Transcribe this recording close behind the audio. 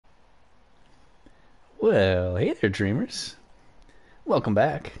Well, hey there, dreamers. Welcome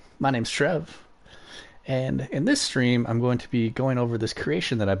back. My name's Trev, and in this stream, I'm going to be going over this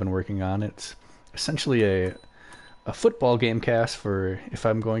creation that I've been working on. It's essentially a football game cast for if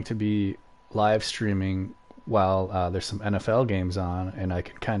I'm going to be live streaming while there's some NFL games on, and I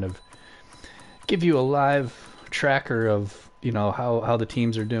can kind of give you a live tracker of how the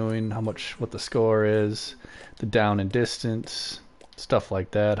teams are doing, what the score is, the down and distance, stuff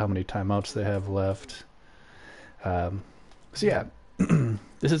like that, how many timeouts they have left. Um, so yeah,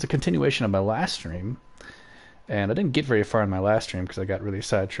 this is a continuation of my last stream, and I didn't get very far in my last stream because I got really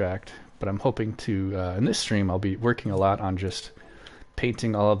sidetracked. But I'm hoping to in this stream I'll be working a lot on just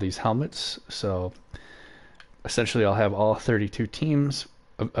painting all of these helmets. So essentially, I'll have all 32 teams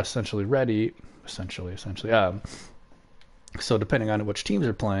essentially ready. Essentially. So depending on which teams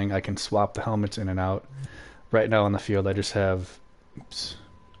are playing, I can swap the helmets in and out. Right now on the field, I just have. Oops.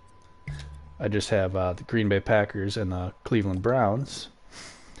 I just have the Green Bay Packers and the Cleveland Browns.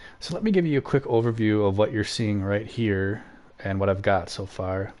 So let me give you a quick overview of what you're seeing right here and what I've got so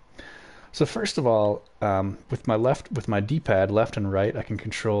far. So first of all, with my D-pad, left and right, I can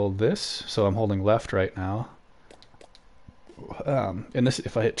control this. So I'm holding left right now. And this,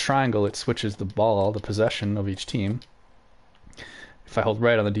 if I hit triangle, it switches the ball, the possession of each team. If I hold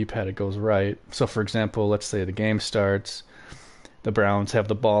right on the D-pad, it goes right. So for example, let's say the game starts. The Browns have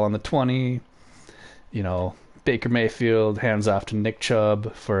the ball on the 20. Baker Mayfield hands off to Nick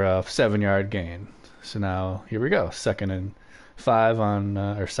Chubb for a 7-yard gain. So now here we go, 2nd and 5 on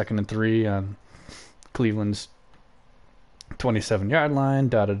or 2nd and 3 on Cleveland's 27-yard line.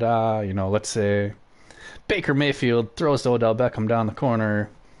 Let's say Baker Mayfield throws to Odell Beckham down the corner,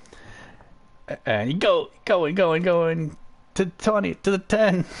 and you going to 20 to the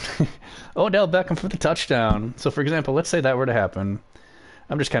 10. Odell Beckham for the touchdown. So for example, let's say that were to happen.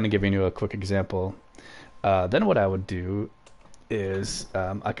 I'm just kind of giving you a quick example. Then what I would do is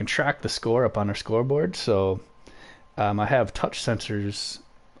I can track the score up on our scoreboard. So I have touch sensors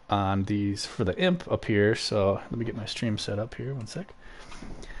on these for the imp up here. So let me get my stream set up here. One sec.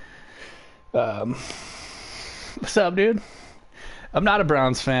 What's up, dude? I'm not a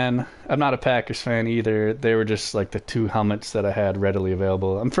Browns fan. I'm not a Packers fan either. They were just like the two helmets that I had readily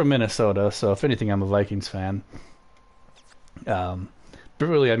available. I'm from Minnesota, so if anything, I'm a Vikings fan. But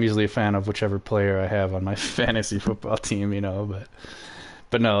really, I'm usually a fan of whichever player I have on my fantasy football team,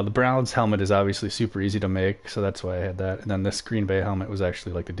 But no, the Browns helmet is obviously super easy to make, so that's why I had that. And then this Green Bay helmet was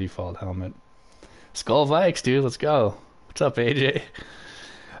actually like the default helmet. Skull Vikes, dude, let's go. What's up, AJ?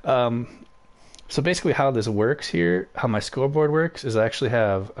 So basically how this works here, how my scoreboard works, is I actually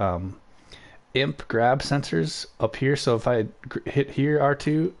have imp grab sensors up here. So if I hit here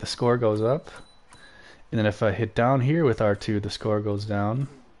R2, the score goes up. And then if I hit down here with R2, the score goes down.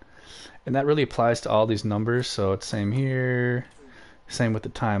 And that really applies to all these numbers. So it's same here, same with the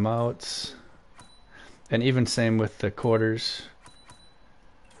timeouts, and even same with the quarters.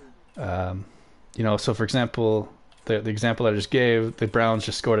 So for example, the example I just gave, the Browns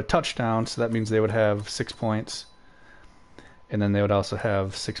just scored a touchdown, so that means they would have 6 points. And then they would also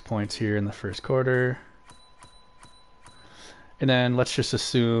have 6 points here in the first quarter. And then let's just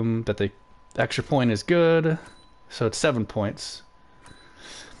assume that the extra point is good, so it's 7 points.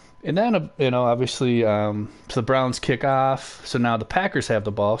 And then, obviously, so the Browns kick off, so now the Packers have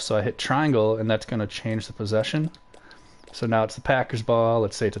the ball, so I hit triangle, and that's going to change the possession. So now it's the Packers' ball.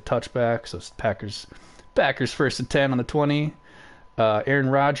 Let's say it's a touchback, so it's Packers 1st and 10 on the 20. Aaron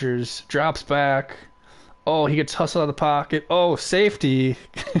Rodgers drops back. Oh, he gets hustled out of the pocket. Oh, safety.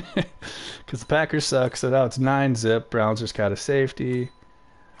 Because the Packers suck, so now it's 9-zip. Browns just got a safety.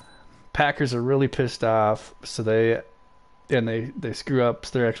 Packers are really pissed off, so they screw up,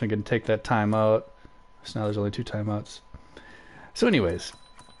 so they're actually going to take that timeout. So now there's only 2 timeouts. So anyways,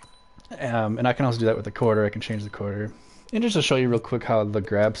 and I can also do that with the quarter. I can change the quarter. And just to show you real quick how the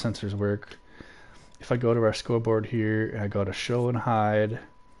grab sensors work, if I go to our scoreboard here, and I go to show and hide,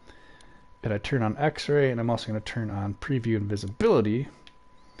 and I turn on X-ray, and I'm also going to turn on preview and visibility,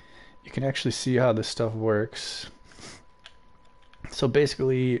 you can actually see how this stuff works. So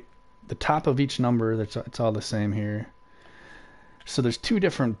basically, the top of each number, it's all the same here. So there's 2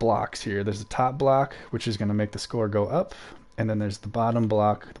 different blocks here. There's the top block, which is going to make the score go up, and then there's the bottom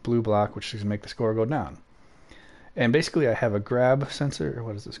block, the blue block, which is going to make the score go down. And basically I have a grab sensor, or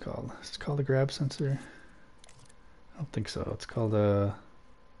what is this called? Is this called a grab sensor? I don't think so. It's called a...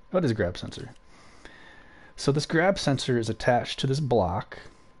 Oh, it is a grab sensor. So this grab sensor is attached to this block,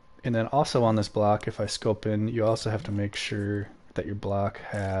 and then also on this block, if I scope in, you also have to make sure that your block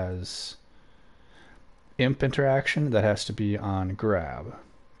has imp interaction. That has to be on grab.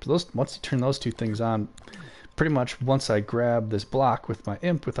 So once you turn those two things on, pretty much once I grab this block with my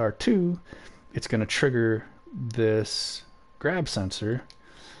imp with R2, it's going to trigger this grab sensor.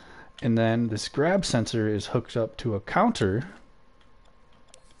 And then this grab sensor is hooked up to a counter.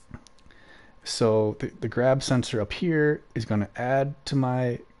 So the grab sensor up here is going to add to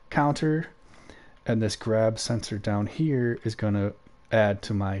my counter, and this grab sensor down here is going to add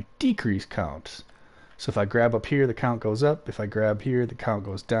to my decrease counts. So if I grab up here, the count goes up. If I grab here, the count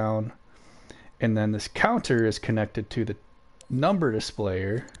goes down. And then this counter is connected to the number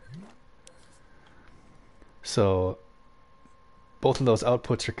displayer. So both of those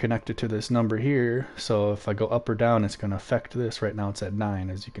outputs are connected to this number here. So if I go up or down, it's going to affect this. Right now it's at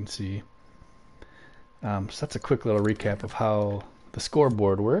 9, as you can see. So that's a quick little recap of how the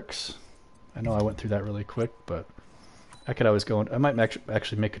scoreboard works. I know I went through that really quick, but I could always go. I might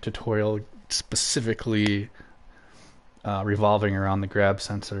actually make a tutorial specifically revolving around the grab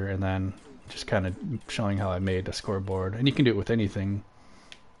sensor, and then just kind of showing how I made a scoreboard. And you can do it with anything.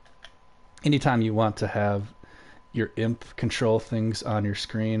 Anytime you want to have your imp control things on your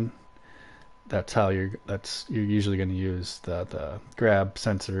screen, that's how you're usually going to use the grab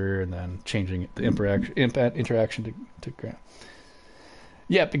sensor, and then changing the imp interaction to grab.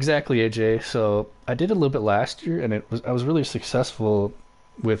 Yep, exactly, AJ. So I did a little bit last year, and I was really successful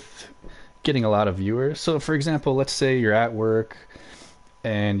with getting a lot of viewers. So for example, let's say you're at work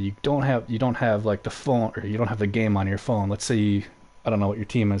and you don't have like the phone, or you don't have the game on your phone. Let's say I don't know what your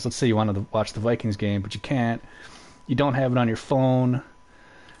team is. Let's say you wanted to watch the Vikings game, but you can't. You don't have it on your phone.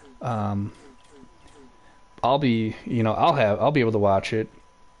 I'll be able to watch it,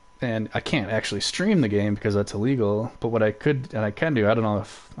 and I can't actually stream the game because that's illegal. But what I can do, I don't know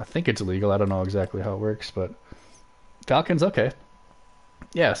I think it's illegal. I don't know exactly how it works, but Falcons, okay.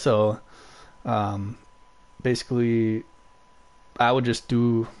 Yeah, so basically I would just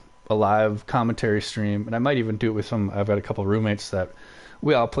do a live commentary stream, and I might even do it with I've got a couple roommates that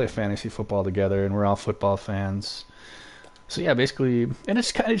we all play fantasy football together, and we're all football fans. So yeah, basically, and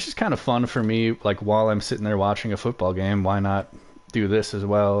it's just kind of fun for me. Like while I'm sitting there watching a football game, why not do this as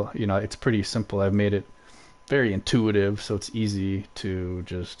well? You know, it's pretty simple. I've made it very intuitive, so it's easy to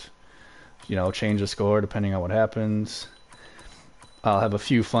just, change the score depending on what happens. I'll have a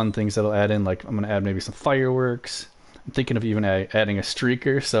few fun things that'll add in, like I'm gonna add maybe some fireworks. I'm thinking of even adding a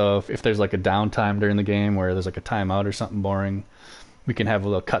streaker. So if there's like a downtime during the game where there's like a timeout or something boring, we can have a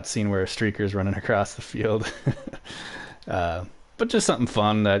little cutscene where a streaker's running across the field. But just something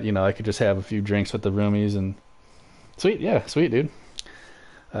fun that, I could just have a few drinks with the roomies, and sweet, dude.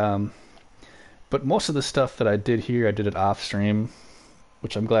 But most of the stuff that I did here, I did it off stream,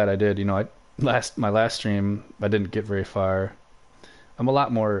 which I'm glad I did. My last stream, I didn't get very far. I'm a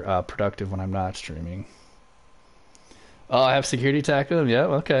lot more productive when I'm not streaming. Oh, I have security tackle them? Yeah,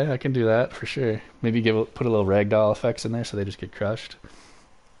 okay, I can do that for sure. Maybe put a little ragdoll effects in there so they just get crushed.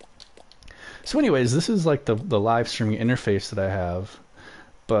 So anyways, this is like the live streaming interface that I have.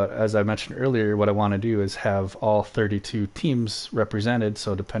 But as I mentioned earlier, what I want to do is have all 32 teams represented.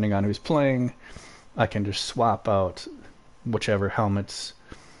 So depending on who's playing, I can just swap out whichever helmets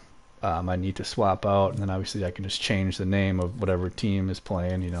I need to swap out. And then obviously I can just change the name of whatever team is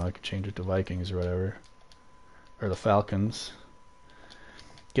playing. I could change it to Vikings or whatever. Or the Falcons.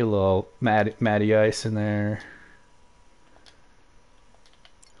 Get a little Matty Ice in there.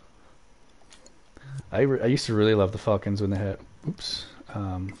 I used to really love the Falcons when they had,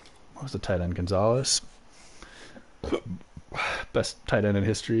 what was the tight end? Gonzalez? Best tight end in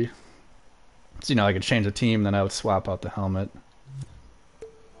history. So, I could change the team, then I would swap out the helmet.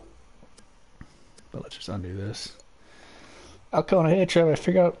 But let's just undo this. Alcona, hey Trevor, I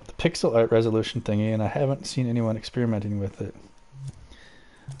figured out the pixel art resolution thingy, and I haven't seen anyone experimenting with it.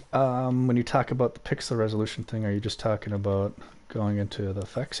 When you talk about the pixel resolution thing, are you just talking about going into the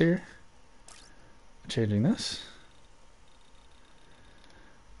effects here? Changing this.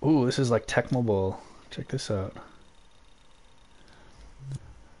 Ooh, this is like Tecmo Bowl. Check this out.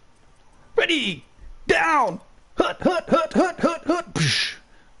 Ready, down, hut, hut, hut, hut, hut, hut. Psh.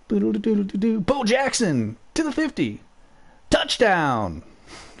 Bo Jackson to the 50, touchdown.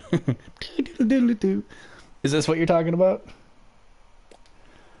 Is this what you're talking about?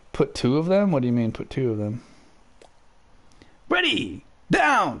 Put two of them? What do you mean put two of them? Ready,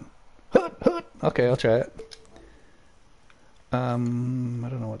 down, hut, hut. Okay, I'll try it. I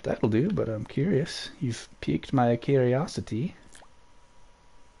don't know what that'll do, but I'm curious. You've piqued my curiosity.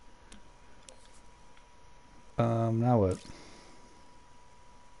 Now what?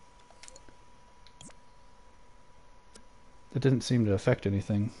 That didn't seem to affect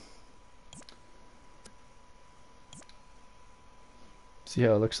anything. See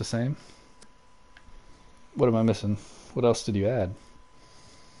how it looks the same? What am I missing? What else did you add?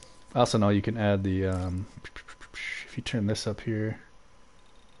 I also know you can add the, if you turn this up here,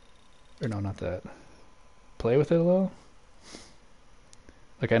 or no, not that. Play with it a little.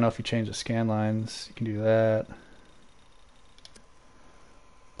 Like I know if you change the scan lines, you can do that.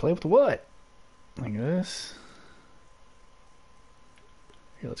 Play with what? Like this.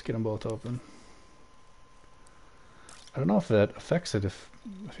 Here, let's get them both open. I don't know if that affects it. If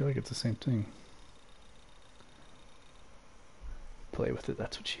I feel like it's the same thing. Play with it.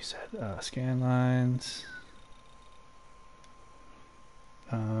 That's what she said. Scan lines.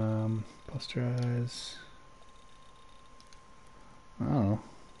 Posterize. I don't know.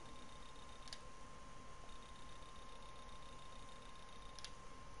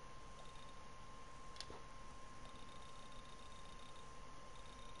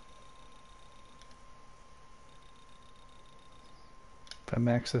 If I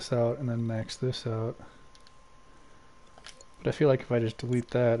max this out and then max this out. But I feel like if I just delete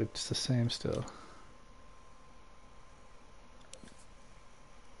that, it's the same still.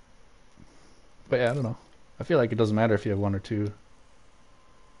 But yeah, I don't know. I feel like it doesn't matter if you have one or two.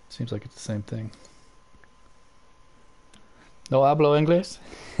 Seems like it's the same thing. No hablo inglés,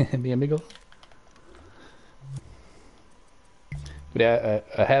 mi amigo. But yeah,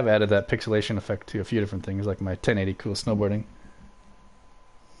 I have added that pixelation effect to a few different things, like my 1080 cool snowboarding.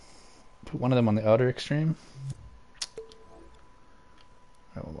 Put one of them on the outer extreme.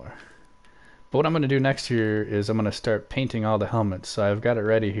 Right, one more. But what I'm going to do next here is I'm going to start painting all the helmets. So I've got it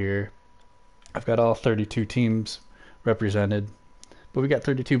ready here. I've got all 32 teams represented. But we got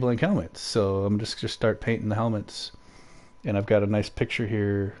 32 blank helmets. So I'm just going to start painting the helmets. And I've got a nice picture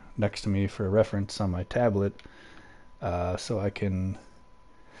here next to me for a reference on my tablet. So I can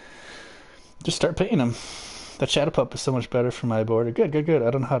just start painting them. That shadow pup is so much better for my board. Good, good, good.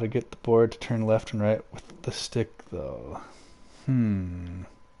 I don't know how to get the board to turn left and right with the stick, though. I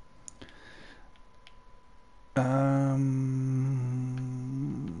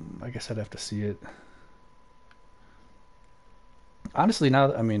guess I'd have to see it. Honestly,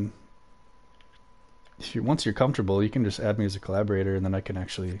 now, I mean, once you're comfortable, you can just add me as a collaborator, and then I can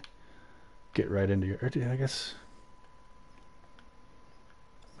actually get right into your. I guess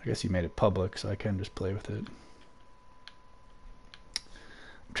you made it public, so I can just play with it.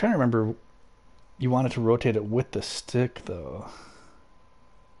 I'm trying to remember. You wanted to rotate it with the stick, though.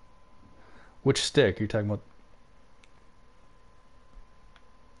 Which stick? Are you talking about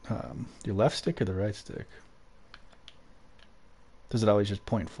your left stick or the right stick? Does it always just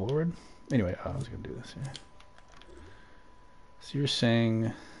point forward? Anyway, I was going to do this here. So you're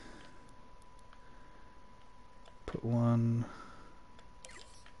saying put one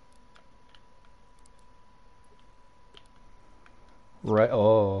right.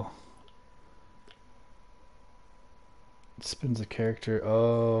 Oh, it spins the character.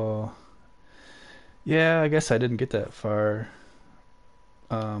 Oh, yeah, I guess I didn't get that far.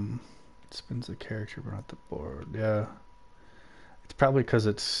 It spins the character but not the board. Yeah, it's probably because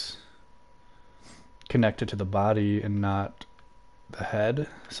it's connected to the body and not the head.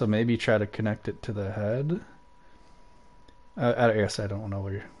 So maybe try to connect it to the head. I guess I don't know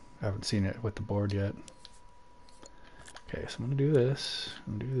where. I haven't seen it with the board yet. Okay, so I'm gonna do this.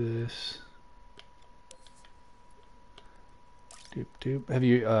 I'm gonna do this. Doop doop. Have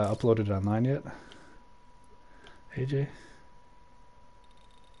you uploaded it online yet, AJ?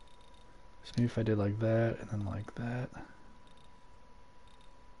 So maybe if I did like that and then like that.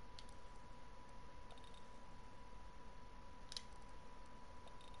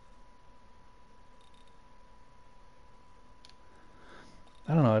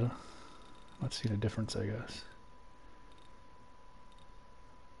 I don't know. I'm not seeing a difference, I guess.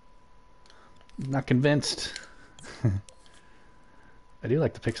 Not convinced. I do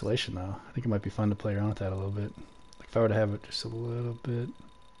like the pixelation, though. I think it might be fun to play around with that a little bit. Like if I were to have it just a little bit.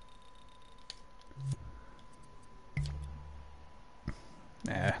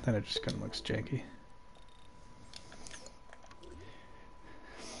 Nah, then it just kind of looks janky.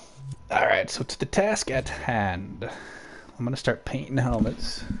 Alright, so to the task at hand. I'm going to start painting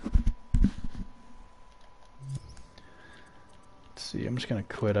helmets. Let's see, I'm just going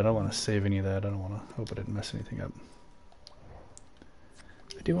to quit. I don't want to save any of that. I don't want to, hope I didn't mess anything up.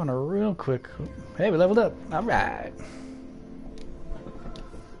 I do want a real quick, hey, we leveled up. Alright.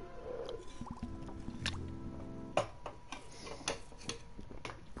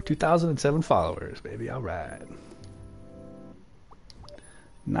 $2,007 followers, baby. Alright.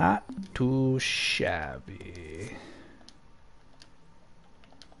 Not too shabby.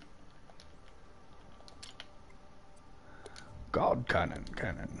 God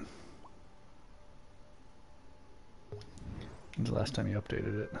cannon. When's the last time you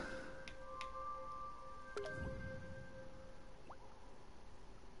updated it?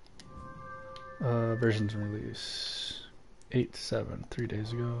 Versions and release 8.7, 3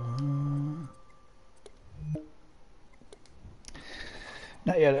 days ago.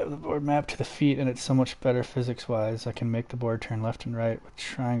 Not yet. I have the board mapped to the feet, and it's so much better physics-wise. I can make the board turn left and right with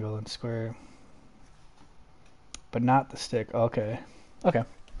triangle and square, but not the stick. Okay. Okay.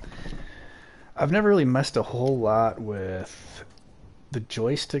 I've never really messed a whole lot with the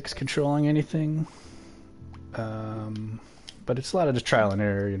joysticks controlling anything, but it's a lot of just trial and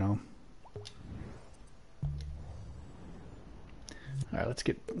error, you know. All right, let's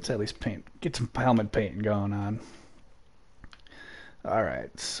at least get some helmet painting going on. All right,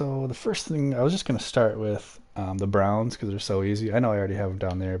 so the first thing, I was just going to start with the browns because they're so easy. I know I already have them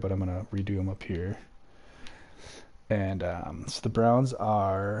down there, but I'm going to redo them up here. And so the browns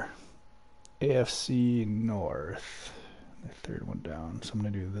are AFC North, the third one down. So I'm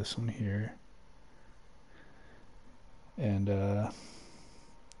going to do this one here. And you've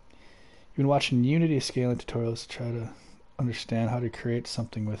been watching Unity scaling tutorials to try to understand how to create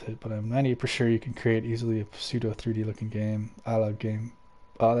something with it, but I'm 90% sure you can create easily a pseudo 3D looking game, a la game.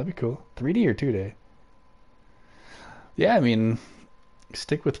 Oh, that'd be cool. 3D or 2D? Yeah, I mean,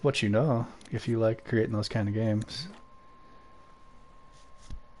 stick with what you know if you like creating those kind of games.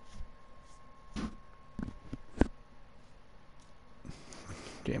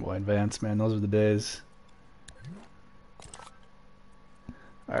 Game Boy Advance, man, those are the days.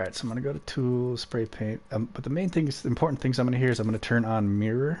 Alright, so I'm going to go to Tools, Spray Paint. But the main things, the important things I'm going to hear is I'm going to turn on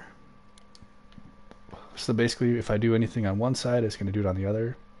Mirror. So basically, if I do anything on one side, it's going to do it on the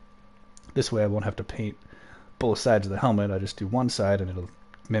other. This way I won't have to paint both sides of the helmet. I just do one side and it'll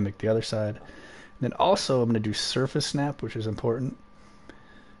mimic the other side. And then also I'm going to do Surface Snap, which is important.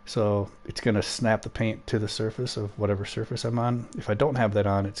 So it's going to snap the paint to the surface of whatever surface I'm on. If I don't have that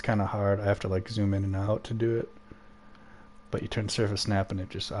on, it's kind of hard. I have to like zoom in and out to do it. But you turn Surface Snap and it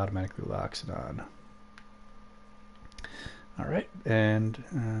just automatically locks it on. Alright, and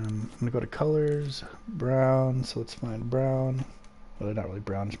I'm going to go to Colors, Brown, so let's find brown. Well, they're not really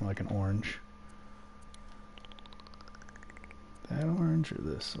brown, it's more like an orange. That orange or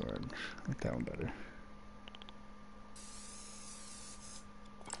this orange? I like that one better.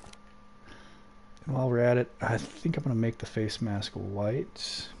 And while we're at it, I think I'm going to make the face mask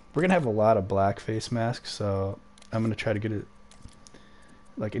white. We're going to have a lot of black face masks, so I'm going to try to get it,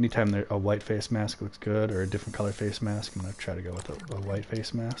 like anytime a white face mask looks good or a different color face mask, I'm going to try to go with a white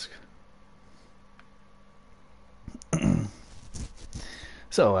face mask.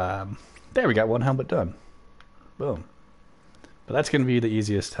 So, there we got one helmet done. Boom. But that's going to be the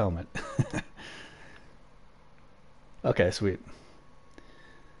easiest helmet. Okay, sweet.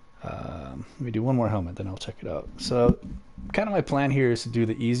 Let me do one more helmet, then I'll check it out. So, kind of my plan here is to do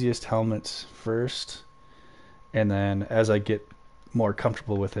the easiest helmets first, and then as I get more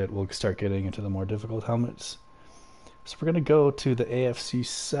comfortable with it, we'll start getting into the more difficult helmets. So we're going to go to the AFC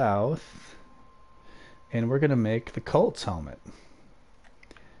South, and we're going to make the Colts helmet.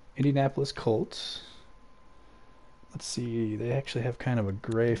 Indianapolis Colts. Let's see, they actually have kind of a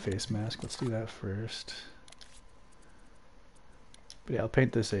gray face mask. Let's do that first. But yeah, I'll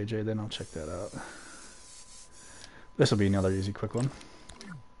paint this AJ, then I'll check that out. This will be another easy, quick one.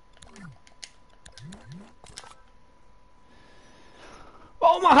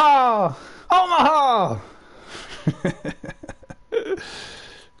 Omaha! Omaha!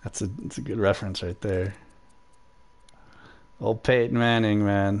 That's a good reference right there. Old Peyton Manning,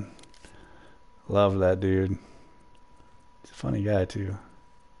 man. Love that dude. He's a funny guy too.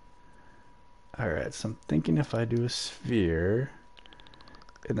 Alright, so I'm thinking if I do a sphere,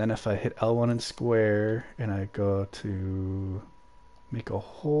 and then if I hit L1 and square, and I go to make a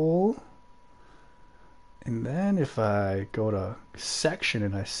hole, and then if I go to section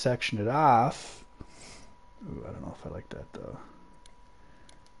and I section it off, ooh, I don't know if I like that though.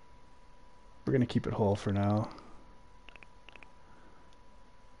 We're going to keep it whole for now.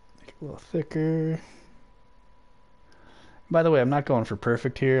 Make it a little thicker. By the way, I'm not going for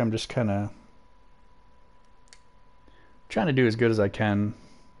perfect here. I'm just kind of trying to do as good as I can,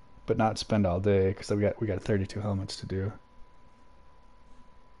 but not spend all day because we got 32 helmets to do.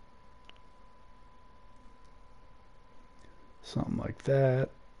 Something like that.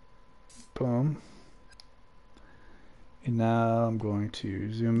 Boom. And now I'm going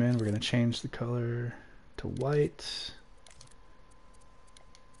to zoom in. We're going to change the color to white.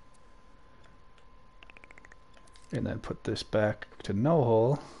 And then put this back to no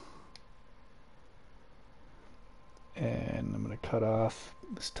hole. And I'm going to cut off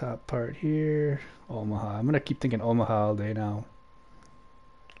this top part here. Omaha. I'm going to keep thinking Omaha all day now.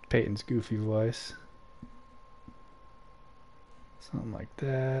 Peyton's goofy voice. Something like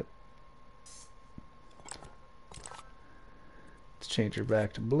that. Let's change her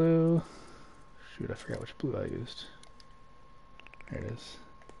back to blue. Shoot, I forgot which blue I used. There it is.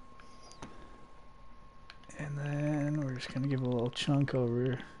 And then we're just going to give a little chunk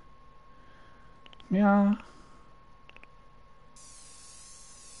over. Yeah.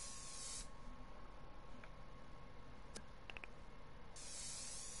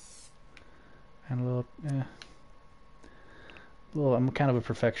 And a little, yeah. I'm kind of a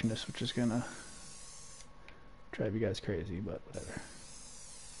perfectionist, which is gonna drive you guys crazy, but whatever.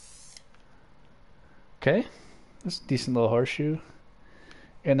 Okay, that's a decent little horseshoe.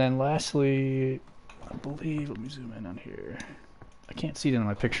 And then lastly, I believe, let me zoom in on here. I can't see it in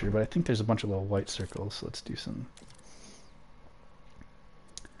my picture, but I think there's a bunch of little white circles, so let's do some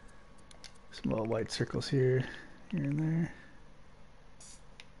little white circles here and there.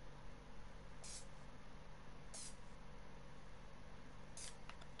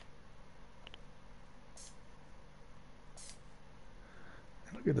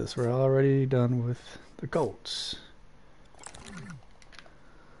 Look at this, we're already done with the goats.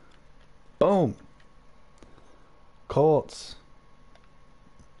 Boom! Colts.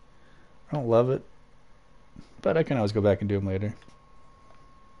 I don't love it, but I can always go back and do them later.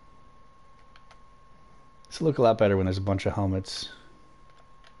 This will look a lot better when there's a bunch of helmets.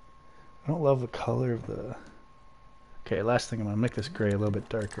 I don't love the color of the... Okay, last thing, I'm going to make this gray a little bit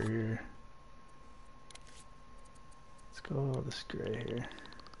darker here. Let's go this gray here.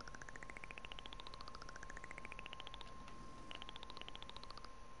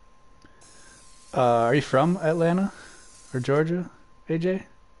 Are you from Atlanta or Georgia, AJ?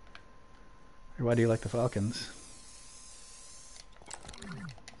 Or why do you like the Falcons?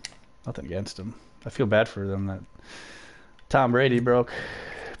 Nothing against them. I feel bad for them that Tom Brady broke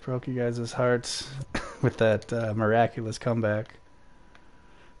you guys' hearts with that miraculous comeback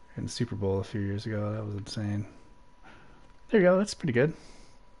in the Super Bowl a few years ago. That was insane. There you go. That's pretty good.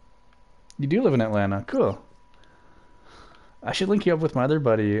 You do live in Atlanta. Cool. I should link you up with my other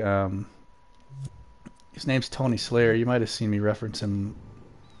buddy. His name's Tony Slayer. You might have seen me reference him.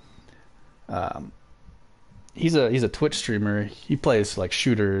 He's a Twitch streamer. He plays like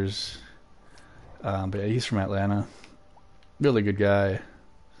shooters. But yeah, he's from Atlanta. Really good guy.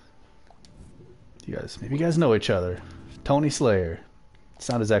 Maybe you guys know each other. Tony Slayer. It's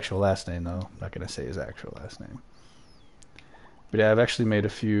not his actual last name though. I'm not gonna say his actual last name. But yeah, I've actually made a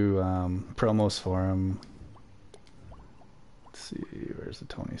few promos for him. Let's see, where's the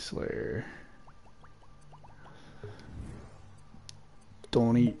Tony Slayer?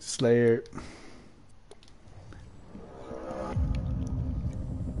 Tony Slayer.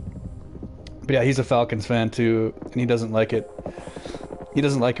 But yeah, he's a Falcons fan too, and he doesn't like it. He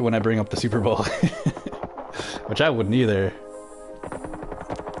doesn't like it when I bring up the Super Bowl, which I wouldn't either.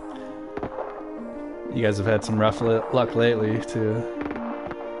 You guys have had some rough luck lately too.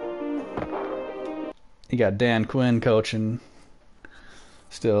 You got Dan Quinn coaching.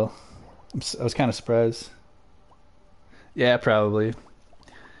 Still, I was kind of surprised. Yeah, probably.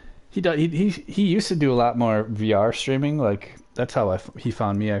 He used to do a lot more VR streaming. Like that's how he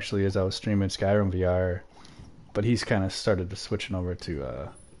found me actually, as I was streaming Skyrim VR. But he's kind of started to switching over to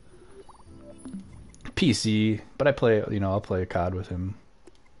PC. But I play, I'll play a COD with him.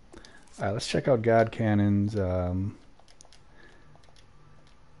 All right, let's check out God Cannon's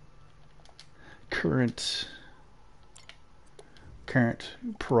current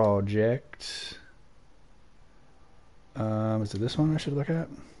project. Is it this one I should look at?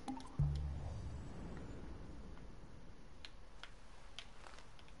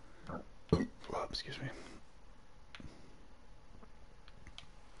 Oh, excuse me.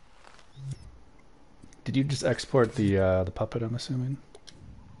 Did you just export the puppet, I'm assuming?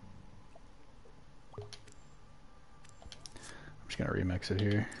 I'm just gonna remix it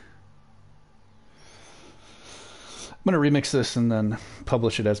here. I'm gonna remix this and then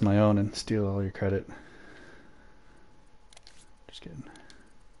publish it as my own and steal all your credit. Just kidding.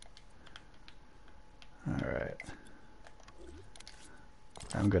 Alright.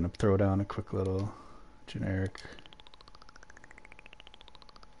 I'm gonna throw down a quick little generic.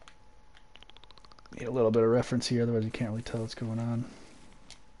 Need a little bit of reference here, otherwise you can't really tell what's going on.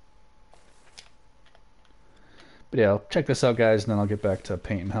 But yeah, I'll check this out, guys, and then I'll get back to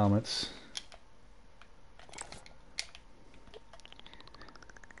painting helmets.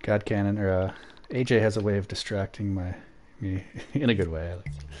 God Cannon, or AJ has a way of distracting me in a good way.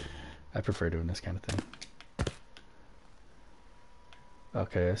 I prefer doing this kind of thing.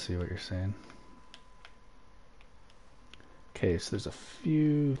 Okay, I see what you're saying. Okay, so there's a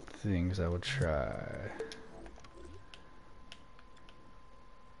few things I would try.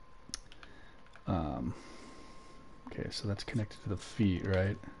 Okay, so that's connected to the feet,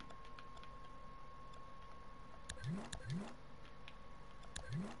 right?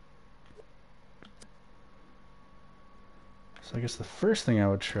 So I guess the first thing I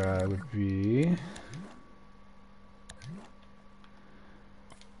would try would be...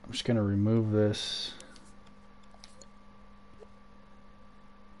 I'm just going to remove this.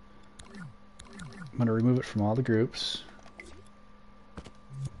 I'm going to remove it from all the groups.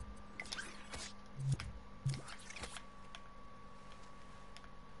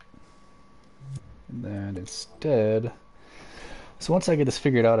 And then instead... So once I get this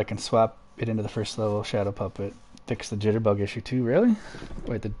figured out, I can swap it into the first level Shadow Puppet. Fix the jitterbug issue too. Really?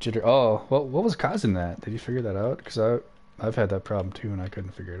 Wait, the jitter... Oh, what was causing that? Did you figure that out? Because I've had that problem too and I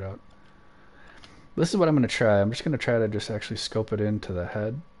couldn't figure it out. This is what I'm going to try. I'm just going to try to just actually scope it into the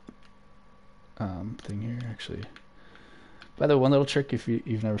head thing here, actually. By the way, one little trick if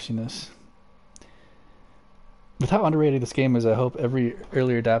you've never seen this. With how underrated this game is, I hope every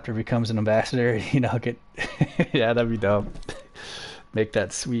early adopter becomes an ambassador. You know, get... yeah, that'd be dope. Make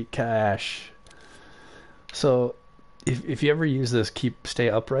that sweet cash. So, if you ever use this stay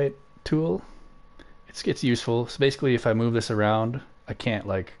upright tool, it's useful. So basically, if I move this around, I can't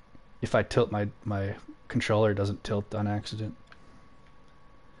like... If I tilt my controller, it doesn't tilt on accident.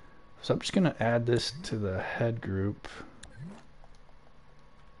 So I'm just going to add this to the head group.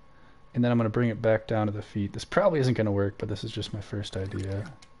 And then I'm going to bring it back down to the feet. This probably isn't going to work, but this is just my first idea.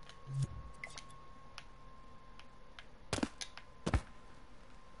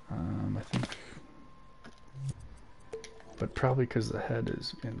 I think... But probably because the head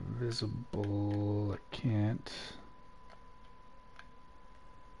is invisible, I can't.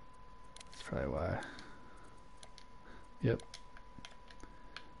 That's probably why. Yep.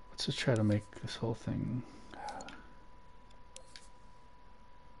 Let's just try to make this whole thing...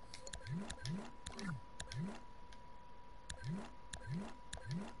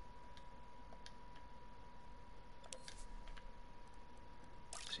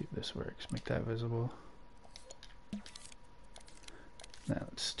 See if this works. Make that visible. Now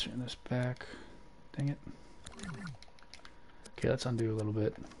let's turn this back. Dang it. Okay, let's undo a little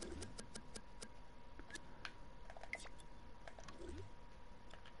bit.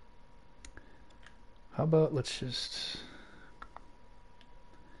 How about let's just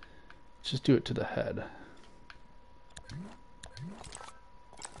do it to the head. I'm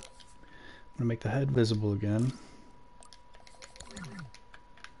gonna make the head visible again.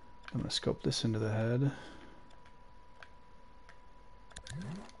 I'm gonna scope this into the head.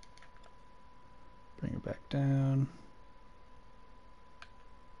 Bring it back down.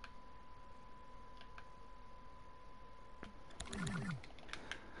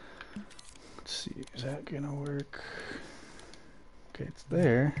 Let's see, is that gonna work? Okay, it's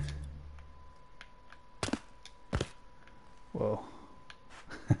there. Whoa.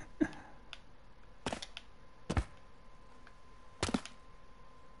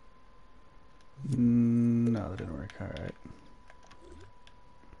 No, that didn't work. Alright.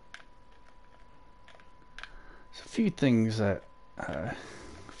 So a few things that, a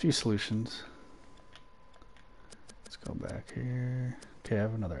few solutions. Let's go back here. Okay, I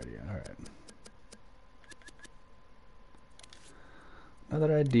have another idea. Alright.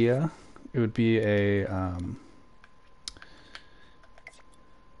 Another idea, it would be a,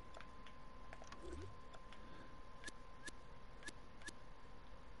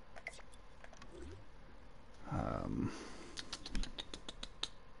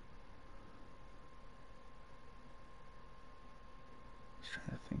 just trying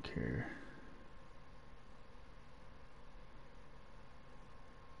to think here.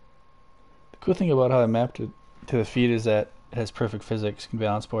 The cool thing about how I mapped it to the feet is that it has perfect physics, can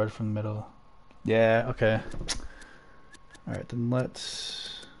balance board from the middle. Yeah, okay. Alright, then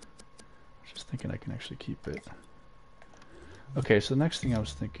let's... I was just thinking I can actually keep it. Okay, so the next thing I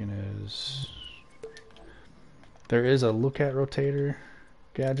was thinking is... There is a look at rotator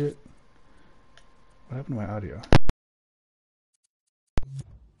gadget. What happened to my audio?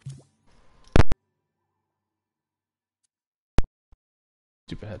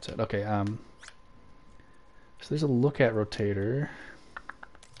 Stupid headset. Okay, so there's a look at rotator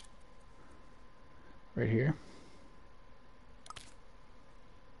right here.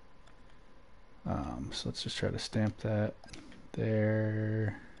 So let's just try to stamp that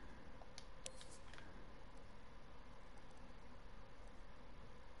there.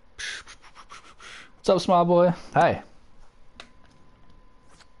 What's up, small boy? Hi.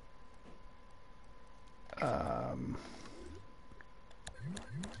 Um,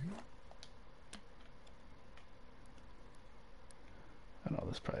 I know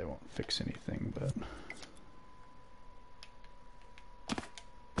this probably won't fix anything, but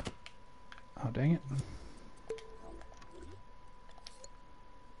oh dang it.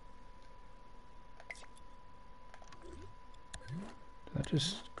 Did I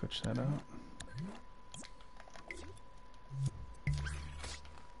just glitch that out?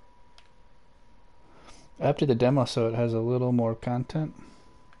 After the demo, so it has a little more content.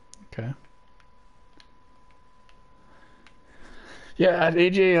 Okay. Yeah,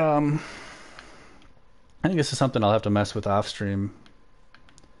 AJ, I think this is something I'll have to mess with off stream.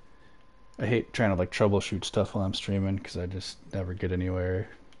 I hate trying to like troubleshoot stuff while I'm streaming because I just never get anywhere.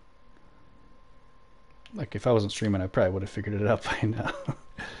 Like if I wasn't streaming, I probably would have figured it out by now.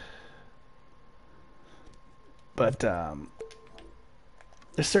 But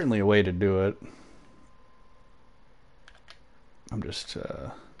there's certainly a way to do it. I'm just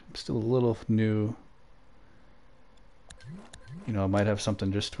still a little new. You know, I might have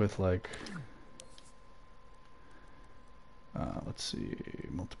something just with like, let's see,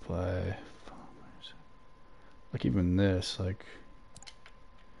 multiply. Like even this, like,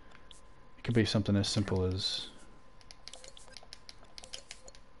 it could be something as simple as,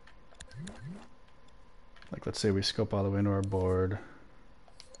 like let's say we scope all the way into our board.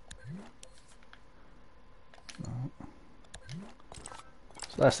 No.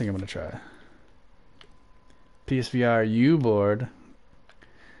 So last thing I'm going to try. PSVR U board.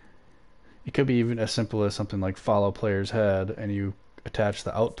 It could be even as simple as something like follow player's head, and you attach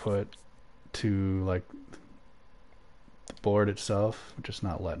the output to like the board itself, which is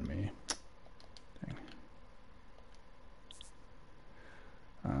not letting me.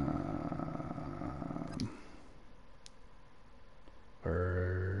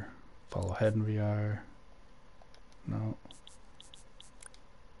 Or follow head in VR. No.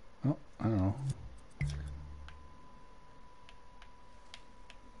 Oh, I don't know.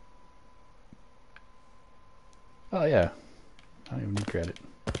 Oh yeah, I don't even need credit.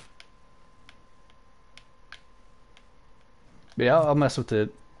 But yeah, I'll mess with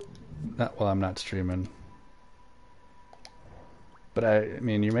it. Not while I'm not streaming. But I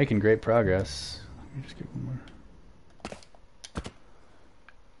mean, you're making great progress. Let me just get one more.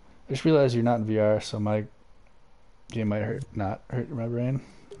 I just realized you're not in VR, so my game might not hurt my brain.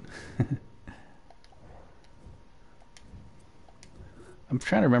 I'm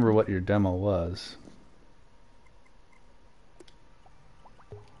trying to remember what your demo was.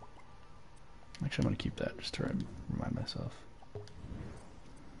 Actually, I'm going to keep that just to remind myself. I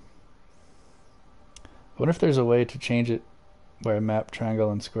wonder if there's a way to change it where I map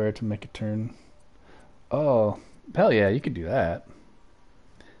triangle and square to make it turn. Oh, hell yeah, you could do that.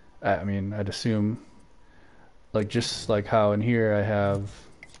 I mean, I'd assume, like just like how in here I have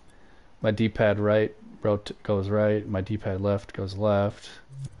my D-pad right goes right, my D-pad left goes left.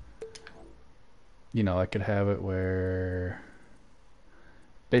 You know, I could have it where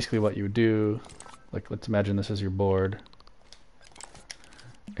basically what you would do, like let's imagine this is your board,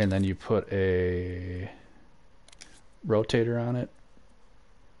 and then you put a rotator on it.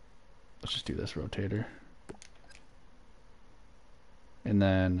 Let's just do this rotator. And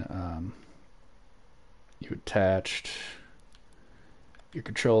then you attached your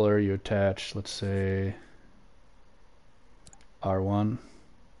controller, you attach, let's say, R1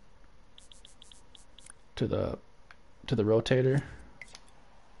 to the rotator.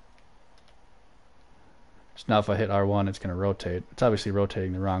 So now if I hit R1, it's going to rotate. It's obviously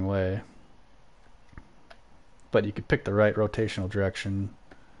rotating the wrong way, but you could pick the right rotational direction.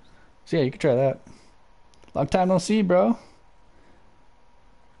 So yeah, you could try that. Long time no see, bro.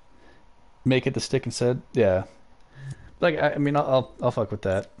 Make it the stick instead. Yeah. Like I mean, I'll fuck with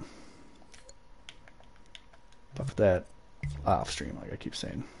that. Fuck with that off stream, like I keep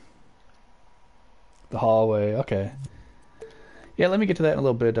saying. The hallway. Okay. Yeah, let me get to that in a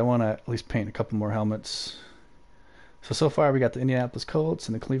little bit. I want to at least paint a couple more helmets. So far we got the Indianapolis Colts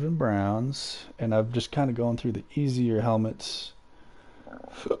and the Cleveland Browns, and I've just kind of going through the easier helmets.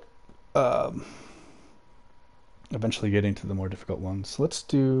 Eventually getting to the more difficult ones. So let's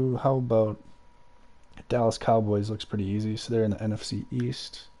do, how about Dallas Cowboys? Looks pretty easy. So they're in the NFC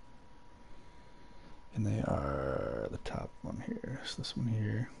East, and they are the top one here. So this one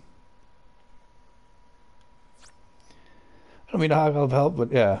here. I don't mean to hog all of help,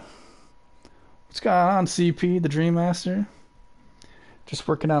 but yeah. What's going on, CP, the Dream Master? Just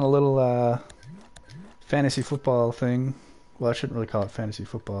working on a little fantasy football thing. Well, I shouldn't really call it fantasy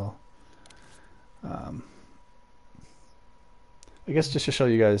football. I guess just to show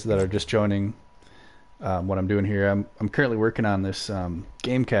you guys that are just joining, what I'm doing here. I'm currently working on this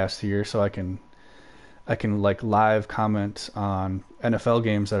Gamecast here, so I can like live comment on NFL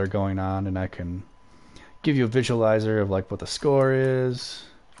games that are going on, and I can give you a visualizer of like what the score is,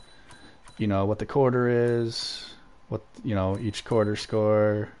 you know, what the quarter is, what, you know, each quarter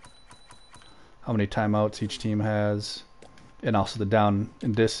score, how many timeouts each team has, and also the down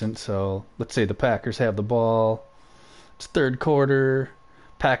and distance. So let's say the Packers have the ball. It's third quarter.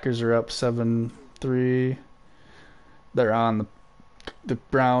 Packers are up 7-3. They're on the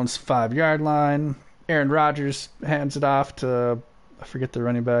Browns 5-yard line. Aaron Rodgers hands it off to, I forget the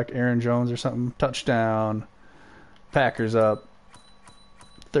running back, Aaron Jones or something. Touchdown. Packers up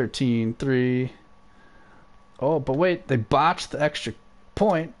 13-3. Oh, but wait, they botched the extra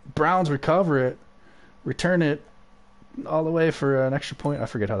point. Browns recover it, return it all the way for an extra point. I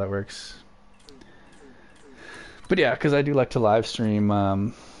forget how that works. But yeah, because I do like to live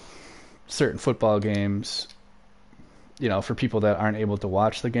stream certain football games, you know, for people that aren't able to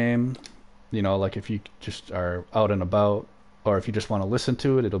watch the game. You know, like if you just are out and about, or if you just want to listen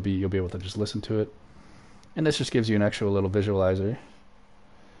to it, you'll be able to just listen to it. And this just gives you an extra little visualizer.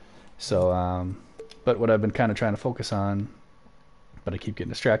 So, but what I've been kind of trying to focus on, but I keep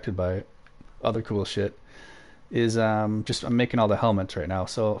getting distracted by other cool shit, is I'm making all the helmets right now.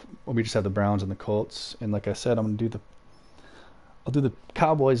 So we just have the Browns and the Colts, and like I said, I'll do the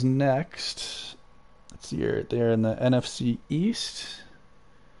Cowboys next. Let's see here, they're in the NFC East.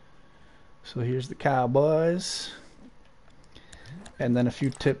 So here's the Cowboys. And then a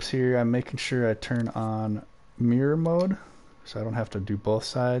few tips here. I'm making sure I turn on mirror mode, so I don't have to do both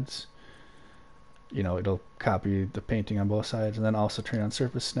sides. You know, it'll copy the painting on both sides. And then also turn on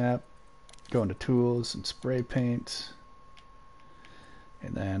surface snap, go into tools and spray paint.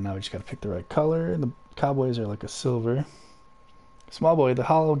 And then now we just got to pick the right color. And the Cowboys are like a silver. Small boy, the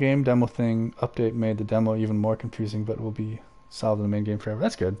hollow game demo thing update made the demo even more confusing, but will be solved in the main game forever.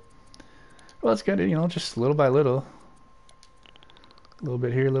 That's good. Well, that's good, you know, just little by little. A little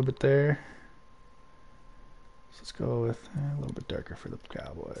bit here, a little bit there. So let's go with a little bit darker for the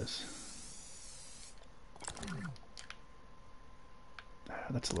Cowboys.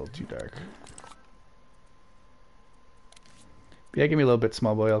 That's a little too dark. But yeah, give me a little bit,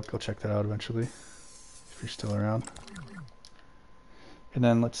 small boy. I'll go check that out eventually, if you're still around. And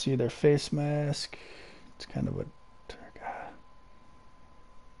then let's see their face mask. It's kind of a dark.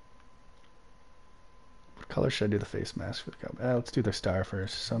 What color should I do the face mask for the Cowboys? Let's do the star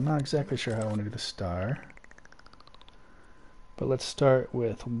first. So I'm not exactly sure how I want to do the star. But let's start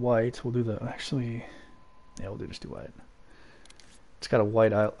with white. We'll do the, actually, yeah, we'll just do white. It's got a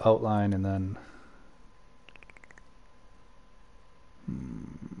white outline, and then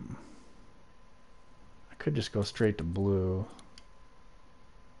I could just go straight to blue.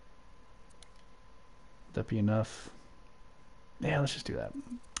 Would that be enough? Yeah, let's just do that.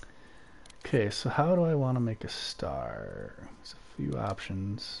 Okay, so how do I want to make a star? There's a few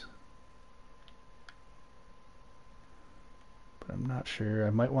options, but I'm not sure. I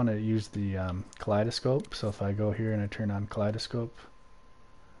might want to use the kaleidoscope. So if I go here and I turn on kaleidoscope,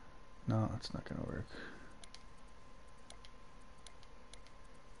 no, that's not going to work.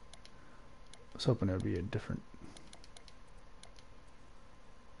 I was hoping it would be a different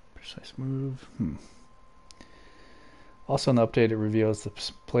precise move. Also in the update, it reveals the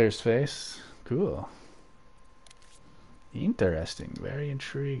player's face. Cool. Interesting. Very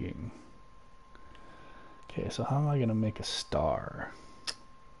intriguing. Okay, so how am I going to make a star?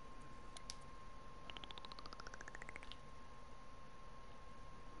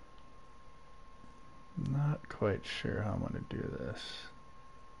 Not quite sure how I'm going to do this.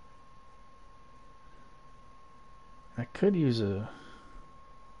 I could use a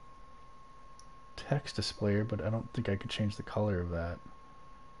text displayer, but I don't think I could change the color of that.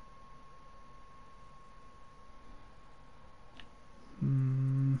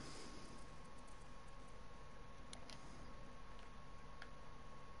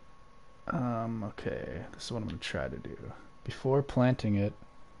 Okay, this is what I'm going to try to do. Before planting it,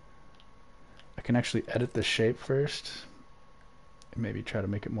 I can actually edit the shape first and maybe try to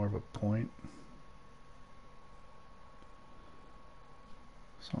make it more of a point.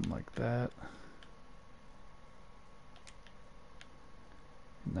 Something like that.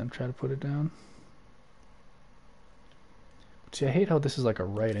 And then try to put it down. But see, I hate how this is like a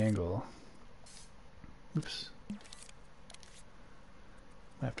right angle. Oops.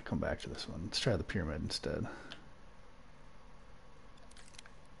 I have to come back to this one. Let's try the pyramid instead.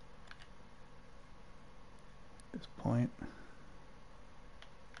 This point.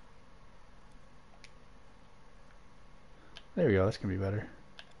 There we go, that's gonna be better.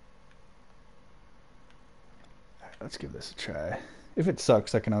 let's give this a try. If it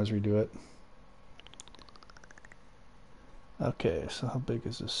sucks, I can always redo it. Okay, so how big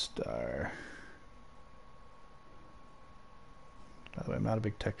is this star? By the way, I'm not a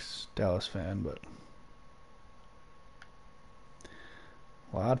big Texas Dallas fan, but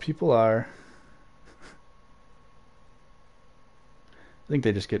a lot of people are. I think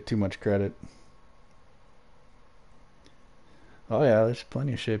they just get too much credit. Oh yeah, there's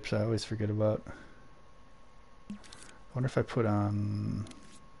plenty of shapes I always forget about. I wonder if I put on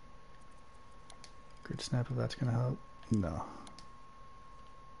grid snap, if that's gonna help. No.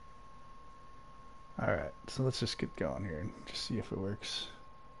 Alright, so let's just get going here and just see if it works.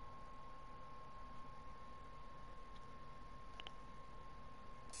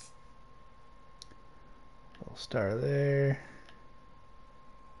 Little star there.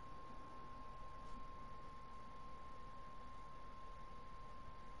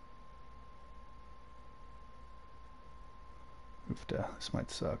 Oofda, this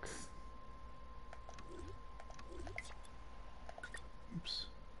might suck. Oops.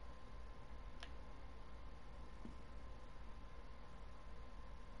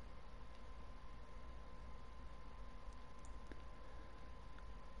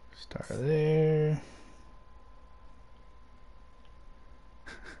 Star there.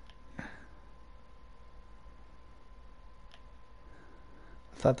 I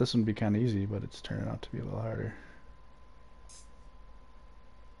thought this would be kind of easy, but it's turning out to be a little harder.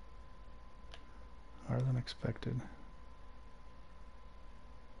 Harder than expected.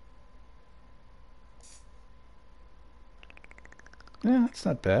 Yeah, it's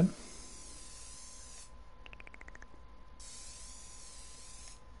not bad.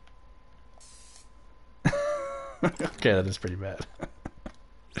 Okay, that is pretty bad.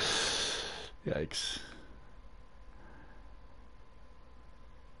 Yikes.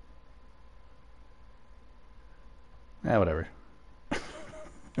 Whatever.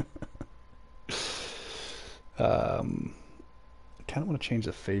 I kind of want to change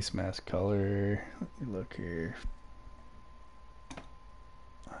the face mask color. Let me look here.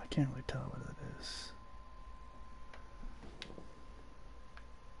 I can't really tell what it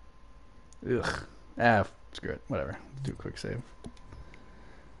is. Ugh. Screw it. Whatever. Let's do a quick save.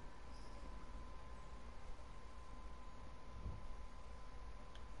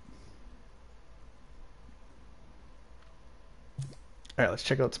 Alright, let's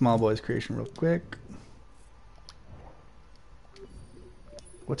check out Small Boy's creation real quick.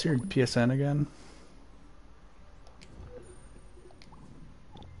 What's your PSN again?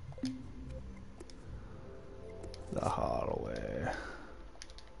 The Holloway.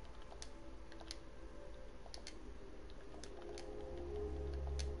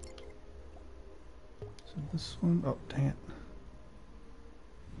 So this one, oh dang it.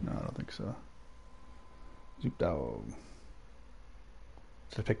 No, I don't think so. Zoop dog.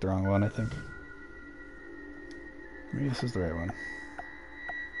 Did I pick the wrong one, I think? Maybe this is the right one.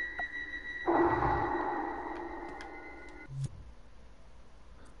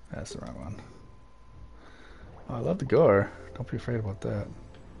 That's the wrong one. Oh, I love the gore. Don't be afraid about that.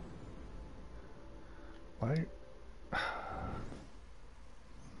 Why? I'm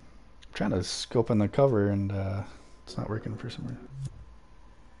trying to scope on the cover and it's not working for some reason.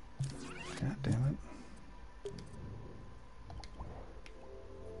 God damn it.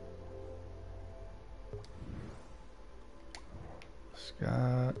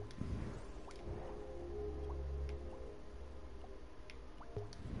 Scott.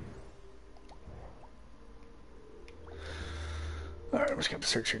 Alright, we just got to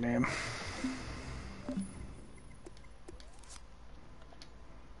search your name.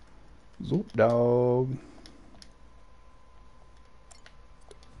 Zoop dog.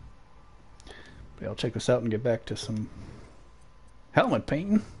 But I'll check this out and get back to some helmet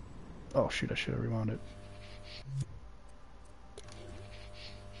painting. Oh shoot, I should have rewound it.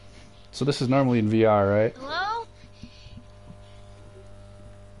 So this is normally in VR, right? Hello?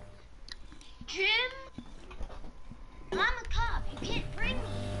 Jim? I'm a cop. You can't bring me.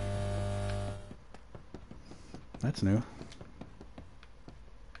 That's new.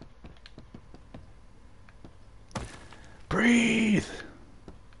 Breathe!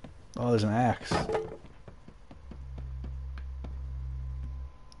 Oh, there's an axe.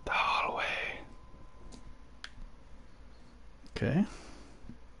 The Holloway. Okay.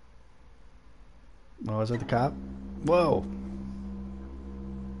 Oh, is that the cop? Whoa!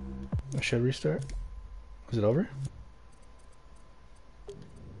 I should restart. Is it over?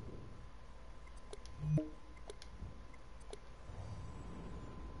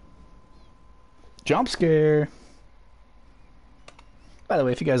 Jump scare! By the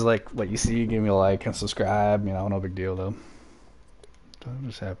way, if you guys like what you see, give me a like and subscribe. You know, no big deal though. What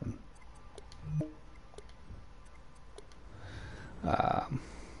just happened? Why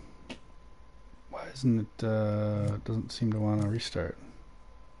isn't it? Doesn't seem to want to restart.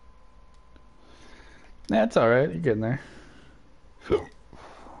 Nah, it's all right. You're getting there. Well,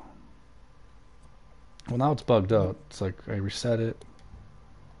 now it's bugged out. It's like I reset it.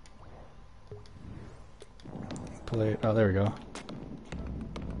 Play. Oh, there we go.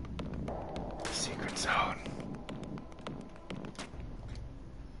 Secret zone.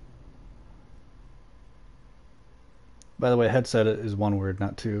 By the way, headset is one word,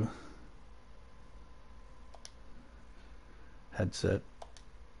 not two. Headset.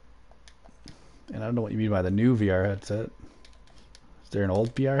 And I don't know what you mean by the new VR headset. Is there an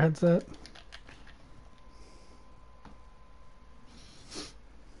old VR headset?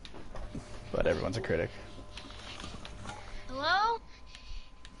 But everyone's a critic. Hello?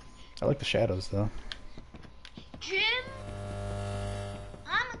 I like the shadows, though. Jim?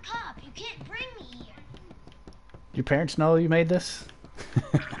 I'm a cop. You can't bring me here. Your parents know you made this?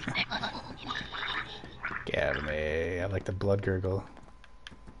 Get out of me. I like the blood gurgle.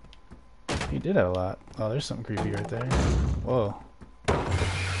 You did have a lot. Oh, there's something creepy right there. Whoa.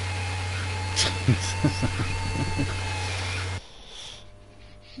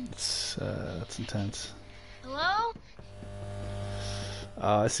 That's intense. Hello?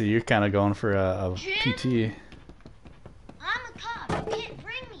 I see. You're kind of going for a Jim? PT. I'm a cop. You can't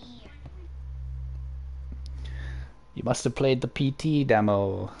bring me here. You must have played the PT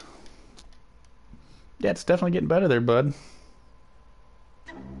demo. Yeah, it's definitely getting better there, bud.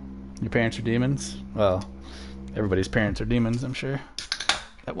 Your parents are demons? Well, everybody's parents are demons, I'm sure.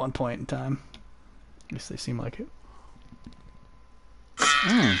 At one point in time. At least they seem like it.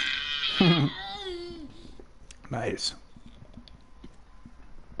 Nice.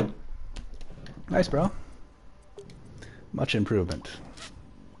 Nice, bro. Much improvement.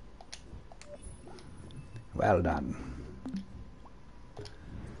 Well done.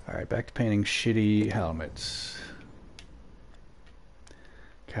 Alright, back to painting shitty helmets.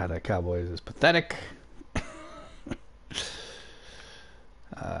 God, that Cowboys is pathetic.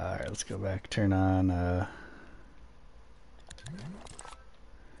 Alright, let's go back. Turn on...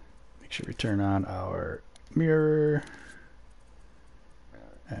 make sure we turn on our mirror.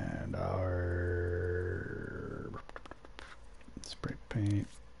 And our... spray paint.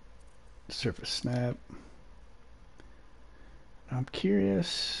 Surface snap. I'm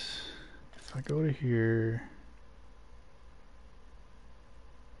curious if I go to here.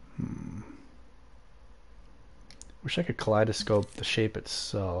 Wish I could kaleidoscope the shape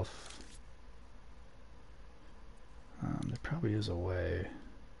itself. There probably is a way.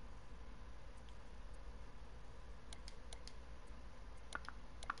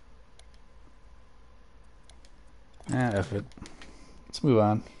 F it. Let's move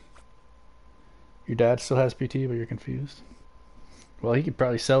on. Your dad still has PT, but you're confused? Well, he could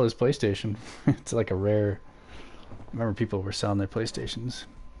probably sell his PlayStation. It's like a rare... I remember people were selling their PlayStations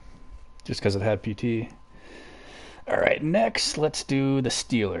just because it had PT. Alright, next let's do the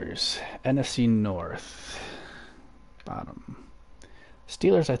Steelers. NFC North. Bottom.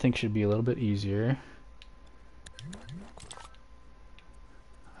 Steelers I think should be a little bit easier.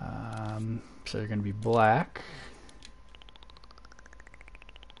 So they're going to be black.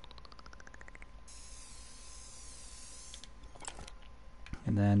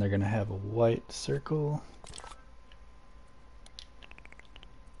 And then they're going to have a white circle.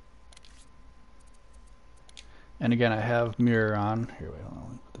 And again, I have mirror on. Here, wait, hold on.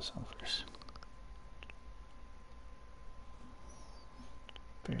 Let me put this on first.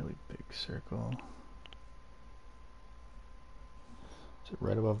 Fairly big circle. Is it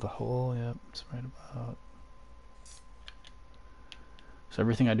right above the hole? Yep, it's right about. So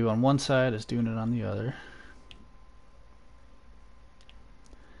everything I do on one side is doing it on the other.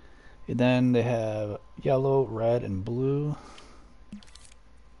 And then they have yellow, red, and blue.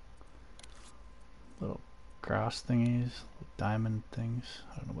 Little cross thingies, diamond things.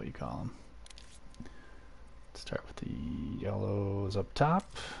 I don't know what you call them. Let's start with the yellows up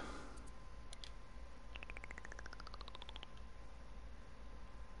top.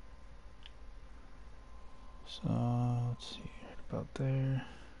 So let's see, right about there.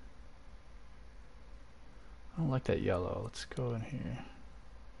 I don't like that yellow. Let's go in here.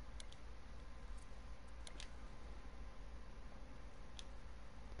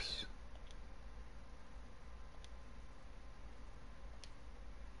 Oops.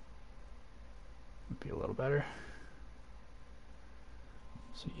 Would be a little better.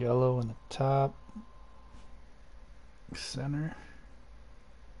 So yellow in the top, center.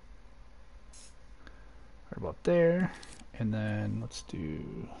 about there. And then let's do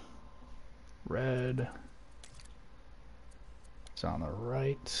red. It's on the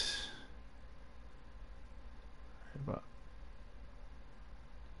right. Right about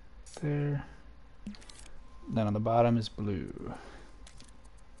there. Then on the bottom is blue.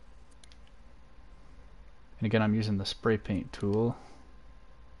 And again, I'm using the spray paint tool.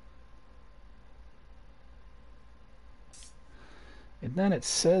 And then it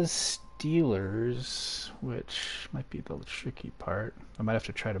says Steelers, which might be the tricky part. I might have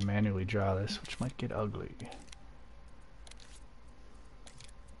to try to manually draw this, which might get ugly.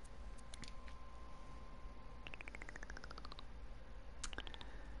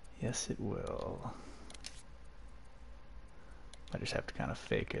 Yes, it will. I just have to kind of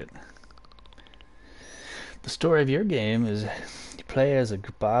fake it. The story of your game is you play as a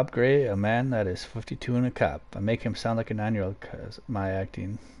Bob Gray, a man that is 52 and a cop. I make him sound like a 9-year-old because my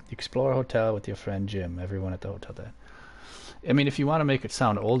acting. You explore a hotel with your friend Jim. Everyone at the hotel there. I mean, if you want to make it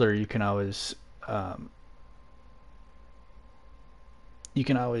sound older, you can always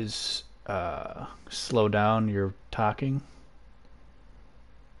slow down your talking.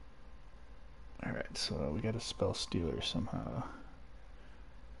 All right, so we got to spell Steelers somehow.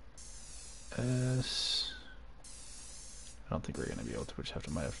 S. I don't think we're gonna be able to. We just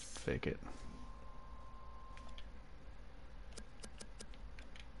might have to fake it.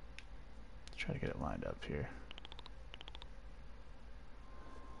 Let's try to get it lined up here.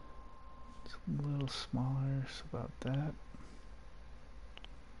 It's a little smaller, so about that.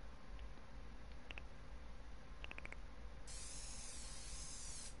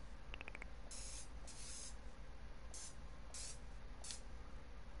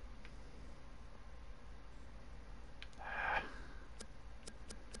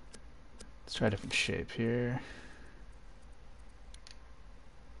 Let's try a different shape here.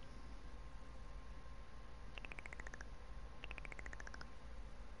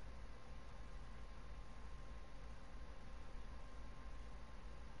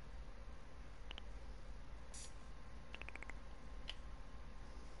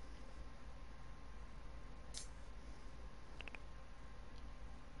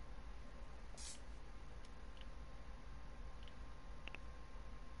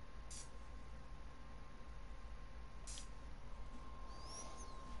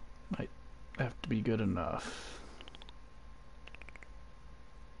 Might have to be good enough.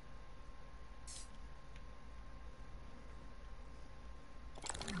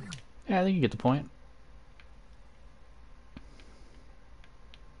 Yeah, I think you get the point.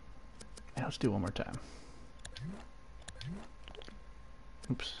 Yeah, let's do it one more time.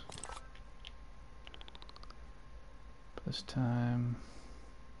 Oops. This time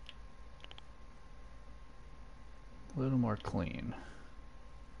a little more clean.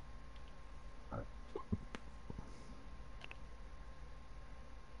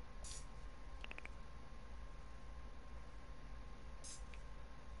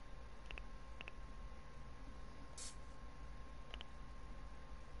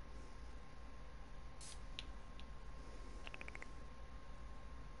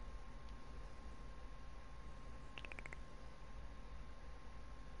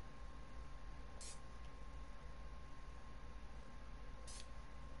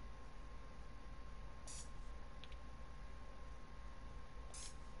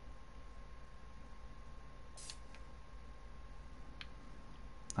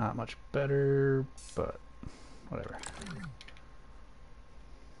 Not much better, but whatever.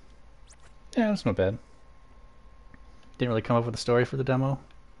 Yeah, that's not bad. Didn't really come up with a story for the demo.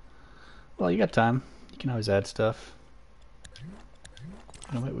 Well, you got time. You can always add stuff.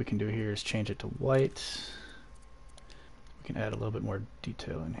 And what we can do here is change it to white. We can add a little bit more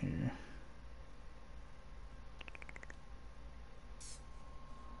detail in here.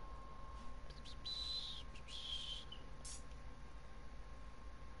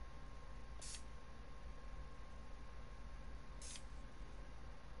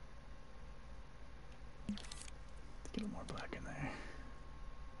 Get a little more black in there.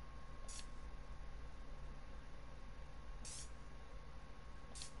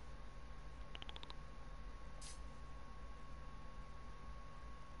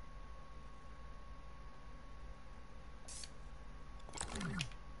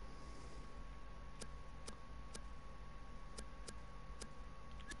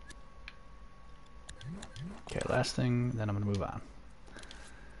 Okay, last thing, then I'm going to move on.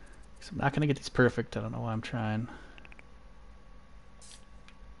 So I'm not going to get these perfect. I don't know why I'm trying.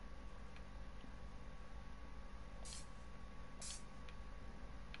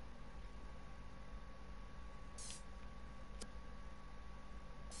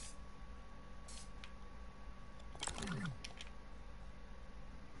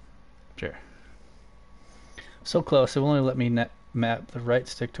 Sure. So close, it will only let me map the right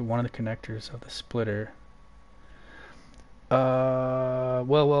stick to one of the connectors of the splitter.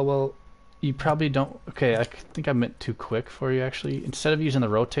 Well. You probably don't. Okay, I think I meant too quick for you actually. Instead of using the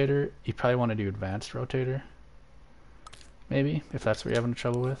rotator, you probably want to do advanced rotator. Maybe, if that's what you're having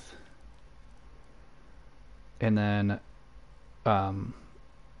trouble with. And then,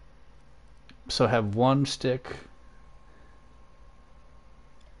 so have one stick.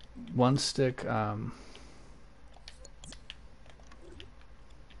 Here,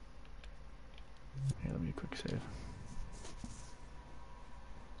 let me quick save.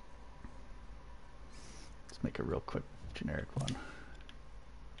 Let's make a real quick generic one.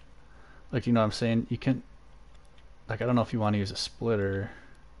 Like, you know what I'm saying? You can, like, I don't know if you want to use a splitter.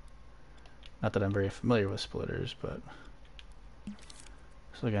 Not that I'm very familiar with splitters, but.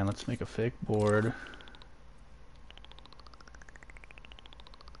 So again, let's make a fake board.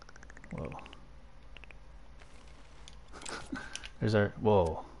 Whoa. There's our,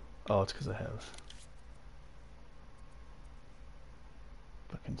 whoa. Oh, it's because I have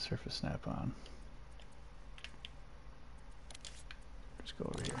fucking surface snap on. Just go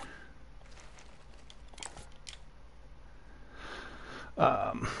over here.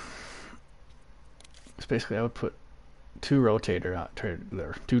 So basically I would put two rotators. I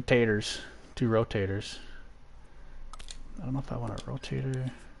don't know if I want a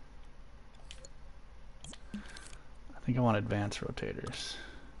rotator. I think I want advanced rotators.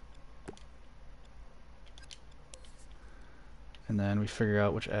 And then we figure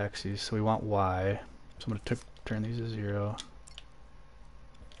out which axes. So we want Y. So I'm going to turn these to 0.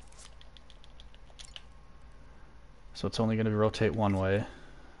 So it's only going to rotate one way,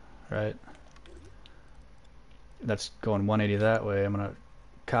 right? That's going 180 that way. I'm going to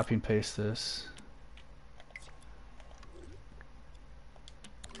copy and paste this.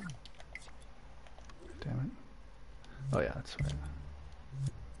 Damn it. Oh yeah, that's right.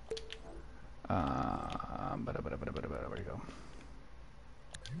 Where'd it go?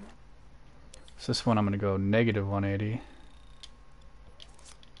 So this one I'm going to go negative 180.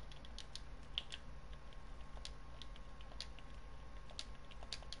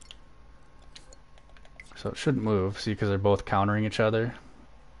 So it shouldn't move, see, because they're both countering each other.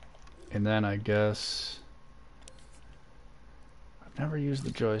 And then I guess I've never used the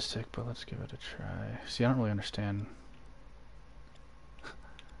joystick, but let's give it a try. See, I don't really understand.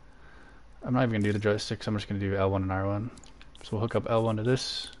 I'm not even going to do the joystick, so I'm just going to do L1 and R1. So we'll hook up L1 to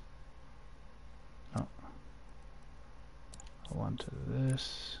this. Oh. L1 to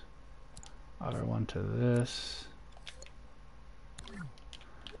this. R1 to this.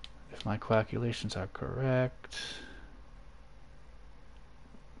 If my calculations are correct.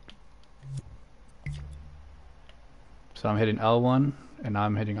 So I'm hitting L1 and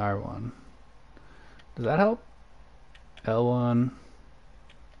I'm hitting R1. Does that help? L1,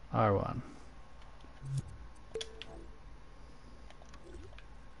 R1.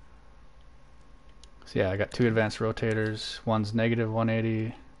 So yeah, I got two advanced rotators. One's negative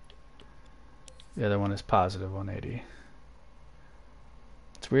 180. The other one is positive 180.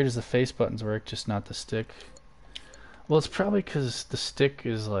 It's weird as the face buttons work, just not the stick. Well, it's probably because the stick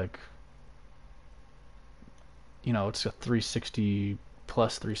is like, you know, it's a 360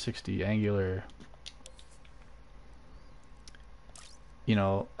 plus 360 angular. You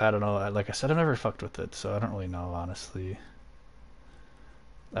know, I don't know. Like I said, I've never fucked with it, so I don't really know, honestly.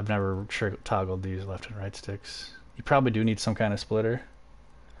 I've never toggled these left and right sticks. You probably do need some kind of splitter.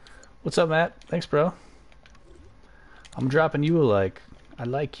 What's up, Matt? Thanks, bro. I'm dropping you a like. I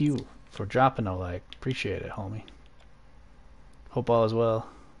like you for dropping a like. Appreciate it, homie. Hope all is well.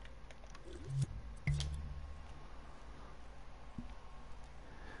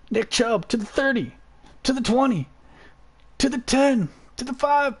 Nick Chubb to the 30, to the 20, to the 10, to the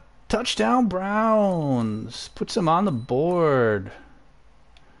 5. Touchdown Browns. Puts them on the board.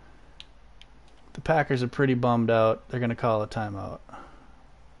 The Packers are pretty bummed out. They're going to call a timeout.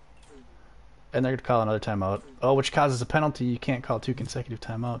 And they're going to call another timeout. Oh, which causes a penalty. You can't call 2 consecutive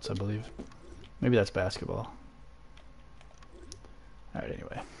timeouts, I believe. Maybe that's basketball. Alright,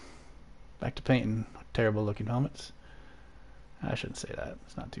 anyway. Back to painting terrible looking helmets. I shouldn't say that.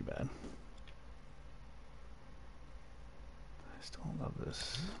 It's not too bad. I still love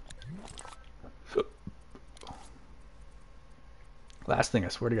this. Last thing, I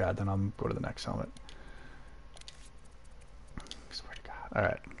swear to God, then I'll go to the next helmet. I swear to God.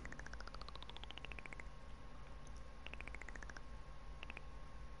 Alright.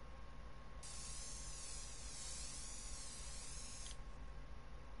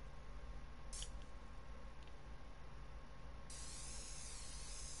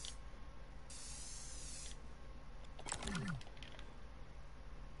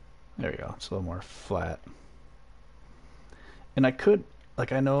 There we go. It's a little more flat. And I could,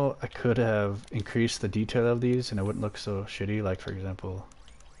 like, I know I could have increased the detail of these and it wouldn't look so shitty. Like, for example,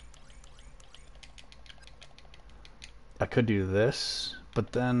 I could do this,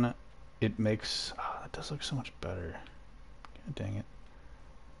 but then it makes, oh, that does look so much better. God dang it.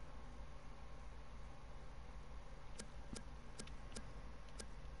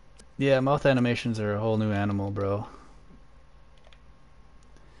 Yeah, mouth animations are a whole new animal, bro.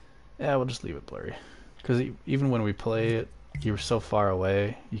 Yeah, we'll just leave it blurry. Because even when we play it, you're so far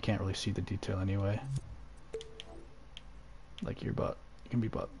away, you can't really see the detail anyway. Like you can be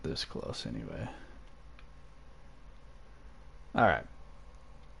about this close anyway. Alright.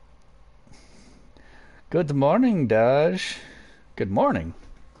 Good morning, Dodge. Good morning.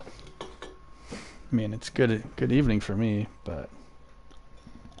 I mean, it's good evening for me, but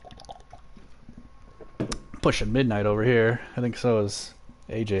pushing midnight over here. I think so is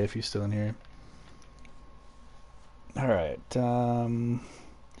AJ if he's still in here. Alright,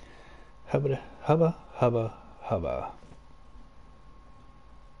 hubba.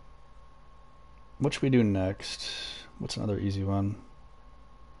 What should we do next? What's another easy one?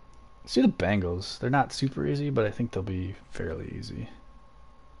 Let's do the bangles. They're not super easy, but I think they'll be fairly easy.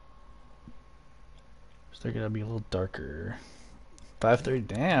 So they're gonna be a little darker. 5:30.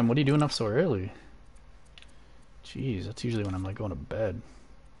 Damn, what are you doing up so early? Jeez, that's usually when I'm like going to bed.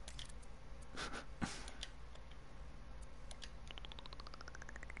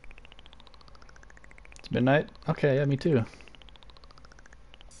 It's midnight? Okay, yeah, me too.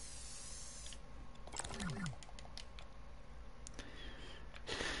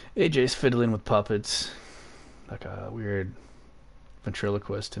 AJ's fiddling with puppets. Like a weird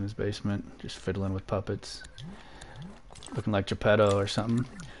ventriloquist in his basement, just fiddling with puppets. Looking like Geppetto or something.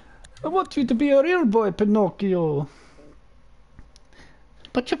 I want you to be a real boy, Pinocchio.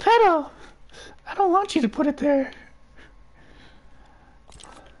 But Geppetto, I don't want you to put it there.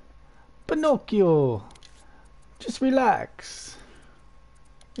 Pinocchio, just relax.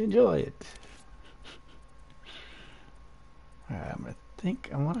 Enjoy it. Alright,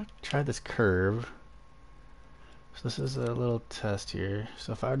 I want to try this curve. So this is a little test here.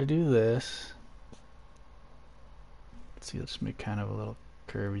 So if I were to do this, let's see, let's make kind of a little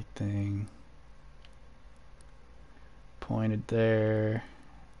curvy thing. Pointed there.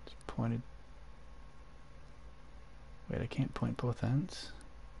 It's pointed. Wait, I can't point both ends.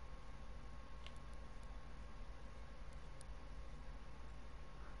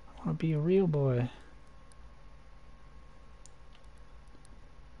 I want to be a real boy.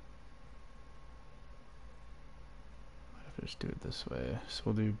 Just do it this way. So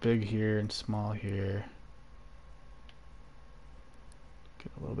we'll do big here and small here.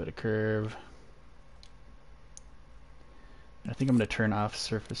 Get a little bit of curve. I think I'm going to turn off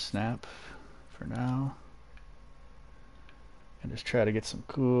surface snap for now. And just try to get some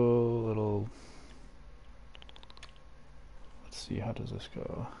cool little... Let's see, how does this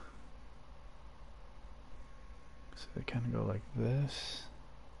go? So they kind of go like this.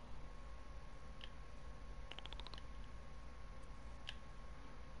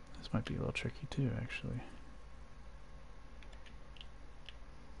 This might be a little tricky too, actually.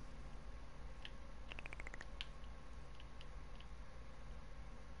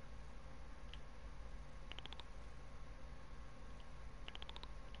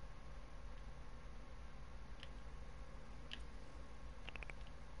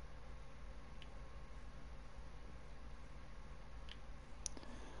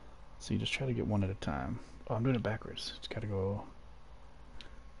 So you just try to get one at a time. Oh, I'm doing it backwards. It's got to go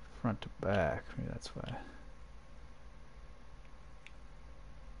front to back. Maybe that's why.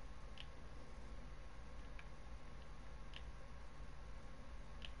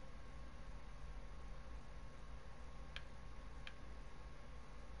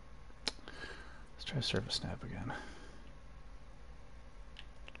 Let's try surface snap again.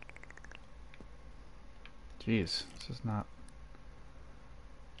 Jeez, this is not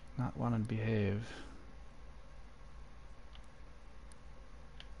wanting to behave.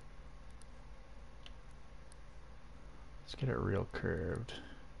 Let's get it real curved.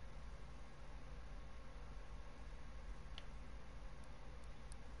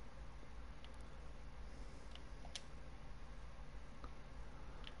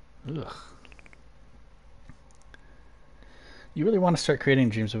 Ugh. You really want to start creating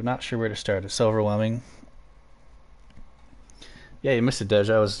dreams, but not sure where to start. It's so overwhelming. Yeah, you missed it,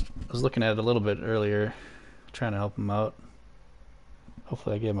 Dej. I was looking at it a little bit earlier, trying to help him out.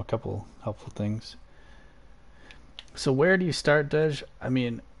 Hopefully I gave him a couple helpful things. So where do you start, Dej? I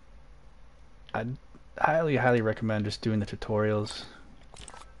mean, I'd highly recommend just doing the tutorials.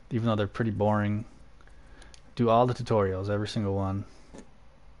 even though they're pretty boring. Do all the tutorials, every single one.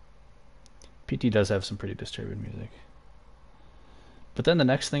 PT does have some pretty disturbing music. But then the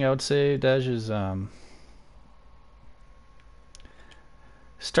next thing I would say, Dej, is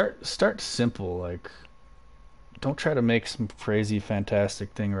start simple. Like, don't try to make some crazy,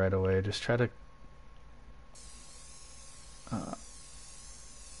 fantastic thing right away. Just try to ooh,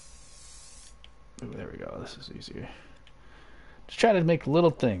 there we go. This is easier. Just try to make little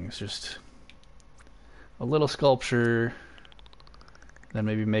things. Just a little sculpture. Then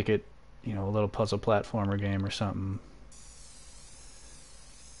maybe make it, you know, a little puzzle platformer game or something.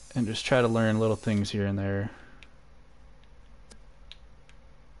 And just try to learn little things here and there.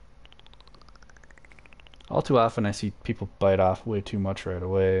 All too often I see people bite off way too much right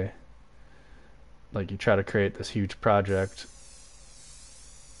away. Like, you try to create this huge project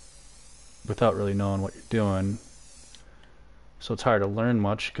without really knowing what you're doing. So it's hard to learn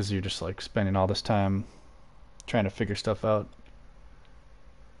much because you're just like spending all this time trying to figure stuff out.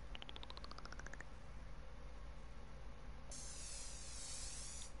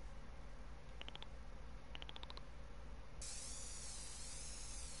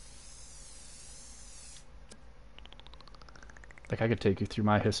 Like, I could take you through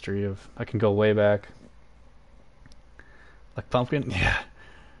my history of, I can go way back. Like Pumpkin, yeah.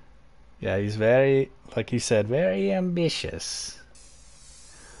 Yeah, he's very, like you said, very ambitious.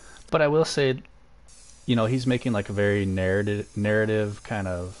 But I will say, you know, he's making like a very narrative kind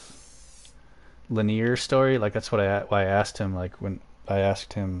of linear story. Like, that's why I asked him, like, when I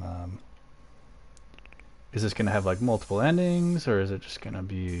asked him, is this going to have like multiple endings or is it just going to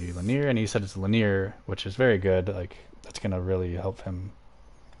be linear? And he said it's linear, which is very good. Like, that's going to really help him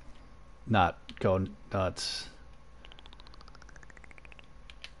not go nuts.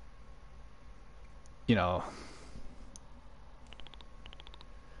 You know,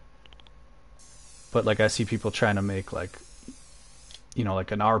 but like I see people trying to make like, you know,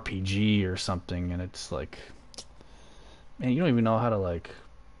 like an RPG or something, and it's like, man, you don't even know how to like,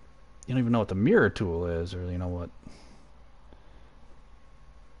 you don't even know what the mirror tool is, or you know what.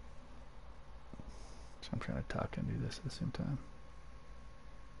 So I'm trying to talk and do this at the same time.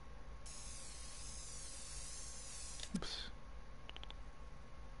 Oops.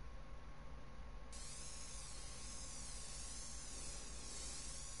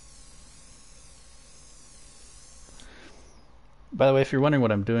 By the way, if you're wondering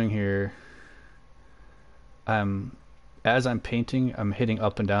what I'm doing here, as I'm painting, I'm hitting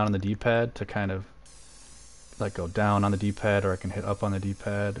up and down on the D-pad to kind of like go down on the D-pad, or I can hit up on the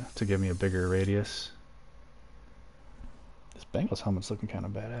D-pad to give me a bigger radius. This Bengals helmet's looking kind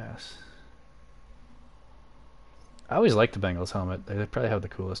of badass. I always like the Bengals helmet. They probably have the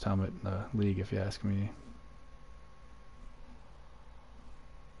coolest helmet in the league, if you ask me.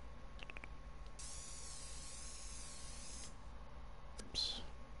 Oops.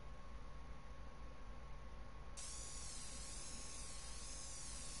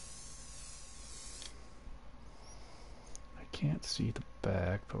 I can't see the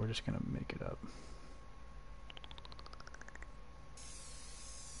back, but we're just gonna make it up.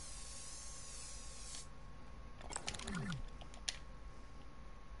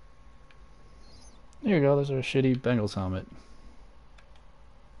 There you go, there's our shitty Bengals helmet.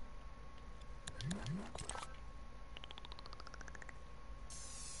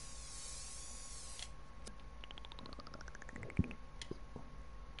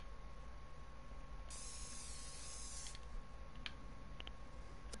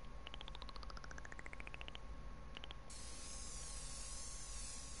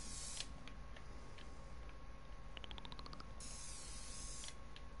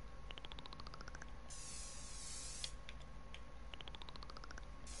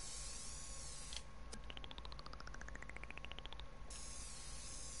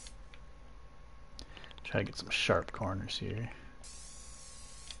 Try to get some sharp corners here.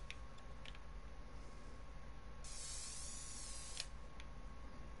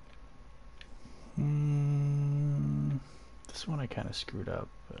 This one I kind of screwed up,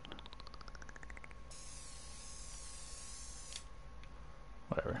 but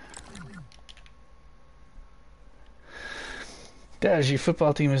whatever. Dad, your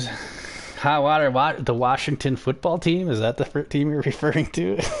football team is hot water. The Washington football team? Is that the team you're referring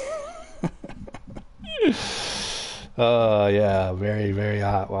to? Oh, yeah, very, very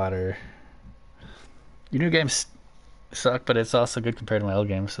hot water. Your new games suck, but it's also good compared to my old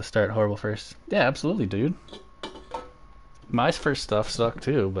games, so start horrible first. Yeah, absolutely, dude. My first stuff sucked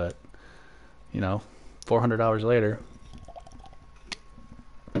too, but, you know, 400 hours later.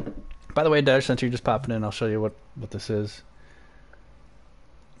 By the way, Dash, since you're just popping in, I'll show you what this is.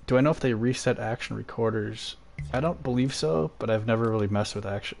 Do I know if they reset action recorders? I don't believe so, but I've never really messed with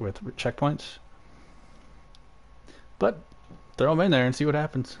checkpoints. But throw them in there and see what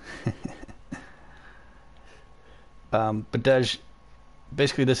happens. But Dej,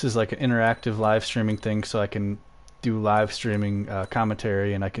 basically this is like an interactive live streaming thing, so I can do live streaming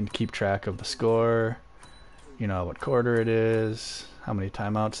commentary, and I can keep track of the score, you know, what quarter it is, how many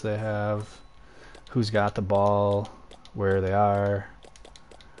timeouts they have, who's got the ball, where they are.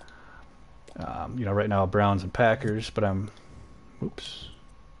 You know, right now Browns and Packers, but oops.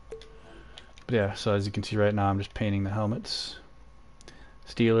 But yeah, so as you can see right now, I'm just painting the helmets.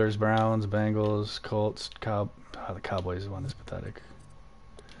 Steelers, Browns, Bengals, Colts, the Cowboys one is pathetic.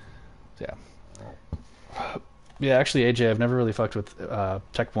 Yeah. Yeah, actually, AJ, I've never really fucked with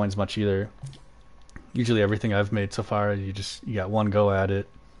checkpoints much either. Usually everything I've made so far, you got one go at it.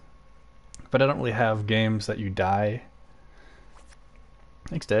 But I don't really have games that you die.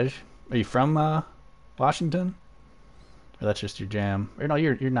 Thanks, Dej. Are you from Washington? Or that's just your jam? Or no,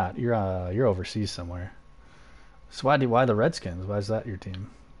 you're not. You're overseas somewhere. So why the Redskins? Why is that your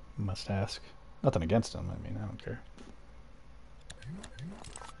team? I must ask. Nothing against them. I mean, I don't care.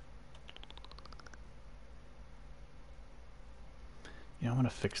 Yeah, I'm gonna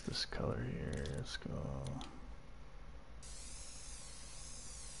fix this color here. Let's go.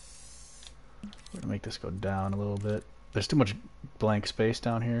 We're gonna make this go down a little bit. There's too much blank space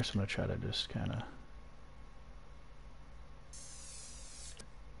down here, so I'm gonna try to just kind of.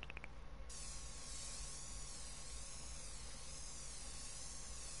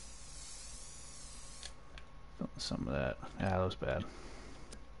 Some of that. Yeah, that was bad.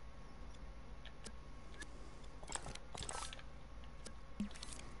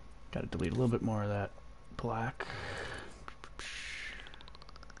 Got to delete a little bit more of that black.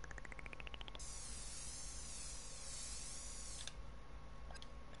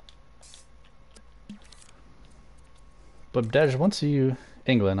 But Dej, once you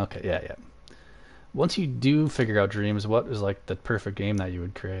England, okay, yeah. Once you do figure out dreams, what is like the perfect game that you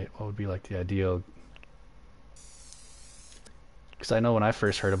would create? What would be like the ideal? Because I know when I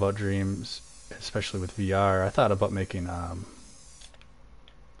first heard about dreams, especially with VR, I thought about making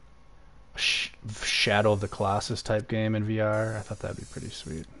Shadow of the Colossus type game in VR. I thought that'd be pretty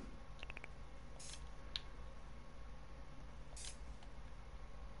sweet.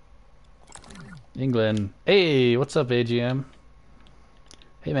 England. Hey, what's up, AGM?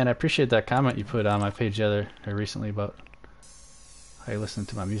 Hey man, I appreciate that comment you put on my page recently about how you listen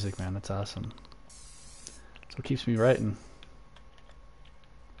to my music, man. That's awesome. That's what keeps me writing.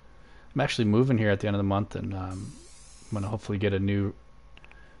 I'm actually moving here at the end of the month, and I'm gonna hopefully get a new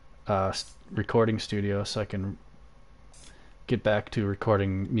recording studio so I can get back to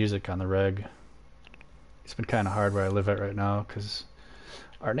recording music on the reg. It's been kind of hard where I live at right now because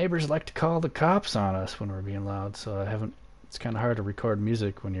our neighbors like to call the cops on us when we're being loud, so it's kind of hard to record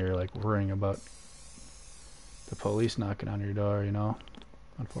music when you're like worrying about the police knocking on your door, you know,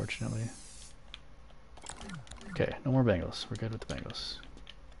 unfortunately. Okay, no more Bengals. We're good with the Bengals.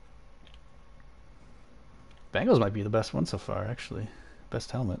 Bengals might be the best one so far, actually.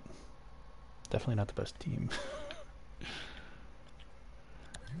 Best helmet. Definitely not the best team.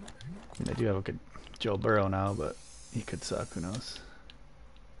 They do have a good Joe Burrow now, but he could suck, who knows.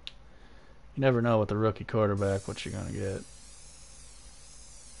 You never know with the rookie quarterback what you're going to get.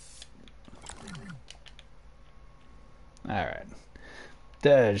 Alright.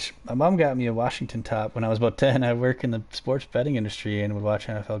 Dej, my mom got me a Washington top when I was about 10. I work in the sports betting industry and would watch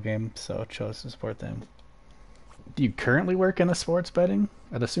NFL games, so chose to support them. Do you currently work in the sports betting?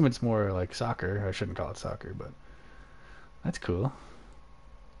 I'd assume it's more like soccer. I shouldn't call it soccer, but that's cool.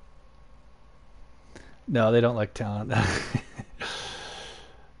 No, they don't like talent.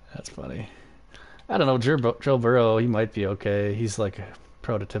 That's funny. I don't know, Joe Burrow, he might be okay. He's like a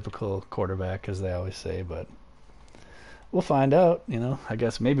prototypical quarterback, as they always say, but we'll find out, you know. I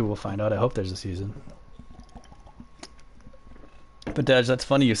guess maybe we'll find out. I hope there's a season. But Dej, that's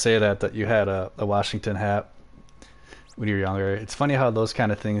funny you say that you had a Washington hat when you were younger. It's funny how those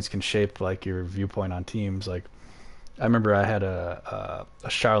kind of things can shape like your viewpoint on teams. Like I remember I had a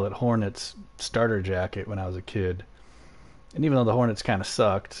Charlotte Hornets starter jacket when I was a kid, and even though the Hornets kind of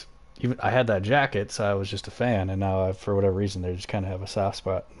sucked, even I had that jacket, so I was just a fan. And now, for whatever reason, they just kind of have a soft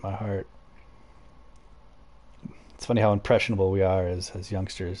spot in my heart. It's funny how impressionable we are as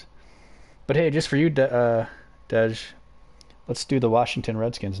youngsters. But hey, just for you, Dej, let's do the Washington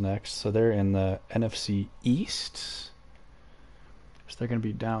Redskins next. So they're in the NFC East. So they're going to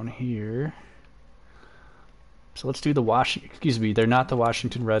be down here. So let's do they're not the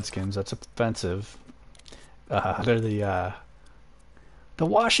Washington Redskins. That's offensive. They're the The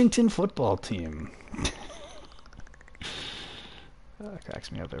Washington football team. That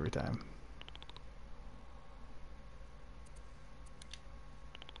cracks me up every time.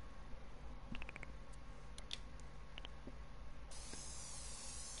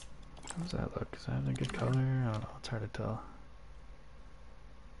 How does that look? Is that a good color? I don't know. It's hard to tell.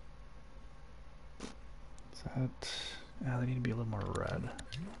 Is that... Yeah, they need to be a little more red.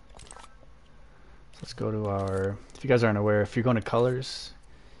 So let's go to our... If you guys aren't aware, if you're going to colors,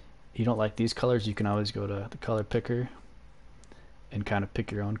 you don't like these colors, you can always go to the color picker and kind of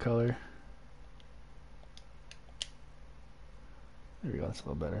pick your own color. There we go, that's a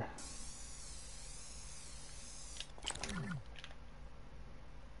little better.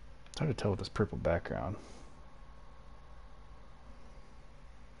 It's hard to tell with this purple background.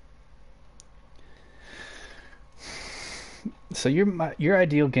 So your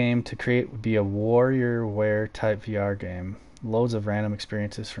ideal game to create would be a WarriorWare type VR game. Loads of random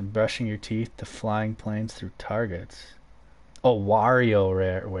experiences from brushing your teeth to flying planes through targets. Oh,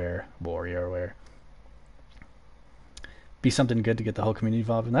 WarriorWare. Be something good to get the whole community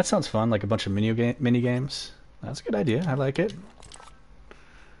involved in. That sounds fun, like a bunch of mini games. That's a good idea. I like it.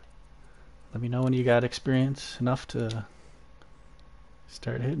 Let me know when you got experience enough to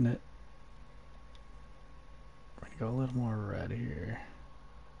start hitting it. We're gonna go a little more red here.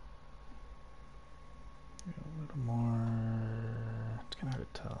 A little more. It's kind of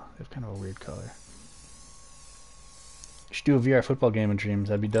hard to tell. They have kind of a weird color. You should do a VR football game in Dreams.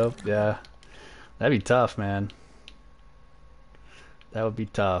 That'd be dope. Yeah, that'd be tough, man. That would be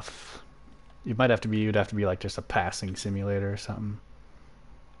tough. You'd have to be like just a passing simulator or something.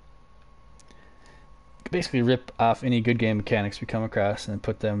 You could basically rip off any good game mechanics we come across and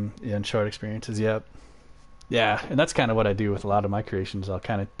put them in short experiences. Yep. Yeah, and that's kind of what I do with a lot of my creations. I'll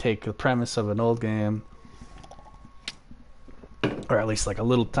kind of take the premise of an old game, or at least like a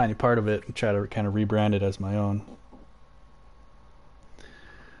little tiny part of it, and try to kind of rebrand it as my own.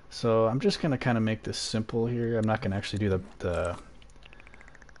 So I'm just going to kind of make this simple here. I'm not going to actually do the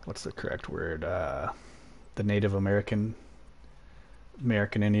what's the correct word? The Native American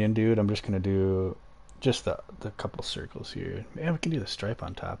Indian dude. I'm just going to do just the couple circles here. Yeah, we can do the stripe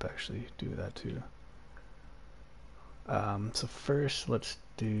on top, actually. Do that too. So first, let's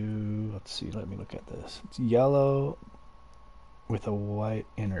see, let me look at this. It's yellow with a white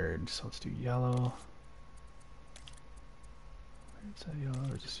innard. So let's do yellow. Is that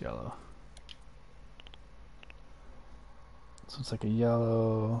yellow or just yellow? So it's like a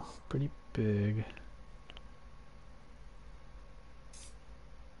yellow, pretty big.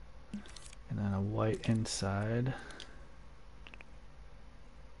 And then a white inside.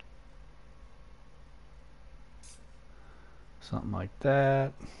 Something like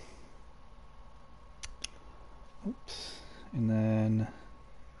that. Oops. And then,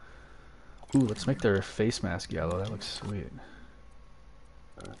 ooh, let's make their face mask yellow. That looks sweet.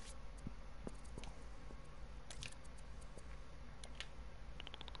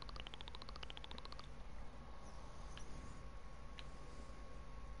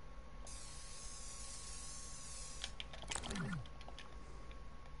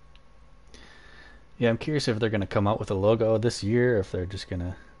 Yeah, I'm curious if they're going to come out with a logo this year, or if they're just going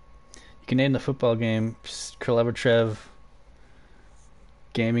to... You can name the football game Clever Trev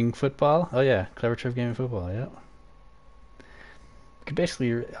Gaming Football. Oh yeah, Clever Trev Gaming Football, yeah. You could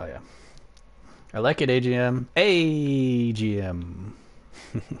basically... Oh yeah. I like it, AGM. AGM.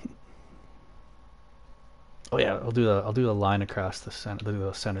 Oh yeah, I'll do the line across the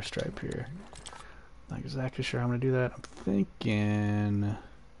center stripe here. Not exactly sure how I'm going to do that. I'm thinking...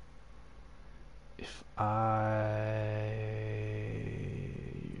 If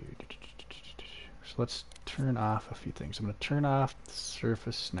so let's turn off a few things. I'm going to turn off the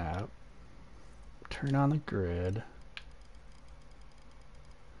surface snap, turn on the grid,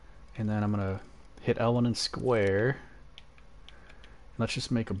 and then I'm going to hit L1 and square. Let's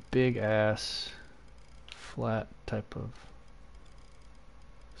just make a big ass flat type of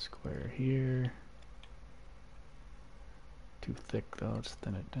square here. Too thick though, let's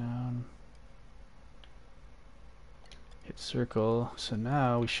thin it down. Hit circle. So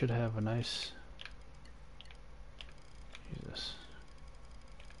now we should have a nice... Use this.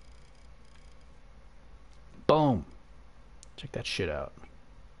 Boom! Check that shit out.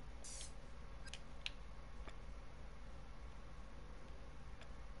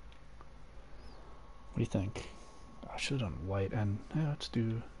 What do you think? I should have done white and... Yeah, let's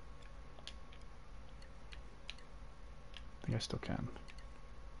do... I think I still can.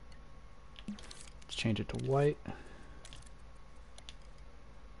 Let's change it to white.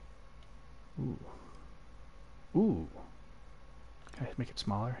 Ooh. Ooh. Gotta Make it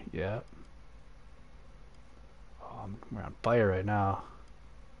smaller. Yeah. Oh, we're on fire right now.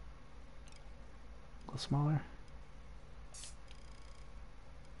 A little smaller.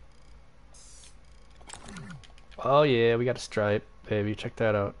 Oh yeah, we got a stripe, baby. Check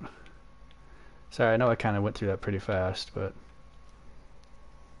that out. Sorry, I know I kind of went through that pretty fast, but...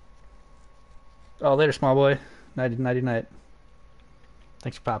 Oh, later, small boy. Nighty, nighty, night.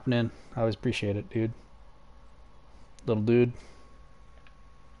 Thanks for popping in. I always appreciate it, dude. Little dude.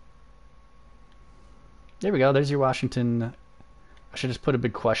 There we go. There's your Washington. I should just put a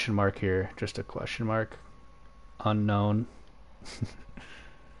big question mark here. Just a question mark. Unknown.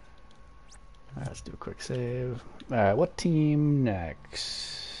 Alright, let's do a quick save. Alright, what team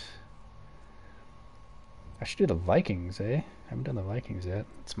next? I should do the Vikings, eh? I haven't done the Vikings yet.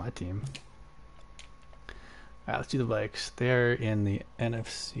 It's my team. Alright, let's do the Vikes. They're in the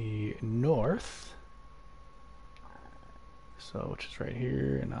NFC North. So, which is right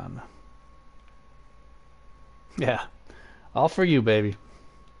here and on. Yeah. All for you, baby.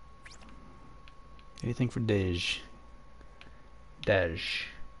 Anything for Dej. Dej.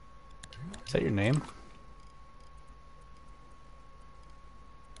 Is that your name?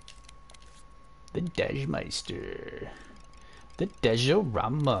 The Dejmeister. The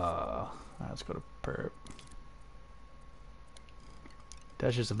Dejorama. Let's go to Perp.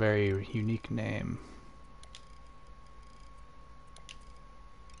 Dej is a very unique name.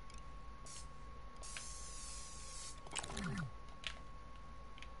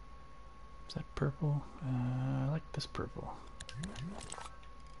 Is that purple? I like this purple.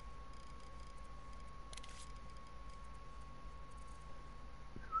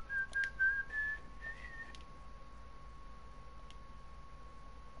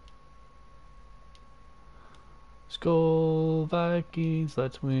 Let's go Vikings,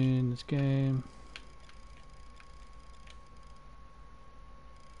 let's win this game.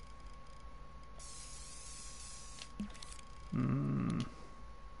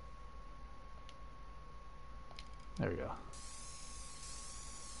 There we go.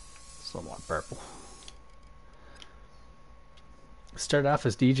 It's a little more purple. Started off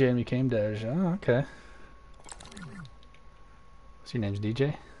as DJ and became Dej. Oh, okay. So your name's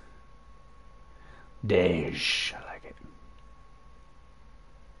DJ? Dej. I like it.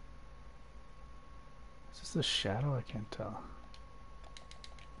 Is this the shadow? I can't tell.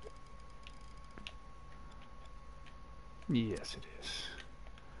 Yes, it is.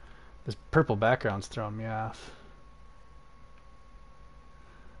 This purple background's throwing me off.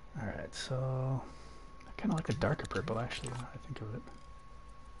 Alright, so... I kind of like the darker purple, actually, when I think of it.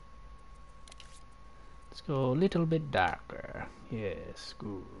 Let's go a little bit darker. Yes,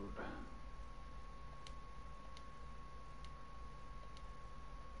 good.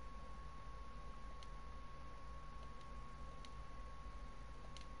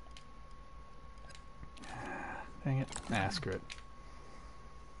 Dang it. Nah, screw it.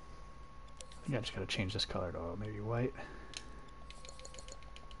 I think I just gotta change this color to maybe white.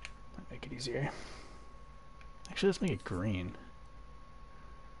 Might make it easier. Actually, let's make it green.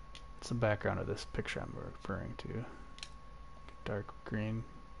 It's the background of this picture I'm referring to. Dark green.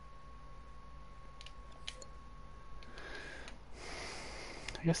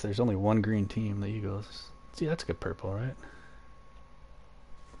 I guess there's only one green team, the Eagles. See, that's a good purple, right?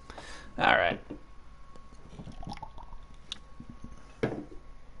 Alright.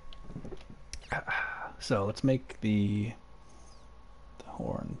 So let's make the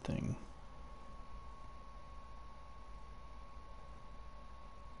horn thing.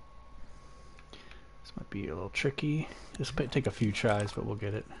 This might be a little tricky. This might take a few tries, but we'll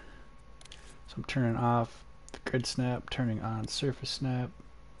get it. So I'm turning off the grid snap, turning on surface snap,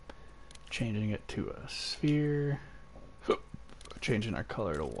 changing it to a sphere, changing our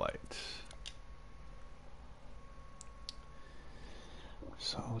color to white.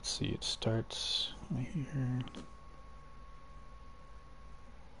 So let's see, it starts right here.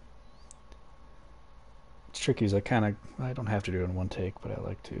 It's tricky as I don't have to do it in one take, but I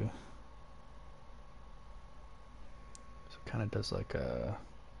like to. So it kind of does like a...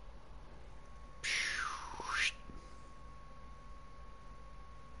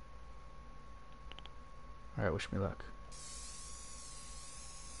 Alright, wish me luck.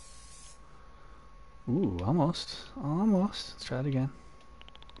 Ooh, almost. Almost. Let's try it again.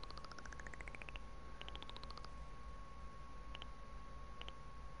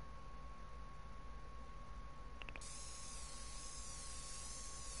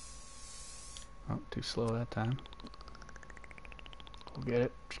 Oh, too slow that time. We'll get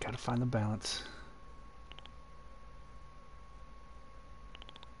it. Just gotta find the balance.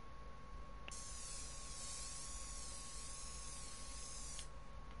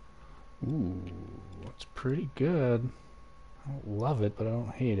 Ooh, it's pretty good. I don't love it, but I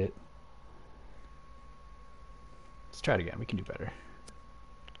don't hate it. Let's try it again. We can do better.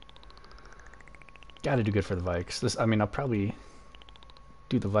 Gotta do good for the Vikes. This, I mean, I'll probably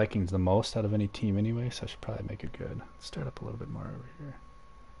do the Vikings the most out of any team anyway, so I should probably make it good. Let's start up a little bit more over here.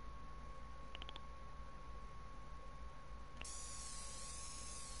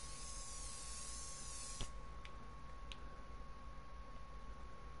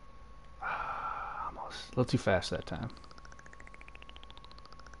 Almost. A little too fast that time.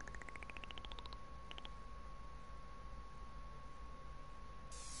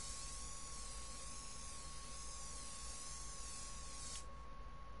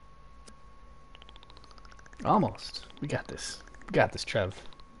 Almost. We got this. We got this, Trev.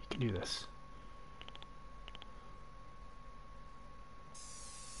 You can do this.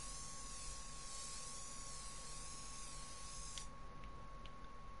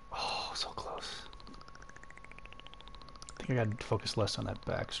 Oh, so close. I think I got to focus less on that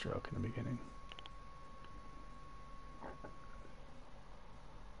backstroke in the beginning.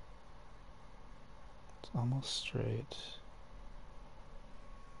 It's almost straight.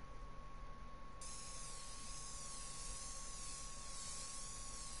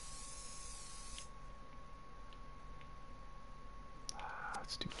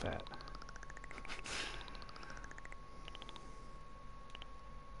 It's too fat.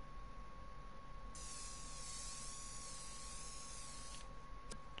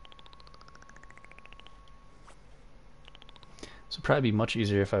 This would probably be much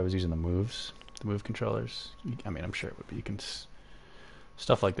easier if I was using the moves, the move controllers. I mean, I'm sure it would be. You can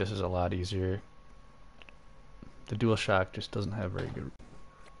stuff like this is a lot easier. The DualShock just doesn't have very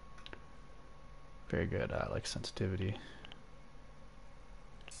good like sensitivity.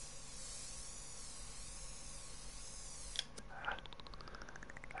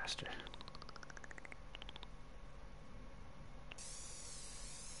 Faster.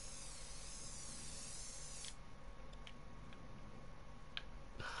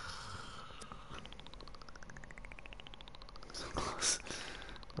 So close.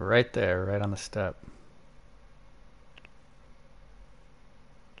 Right there, right on the step.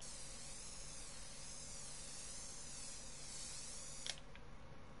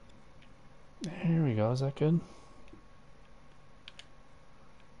 Here we go. Is that good?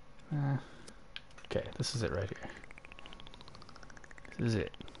 Okay, this is it right here. This is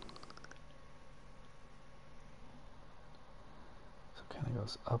it. So it kind of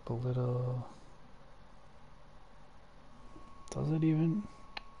goes up a little. Does it even?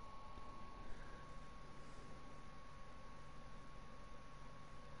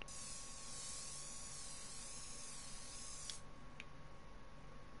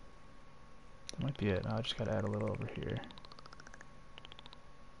 That might be it. Now I just gotta add a little over here.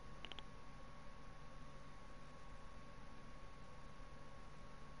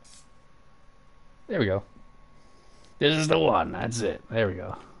 There we go. This is the one. That's it. There we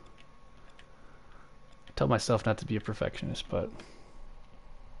go. I tell myself not to be a perfectionist, but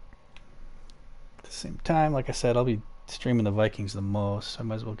at the same time, like I said, I'll be streaming the Vikings the most. I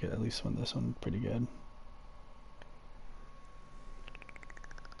might as well get at least this one pretty good.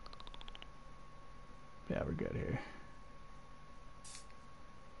 Yeah, we're good here.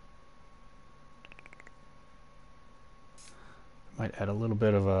 Might add a little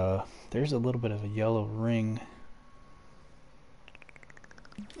bit of a, there's a little bit of a yellow ring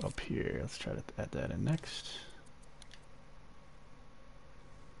up here. Let's try to add that in next.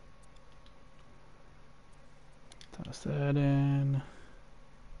 Toss that in.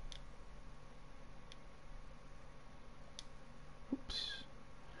 Oops.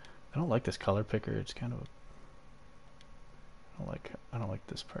 I don't like this color picker. It's kind of, I don't like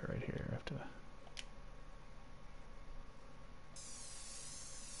this part right here. I have to.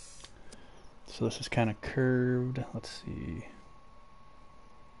 So this is kind of curved. Let's see.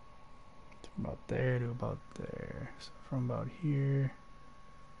 From about there to about there. So from about here.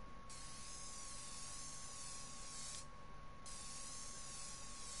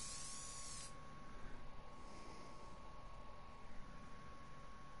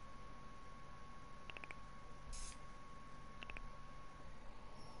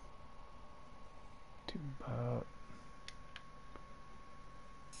 To about.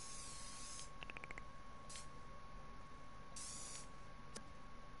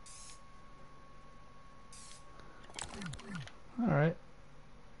 Alright.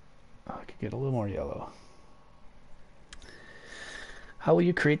 Oh, I could get a little more yellow. How will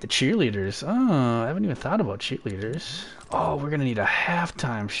you create the cheerleaders? Oh, I haven't even thought about cheerleaders. Oh, we're gonna need a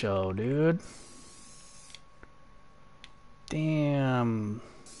halftime show, dude. Damn.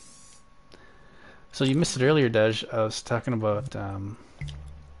 So you missed it earlier, Dej. I was talking about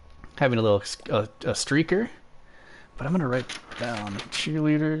having a little a streaker, but I'm gonna write down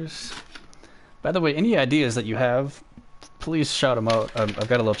cheerleaders. By the way, any ideas that you have, please shout them out. I've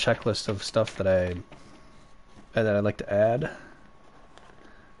got a little checklist of stuff that I'd like to add.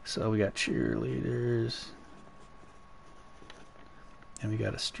 So we got cheerleaders, and we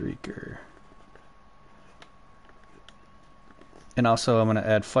got a streaker, and also I'm gonna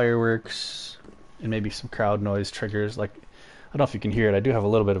add fireworks and maybe some crowd noise triggers. Like, I don't know if you can hear it. I do have a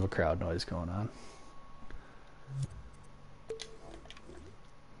little bit of a crowd noise going on.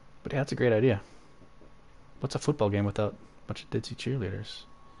 But yeah, that's a great idea. What's a football game without a bunch of ditzy cheerleaders?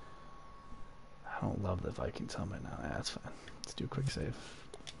 I don't love the Vikings helmet now. That's fine. Let's do a quick save.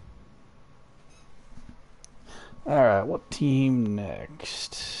 Alright, what team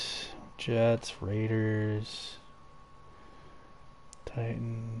next? Jets, Raiders,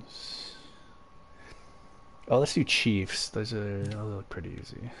 Titans. Oh, let's do Chiefs. Those look pretty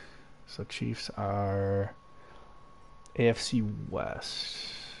easy. So Chiefs are AFC West.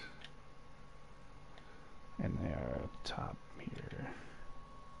 And they are up top here.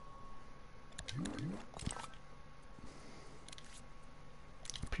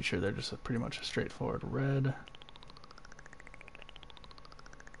 Pretty sure they're just pretty much a straightforward red.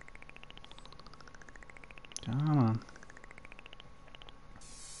 Come on.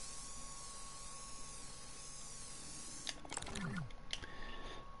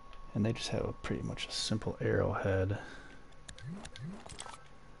 And they just have a pretty much a simple arrowhead.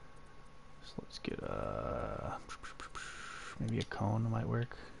 So let's get maybe a cone might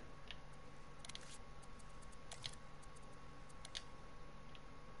work.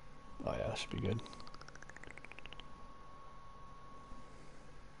 Oh yeah, that should be good.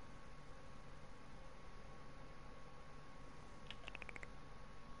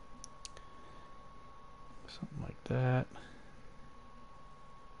 Something like that.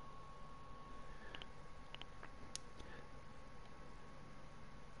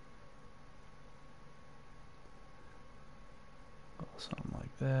 Something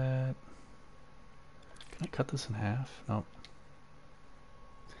like that. Can I cut this in half? Nope.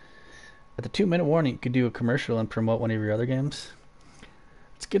 At the 2-minute warning, you could do a commercial and promote one of your other games.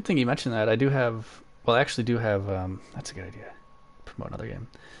 It's a good thing you mentioned that. I do have, well, I actually do have, that's a good idea. Promote another game.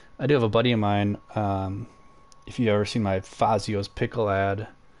 I do have a buddy of mine, if you've ever seen my Fazio's pickle ad,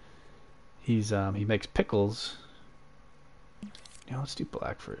 he makes pickles. You know, let's do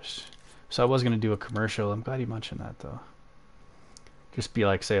black first. So I was going to do a commercial. I'm glad you mentioned that, though. Just be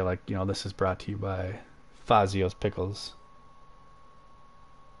like, say, like, you know, this is brought to you by Fazio's Pickles.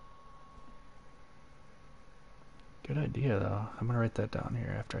 Good idea, though. I'm going to write that down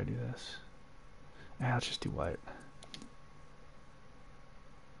here after I do this. Let's just do white.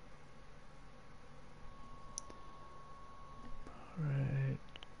 Right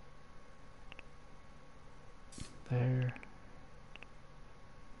there.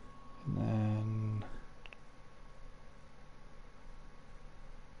 And then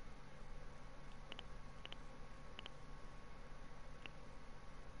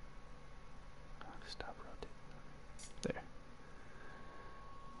stop rotating. There.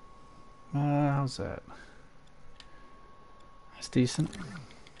 How's that? That's decent.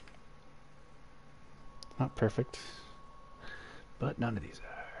 Not perfect, but none of these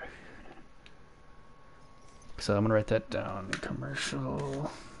are. So I'm gonna write that down. Commercial.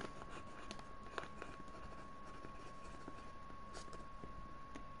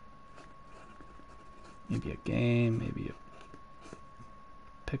 Maybe a game, maybe a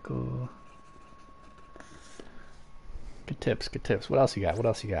pickle. Good tips, good tips. What else you got? What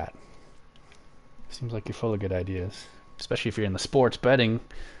else you got? Seems like you're full of good ideas. Especially if you're in the sports betting.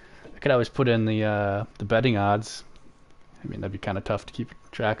 I could always put in the betting odds. I mean, that'd be kind of tough to keep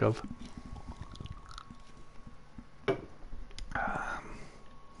track of. Do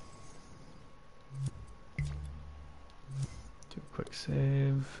a quick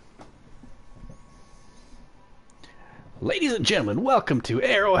save. Ladies and gentlemen, welcome to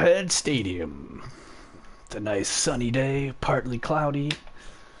Arrowhead Stadium. It's a nice sunny day, partly cloudy.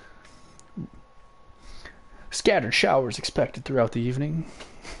 Scattered showers expected throughout the evening.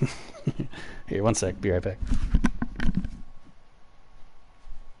 Here, one sec, be right back.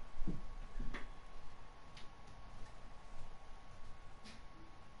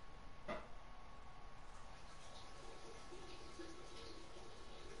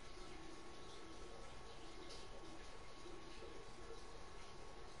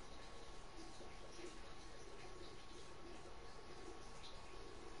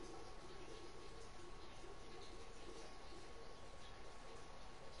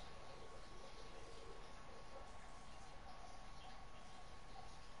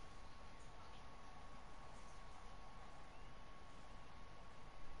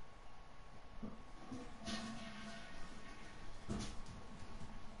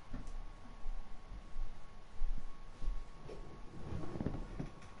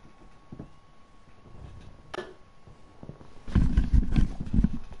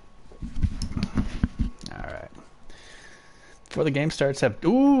 before the game starts, have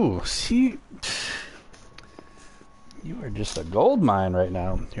ooh, see, you are just a gold mine right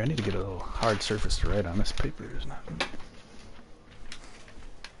now. Here, I need to get a little hard surface to write on. This paper is not.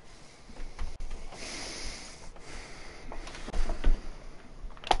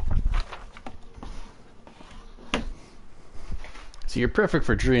 So you're perfect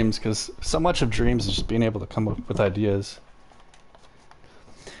for dreams, because so much of dreams is just being able to come up with ideas.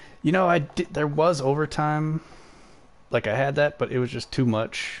 You know, there was overtime, like I had that, but it was just too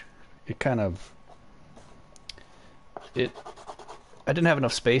much. It kind of I didn't have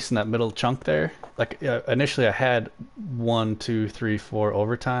enough space in that middle chunk there. Like initially, I had 1, 2, 3, 4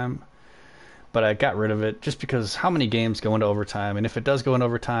 overtime, but I got rid of it just because how many games go into overtime, and if it does go into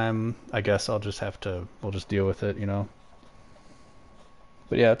overtime, I guess we'll just deal with it, you know.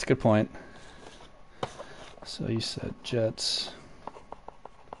 But yeah, that's a good point. So you said Jets.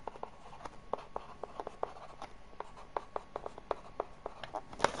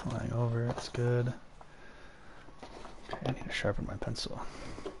 Flying over, it's good. Okay, I need to sharpen my pencil.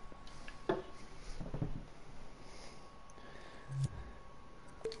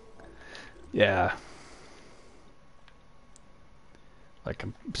 Yeah. Like,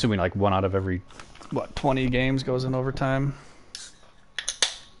 I'm assuming like 1 out of every, 20 games goes in overtime?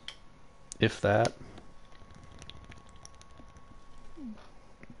 If that.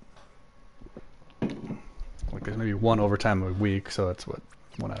 Like, there's maybe 1 overtime a week, so that's what,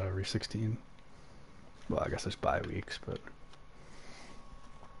 1 out of every 16. Well, I guess there's bye weeks, but.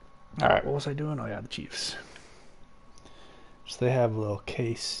 Alright, what was I doing? Oh, yeah, the Chiefs. So they have a little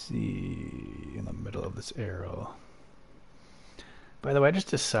KC in the middle of this arrow. By the way, I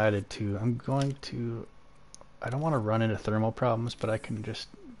just decided to, I don't want to run into thermal problems, but I can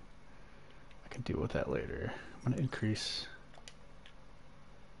deal with that later. I'm going to increase.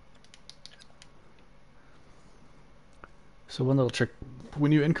 So one little trick,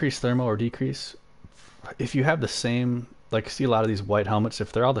 when you increase thermal or decrease, if you have the same, like see a lot of these white helmets,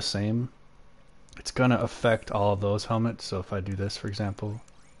 if they're all the same, it's going to affect all of those helmets. So if I do this, for example,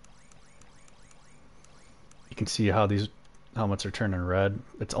 you can see how these helmets are turning red.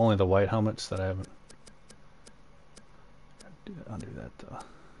 It's only the white helmets that I haven't. Undo that though.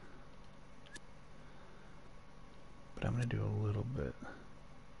 But I'm going to do a little bit.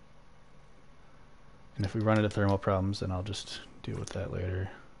 And if we run into thermal problems, then I'll just deal with that later.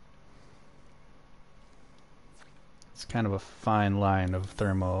 It's kind of a fine line of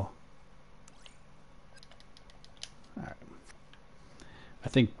thermal. Alright. I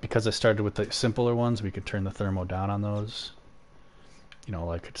think because I started with the simpler ones, we could turn the thermal down on those. You know,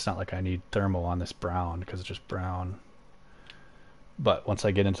 like it's not like I need thermal on this brown because it's just brown. But once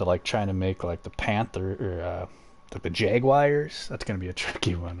I get into like trying to make like the Panther or like the Jaguars, that's going to be a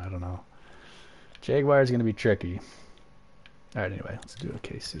tricky one. I don't know. Jaguar is going to be tricky. Alright, anyway, let's do a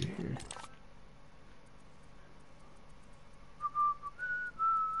KC here.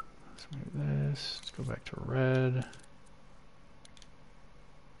 Let's move this. Let's go back to red.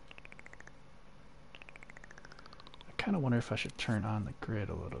 I kind of wonder if I should turn on the grid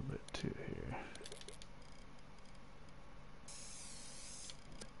a little bit too here.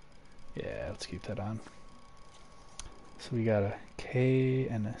 Yeah, let's keep that on. So we got a K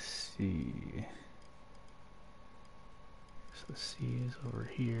and a C. So the C is over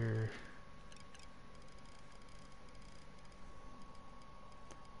here.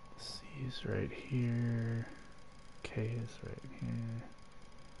 C is right here. K is right here.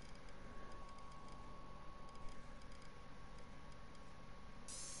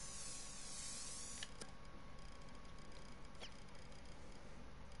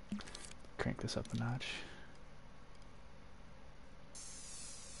 Crank this up a notch.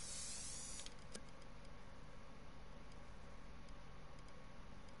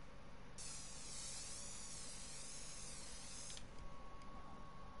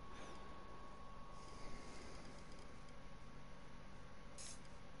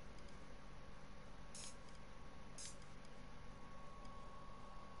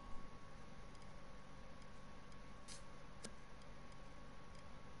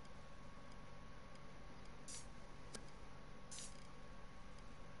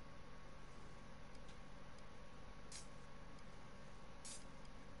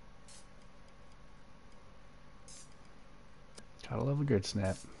 Gotta love a grid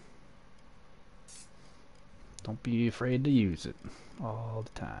snap. Don't be afraid to use it all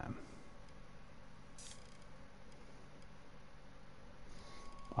the time.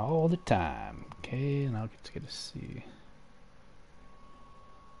 All the time. Okay, now let's get a C.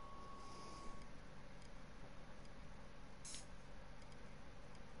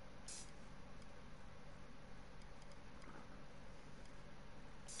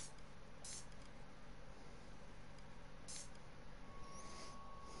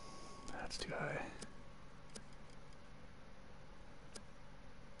 guy.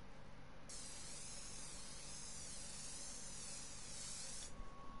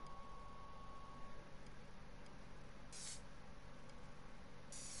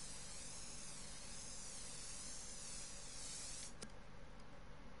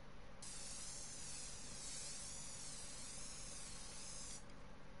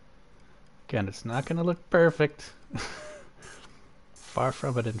 Again, it's not going to look perfect. Far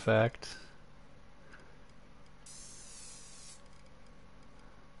from it, in fact.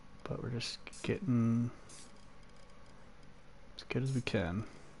 But we're just getting as good as we can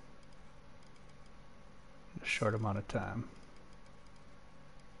in a short amount of time.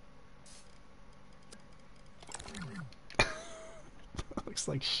 Looks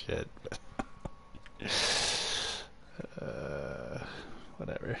like shit.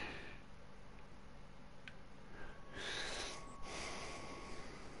 Whatever.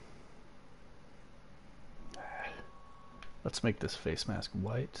 Let's make this face mask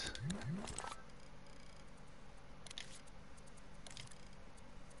white.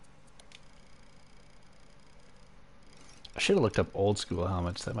 I should have looked up old school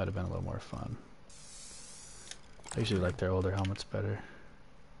helmets. That might have been a little more fun. I usually like their older helmets better.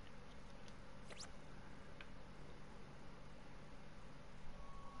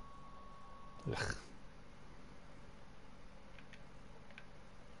 Ugh.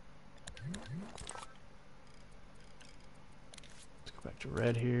 Let's go back to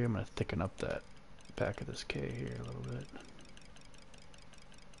red here. I'm going to thicken up that back of this K here a little bit.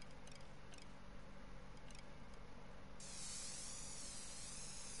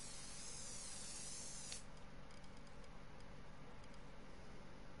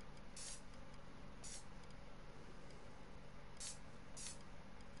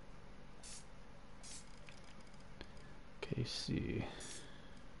 KC.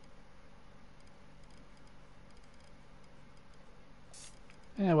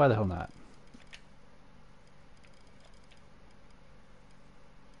 Yeah, why the hell not?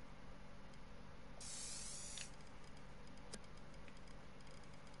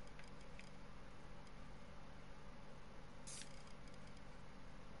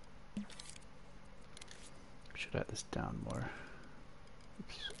 Should add this down more.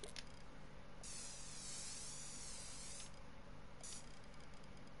 Oops.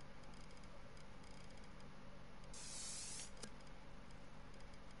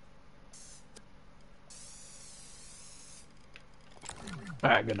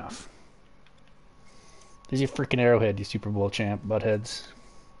 Alright, good enough. There's your freaking arrowhead, you Super Bowl champ, buttheads.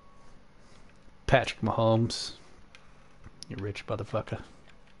 Patrick Mahomes. You rich motherfucker.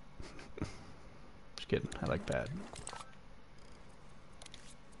 Just kidding, I like that.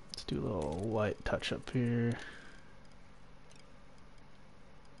 Let's do a little white touch up here.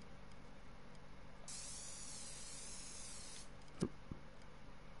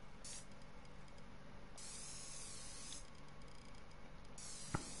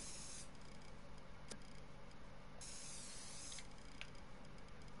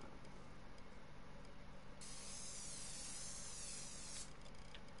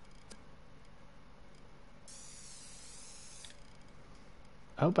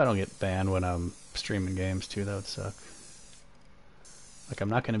 I hope I don't get banned when I'm streaming games too, that would suck. Like, I'm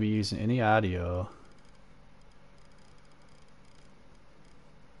not going to be using any audio.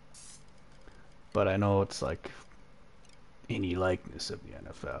 But I know it's like any likeness of the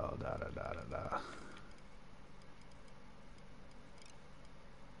NFL, da da da da da.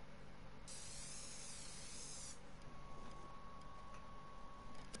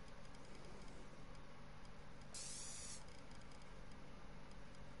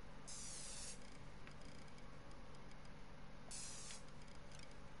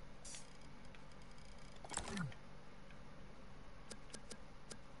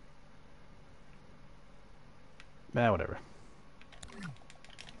 Whatever.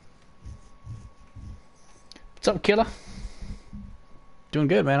 What's up, killer? Doing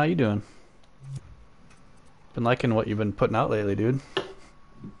good, man. How you doing? Been liking what you've been putting out lately, dude.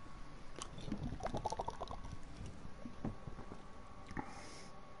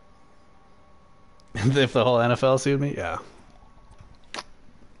 If the whole NFL sued me, yeah.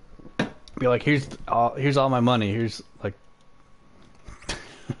 Be like, here's all my money. Here's like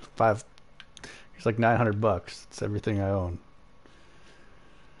Here's like $900. It's everything I own.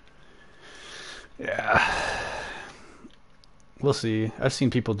 Yeah. We'll see. I've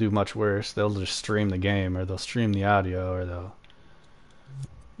seen people do much worse. They'll just stream the game, or they'll stream the audio, or they'll,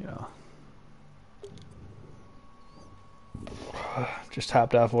 you know. Just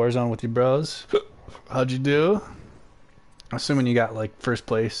hopped off Warzone with you bros. How'd you do? Assuming you got like first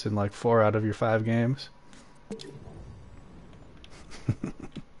place in like 4 out of your 5 games.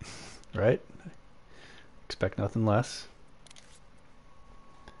 Right? Expect nothing less.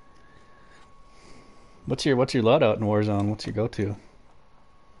 What's your loadout in Warzone? What's your go-to?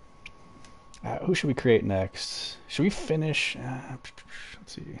 Who should we create next? Should we finish?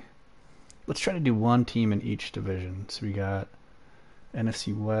 Let's see. Let's try to do one team in each division. So we got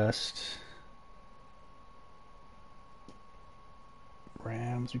NFC West,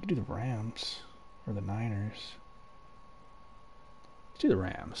 Rams. We could do the Rams or the Niners. Let's do the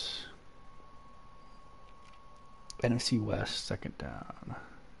Rams. NFC West, second down.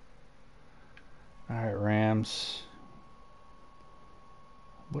 All right, Rams.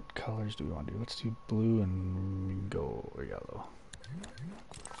 What colors do we want to do? Let's do blue and gold or yellow.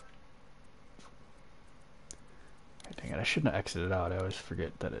 Dang it, I shouldn't have exited out. I always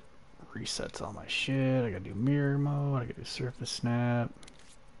forget that it resets all my shit. I gotta do mirror mode. I gotta do surface snap.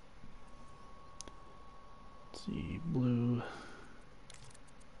 Let's see, blue.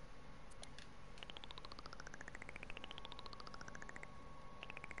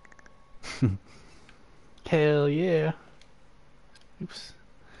 Hell yeah. Oops.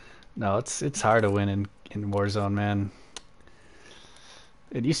 No, it's hard to win in Warzone, man.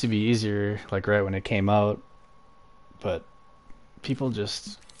 It used to be easier, like right when it came out, but people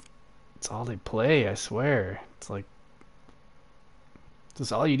just, it's all they play, I swear. It's like,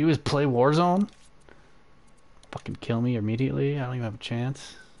 this all you do is play Warzone? Fucking kill me immediately? I don't even have a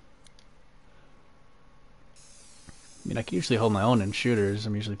chance. I mean, I can usually hold my own in shooters.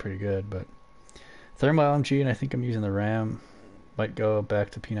 I'm usually pretty good, but thermal LMG, and I think I'm using the RAM. Might go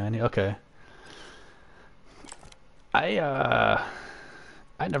back to P90. Okay. I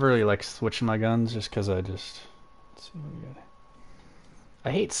never really like switching my guns just because let's see what we got.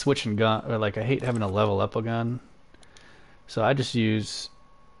 I hate switching gun, or like I hate having to level up a gun. So I just use.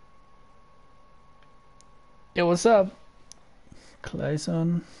 Yo, what's up?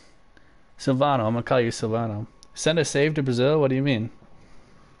 Clayson. Silvano, I'm gonna call you Silvano. Send a save to Brazil? What do you mean?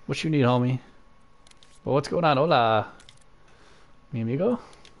 What you need, homie? Well, what's going on? Hola. Mi amigo?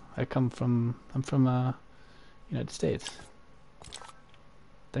 I'm from United States.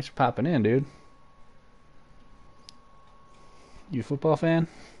 Thanks for popping in, dude. You a football fan?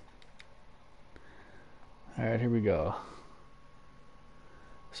 Alright, here we go.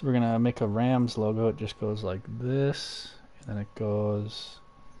 So we're gonna make a Rams logo. It just goes like this, and then it goes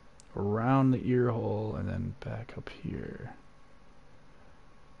around the ear hole and then back up here.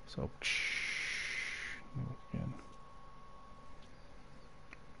 So again.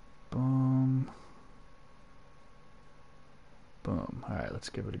 Boom. Boom. Alright, let's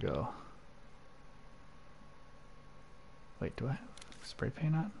give it a go. Wait, do I have spray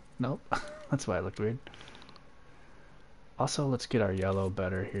paint on? Nope. That's why it looked weird. Also, let's get our yellow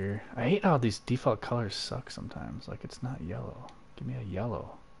better here. I hate how these default colors suck sometimes. Like, it's not yellow. Give me a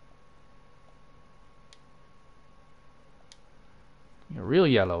yellow. A real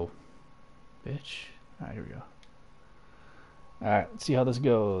yellow. Bitch. Alright, here we go. Alright, let's see how this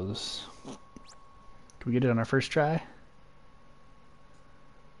goes. Can we get it on our first try? I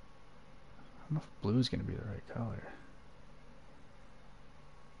don't know if blue is going to be the right color.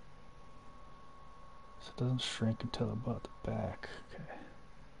 So it doesn't shrink until about the back.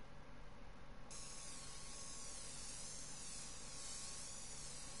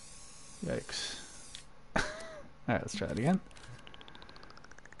 Okay. Yikes. Alright, let's try it again.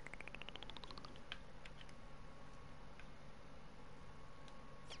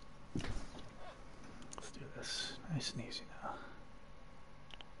 Let's do this nice and easy now.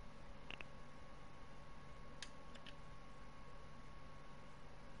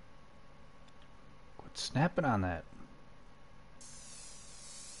 Quit snapping on that.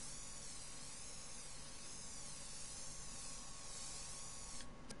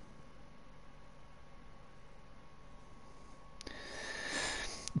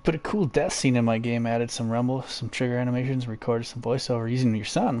 Put a cool death scene in my game, added some rumble, some trigger animations, recorded some voiceover using your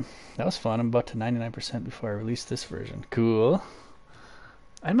son. That was fun. I'm about to 99% before I release this version. Cool.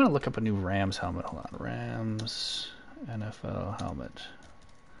 I'm going to look up a new Rams helmet. Hold on. Rams NFL helmet.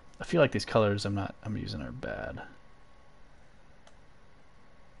 I feel like these colors I'm using are bad.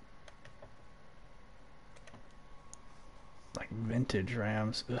 Like vintage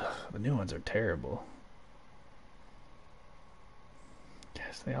Rams. Ugh, the new ones are terrible.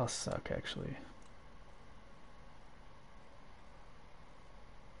 Yes, they all suck, actually.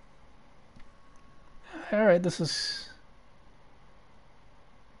 Alright, this is...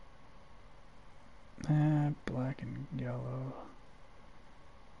 black and yellow.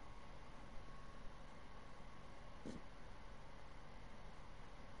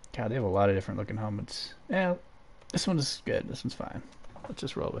 God, they have a lot of different looking helmets. Yeah, this one is good. This one's fine. Let's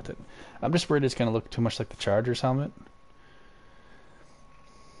just roll with it. I'm just worried it's going to look too much like the Chargers helmet.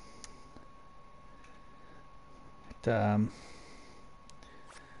 Helmets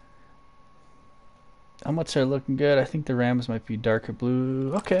are looking good. I think the Rams might be darker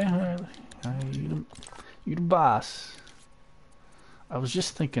blue. Okay, you the boss. I was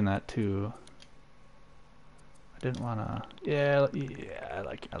just thinking that too. I didn't want to. Yeah, I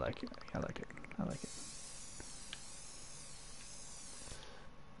like it. I like it. I like it. I like it.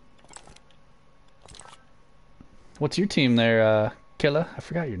 What's your team there, Killa? I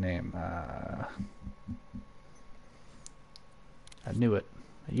forgot your name. I knew it.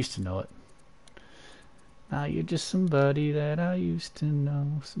 I used to know it. Now you're just somebody that I used to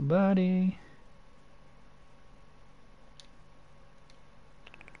know. Somebody.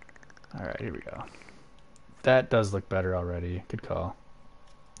 Alright, here we go. That does look better already. Good call.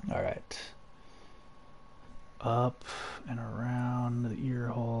 Alright. Up and around the ear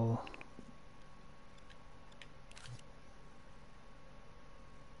hole.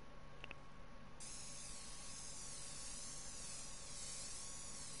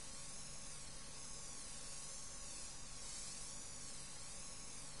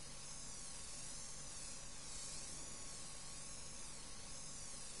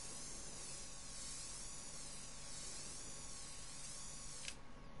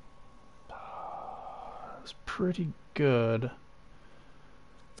 Pretty good,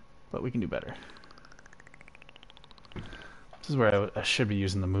 but we can do better. This is where I should be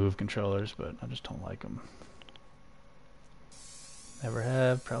using the move controllers, but I just don't like them. Never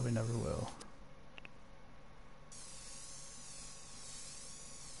have, probably never will.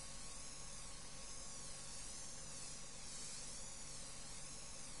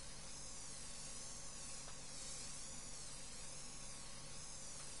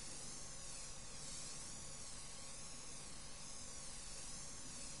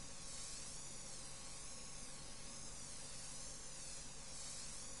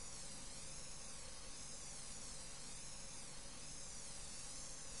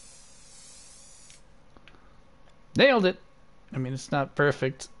 Nailed it! I mean, it's not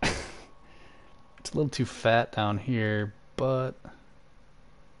perfect. It's a little too fat down here, but...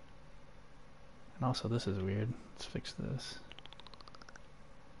 And also, this is weird. Let's fix this.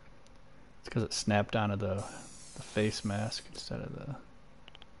 It's because it snapped onto the face mask instead of the...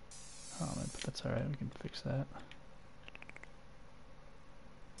 Oh, but that's alright, we can fix that.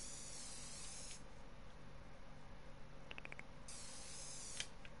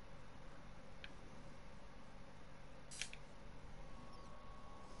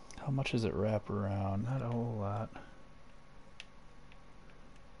 How much does it wrap around? Not a whole lot.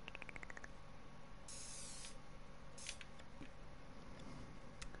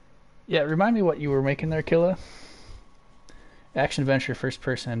 Yeah, remind me what you were making there, Killa. Action adventure, first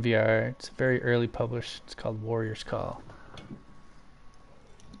person VR. It's very early published. It's called Warrior's Call.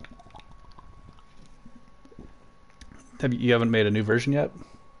 You haven't made a new version yet?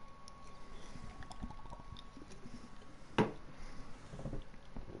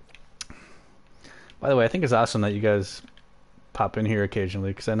 By the way, I think it's awesome that you guys pop in here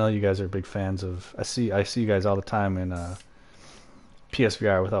occasionally, because I know you guys are big fans of. I see you guys all the time in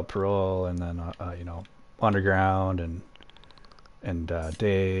PSVR Without Parole, and then you know, Underground and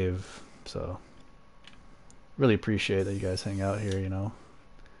Dave. So really appreciate that you guys hang out here, you know.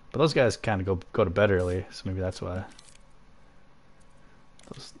 But those guys kind of go to bed early, so maybe that's why.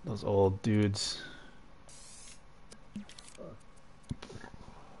 Those old dudes.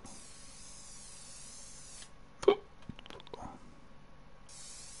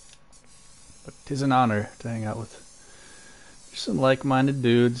 But 'tis an honor to hang out with some like-minded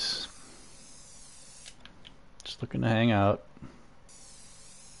dudes. Just looking to hang out.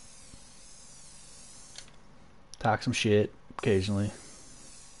 Talk some shit occasionally.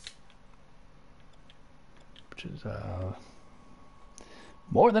 Which is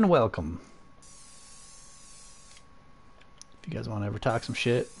more than welcome. If you guys want to ever talk some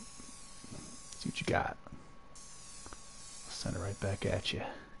shit, see what you got. I'll send it right back at you.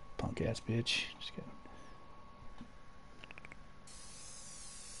 Punk ass bitch. Just kidding.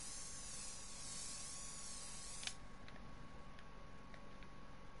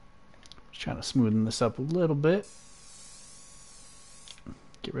 Just trying to smoothen this up a little bit.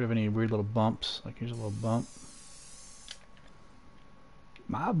 Get rid of any weird little bumps. Like here's a little bump.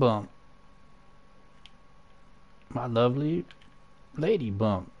 My bump. My lovely lady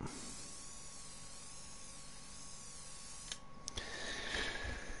bump.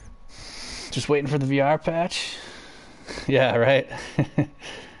 Just waiting for the VR patch. Yeah, right.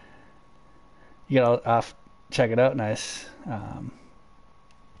 You got off. Check it out. Nice.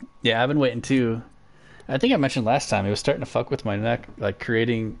 Yeah, I've been waiting too. I think I mentioned last time it was starting to fuck with my neck, like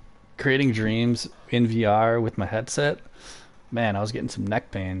creating dreams in VR with my headset. Man, I was getting some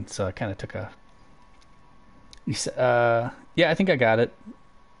neck pain, so I kind of took a. Yeah, I think I got it.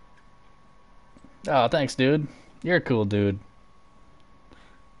 Oh, thanks, dude. You're a cool dude.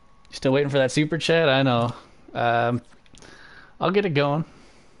 Still waiting for that super chat? I know. Um, I'll get it going.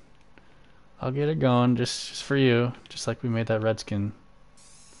 I'll get it going just for you, just like we made that Redskin.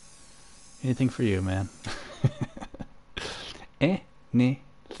 Anything for you, man.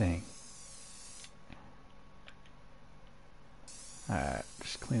 Anything. Alright,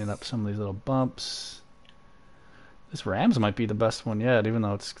 just cleaning up some of these little bumps. This Rams might be the best one yet, even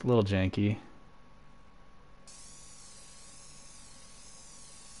though it's a little janky.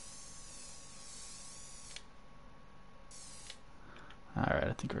 Alright,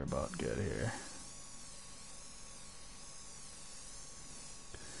 I think we're about good here.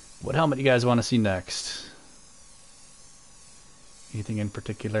 What helmet you guys want to see next? Anything in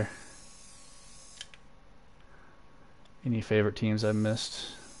particular? Any favorite teams I've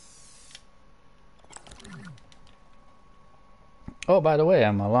missed? Oh, by the way,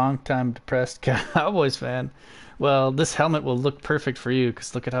 I'm a long-time depressed Cowboys fan. Well, this helmet will look perfect for you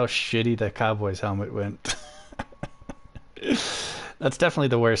because look at how shitty that Cowboys helmet went. That's definitely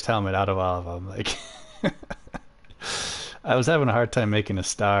the worst helmet out of all of them. Like, I was having a hard time making a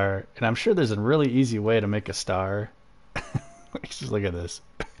star, and I'm sure there's a really easy way to make a star. Just look at this.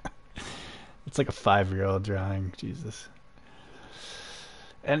 It's like a 5-year-old drawing. Jesus.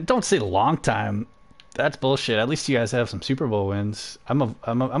 And don't say long time. That's bullshit. At least you guys have some Super Bowl wins. I'm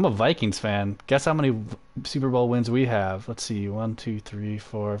a Vikings fan. Guess how many Super Bowl wins we have? Let's see. 1, 2, 3,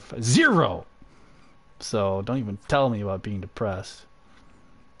 4, 5. 0. So don't even tell me about being depressed.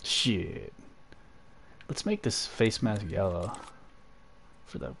 Shit. Let's make this face mask yellow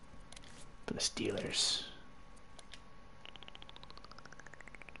for the Steelers.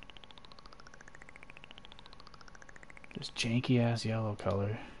 This janky ass yellow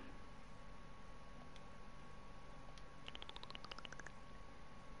color.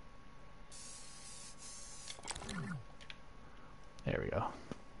 There we go.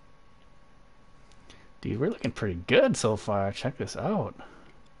 Dude, we're looking pretty good so far. Check this out.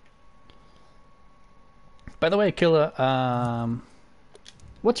 By the way, Killa,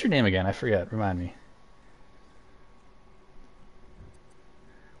 what's your name again? I forget. Remind me.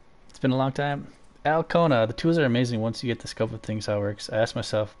 It's been a long time. Alcona, the tools are amazing once you get the scope of things, how it works. I asked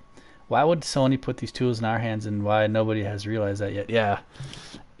myself, why would Sony put these tools in our hands and why nobody has realized that yet? Yeah.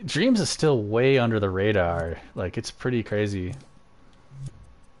 Dreams is still way under the radar. Like, it's pretty crazy.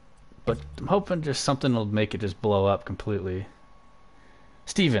 But I'm hoping just something will make it just blow up completely.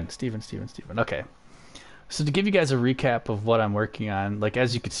 Steven. Okay. So to give you guys a recap of what I'm working on, like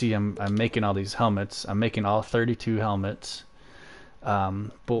as you can see, I'm making all these helmets. I'm making all 32 helmets.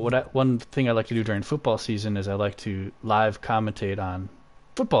 But one thing I like to do during football season is I like to live commentate on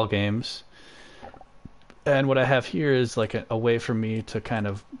football games. And what I have here is like a way for me to kind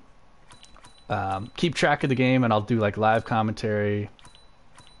of keep track of the game, and I'll do like live commentary.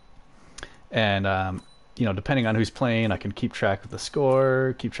 And you know, depending on who's playing, I can keep track of the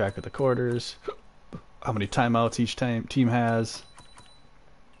score, keep track of the quarters, how many timeouts each team has.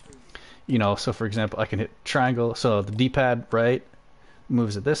 You know, so for example, I can hit triangle. So the D-pad right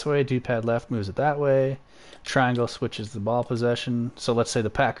moves it this way, D-pad left moves it that way. Triangle switches the ball possession. So let's say the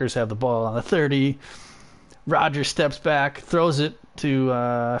Packers have the ball on the 30. Rodgers steps back, throws it to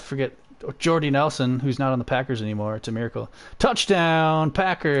I forget, Jordy Nelson, who's not on the Packers anymore. It's a miracle. Touchdown,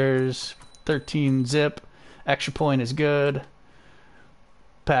 Packers. 13 zip. Extra point is good.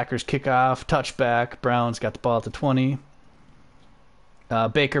 Packers kick off, touchback. Browns got the ball at the 20.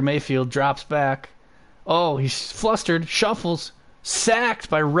 Baker Mayfield drops back. Oh, he's flustered, shuffles,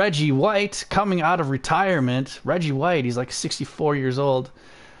 sacked by Reggie White coming out of retirement. Reggie White, he's like 64 years old.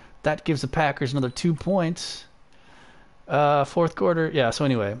 That gives the Packers another 2 points. Fourth quarter. Yeah, so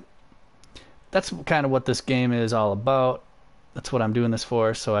anyway, that's kind of what this game is all about. That's what I'm doing this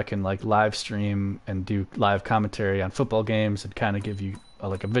for, so I can like live stream and do live commentary on football games and kind of give you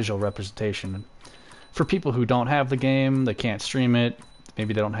like a visual representation. For people who don't have the game, they can't stream it.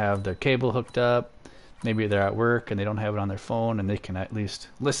 Maybe they don't have their cable hooked up. Maybe they're at work and they don't have it on their phone, and they can at least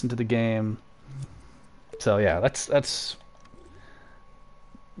listen to the game. So yeah, that's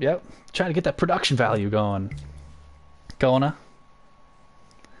yep, trying to get that production value going. Kona.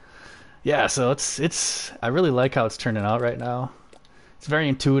 Yeah, so it's I really like how it's turning out right now. It's very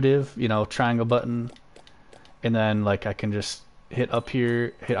intuitive, you know, triangle button, and then like I can just hit up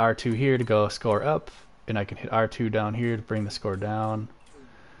here, hit R2 here to go score up, and I can hit R2 down here to bring the score down.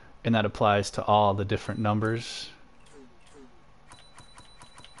 And that applies to all the different numbers.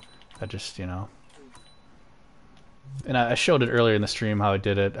 I just, you know. And I showed it earlier in the stream how I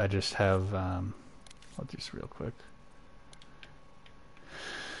did it. I just have, I'll do this real quick.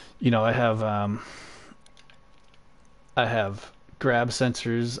 You know, I have grab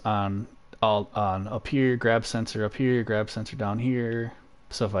sensors on up here, grab sensor up here, grab sensor down here.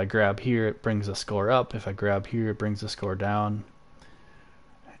 So if I grab here, it brings the score up. If I grab here, it brings the score down.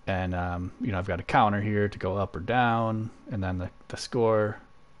 And you know, I've got a counter here to go up or down, and then the score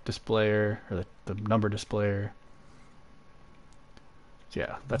displayer or the number displayer. So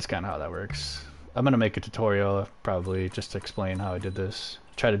yeah, that's kind of how that works. I'm gonna make a tutorial probably just to explain how I did this.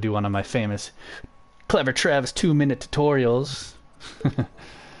 Try to do one of my famous Clever Travis 2-minute tutorials.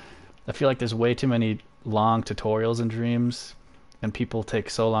 I feel like there's way too many long tutorials in Dreams, and people take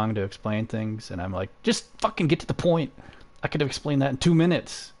so long to explain things, and I'm like, just fucking get to the point. I could have explained that in 2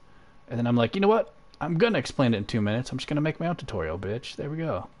 minutes. And then I'm like, you know what? I'm gonna explain it in 2 minutes. I'm just gonna make my own tutorial, bitch. There we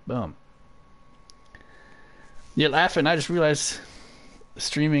go. Boom. You're laughing. I just realized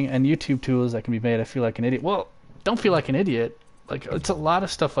streaming and YouTube tools that can be made. I feel like an idiot. Well, don't feel like an idiot. Like, it's a lot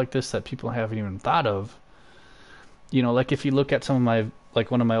of stuff like this that people haven't even thought of. You know, like if you look at some of my, like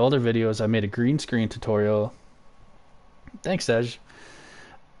one of my older videos, I made a green screen tutorial. Thanks, Dej.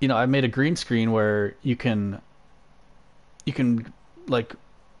 You know, I made a green screen where you can like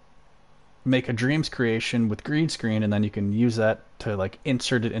make a Dreams creation with green screen, and then you can use that to like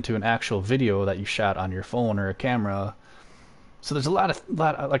insert it into an actual video that you shot on your phone or a camera. So there's a lot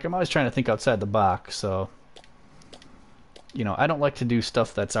like, I'm always trying to think outside the box. So, you know, I don't like to do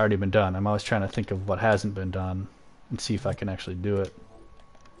stuff that's already been done. I'm always trying to think of what hasn't been done and see if I can actually do it.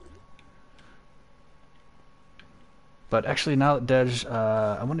 But actually, now that Dej,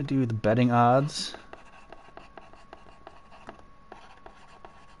 I want to do the betting odds.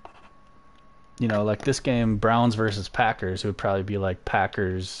 You know, like this game, Browns versus Packers, it would probably be like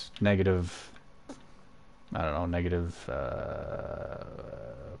Packers negative, I don't know, negative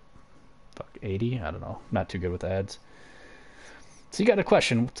 80? I don't know. Not too good with ads. So you got a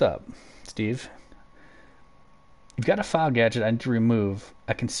question. What's up, Steve? You've got a file gadget I need to remove.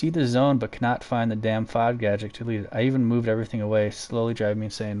 I can see the zone but cannot find the damn file gadget to delete it. I even moved everything away. Slowly driving me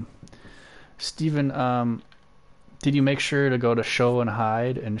insane. Steven, did you make sure to go to show and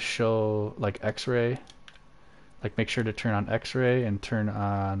hide and show like X-ray? Like make sure to turn on X-ray and turn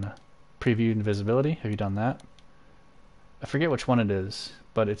on preview and visibility. Have you done that? I forget which one it is,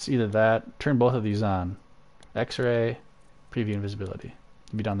 but it's either that. Turn both of these on. X-ray, preview and visibility.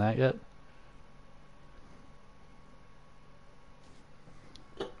 Have you done that yet?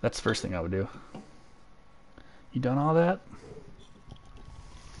 That's the first thing I would do. You done all that?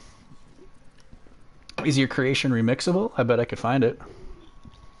 Is your creation remixable? I bet I could find it.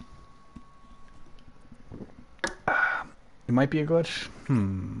 It might be a glitch.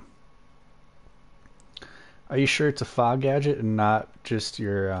 Are you sure it's a fog gadget and not just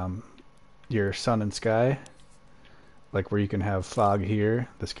your sun and sky? Like where you can have fog here.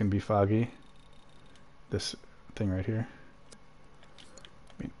 This can be foggy. This thing right here.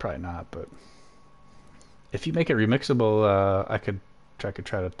 I mean, probably not, but if you make it remixable, I could try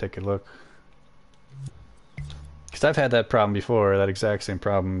to take a look. Because I've had that problem before, that exact same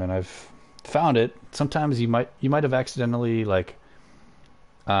problem, and I've found it. Sometimes you might have accidentally like,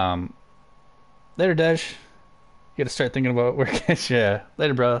 later, Dej. You got to start thinking about where. Yeah,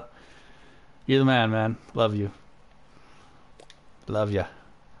 later, bro. You're the man. Love you. Love ya.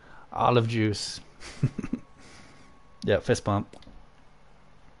 Olive juice. Yeah, fist bump.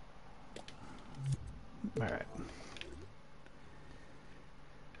 All right.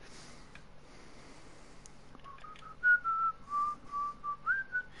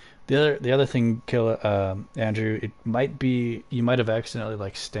 The other thing, Andrew, it might be you might have accidentally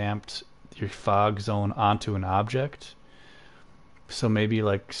like stamped your fog zone onto an object. So maybe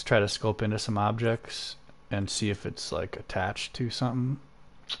like try to scope into some objects and see if it's like attached to something.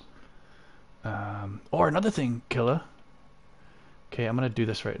 Or another thing, Killa. Okay, I'm gonna do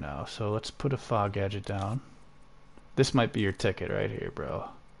this right now. So let's put a fog gadget down. This might be your ticket right here, bro.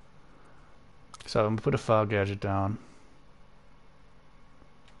 So I'm gonna put a fog gadget down.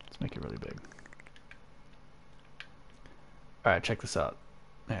 Let's make it really big. Alright, check this out,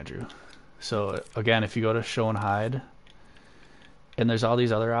 Andrew. So again, if you go to show and hide, and there's all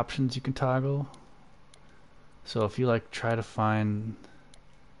these other options you can toggle. So if you like try to find,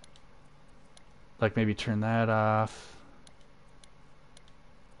 like maybe turn that off,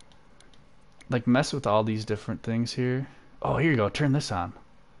 like mess with all these different things here, Oh, here you go. Turn this on.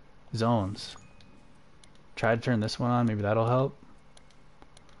 Zones. Try to turn this one on. Maybe that'll help.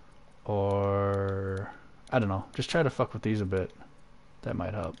 Or I don't know. Just try to fuck with these a bit. That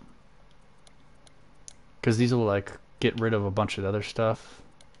might help. Because these will like get rid of a bunch of other stuff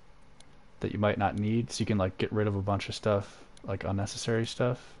that you might not need. So you can like get rid of a bunch of stuff, like unnecessary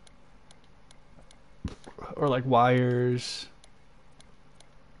stuff. Or like wires.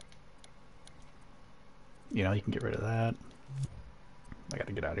 You know, you can get rid of that. I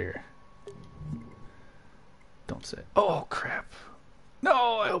gotta get out of here. Don't say. Oh crap.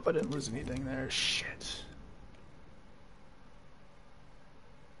 No, I hope I didn't lose anything there. Shit.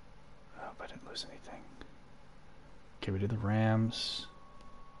 I hope I didn't lose anything. Okay, we did the Rams.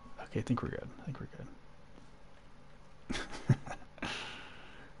 Okay, I think we're good. I think we're good.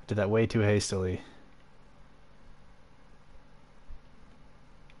 Did that way too hastily.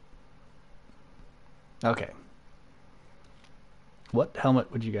 Okay. What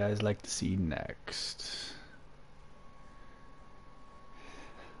helmet would you guys like to see next?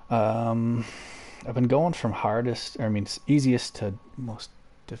 I've been going from hardest, or I mean easiest to most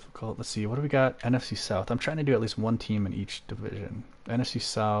difficult. Let's see, what do we got? NFC South. I'm trying to do at least one team in each division. NFC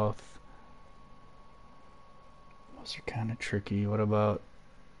South. Those are kind of tricky. What about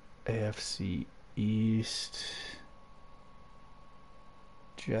AFC East?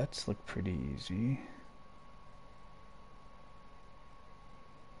 Jets look pretty easy.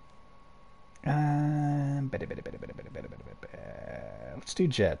 Let's do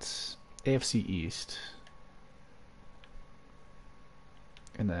Jets. AFC East.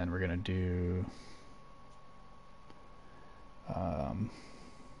 And then we're going to do...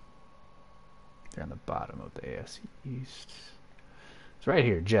 they're on the bottom of the AFC East. It's right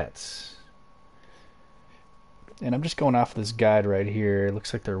here, Jets. And I'm just going off this guide right here. It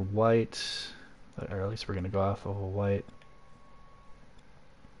looks like they're white. Or at least we're going to go off of a white.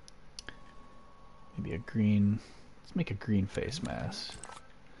 Maybe a green. Let's make a green face mask.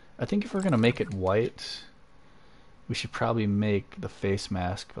 I think if we're going to make it white, we should probably make the face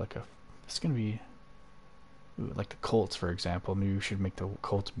mask like a... It's going to be... Ooh, like the Colts, for example. Maybe we should make the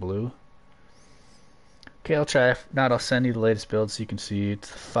Colts blue. Okay, I'll try. If not, I'll send you the latest build so you can see. It's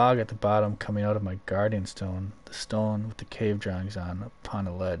the fog at the bottom coming out of my guardian stone. The stone with the cave drawings on upon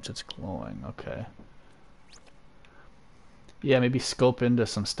a ledge that's glowing. Okay. Yeah, maybe scope into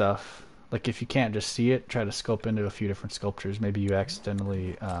some stuff. Like if you can't just see it, try to scope into a few different sculptures. Maybe you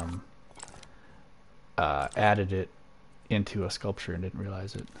accidentally added it into a sculpture and didn't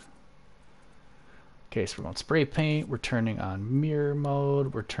realize it. Okay, so we're on spray paint, we're turning on mirror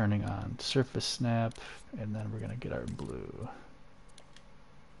mode, we're turning on surface snap, and then we're going to get our blue.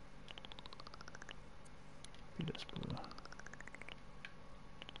 Be this blue.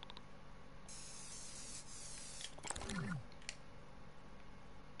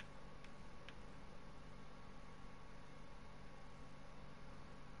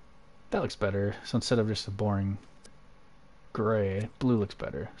 That looks better. So instead of just a boring gray, blue looks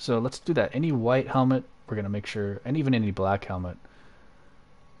better. So let's do that. Any white helmet, we're going to make sure, and even any black helmet.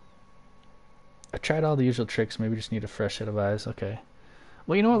 I tried all the usual tricks, maybe just need a fresh set of eyes. Okay.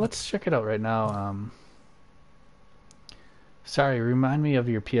 Well, you know what? Let's check it out right now. Sorry, remind me of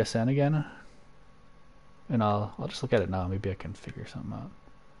your PSN again. And I'll just look at it now. Maybe I can figure something out.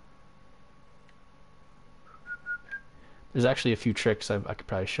 There's actually a few tricks I could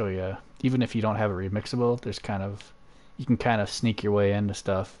probably show you. Even if you don't have it remixable, there's kind of... You can kind of sneak your way into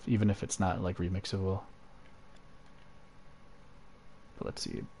stuff, even if it's not like remixable. But let's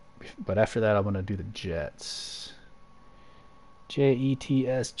see. But after that, I'm gonna do the Jets.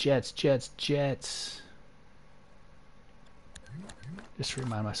 Jets, Jets, Jets, Jets. Just to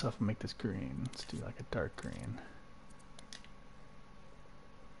remind myself to make this green. Let's do like a dark green.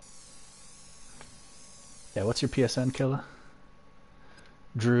 Yeah, what's your PSN, Killa?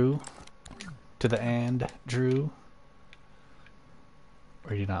 Drew. To the and Drew.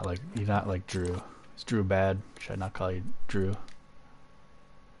 Or you're not like Drew. Is Drew bad? Should I not call you Drew?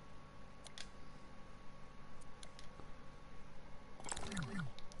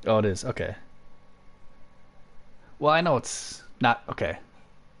 Oh, it is. Okay. Well, I know it's not. Okay.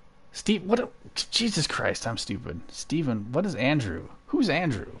 Steve, what? Jesus Christ, I'm stupid. Steven, what is Andrew? Who's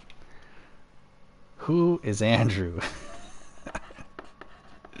Andrew? Who is Andrew?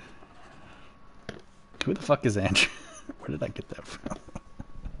 Who the fuck is Andrew? Where did I get that from?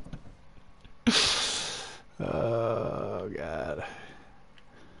 Oh, God.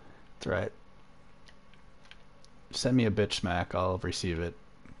 That's right. Send me a bitch smack. I'll receive it.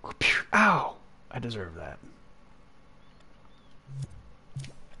 Ow! I deserve that.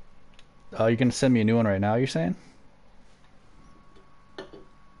 Oh, you're going to send me a new one right now, you're saying?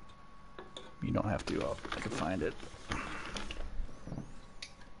 You don't have to. I can find it.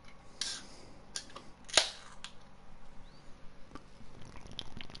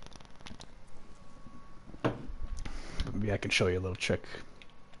 Maybe I can show you a little trick.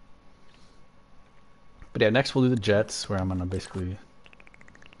 But yeah, next we'll do the Jets, where I'm gonna basically...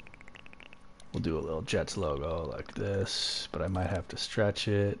 We'll do a little Jets logo like this, but I might have to stretch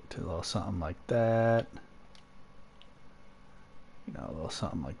it to a little something like that. You know, a little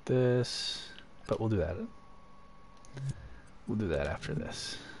something like this. But we'll do that. We'll do that after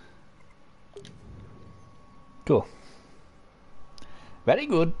this. Cool. Very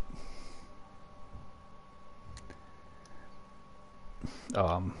good. Oh,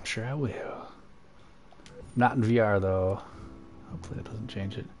 I'm sure I will. Not in VR though. Hopefully it doesn't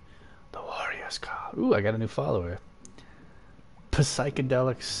change it. The Warriors call. Ooh, I got a new follower.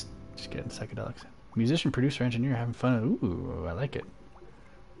 Psychedelics. Just getting psychedelics. Musician, producer, engineer, having fun. Ooh, I like it.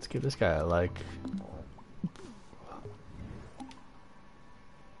 Let's give this guy a like.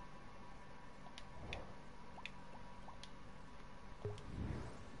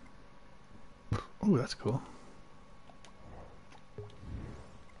 Ooh, that's cool.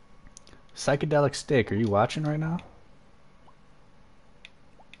 Psychedelic Steak, are you watching right now?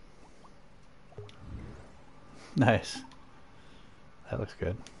 Nice. That looks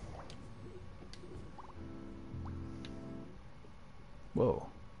good. Whoa.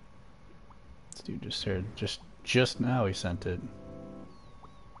 This dude just started, just now he sent it.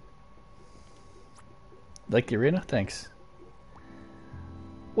 Like the arena? Thanks.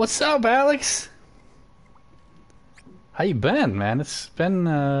 What's up, Alex? How you been, man? It's been,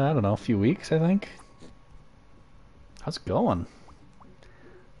 I don't know, a few weeks, I think. How's it going?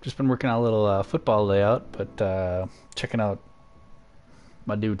 Just been working on a little football layout, but checking out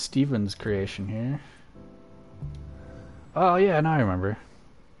my dude Steven's creation here. Oh, yeah, now I remember.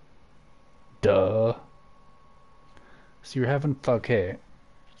 Duh. So you're having okay.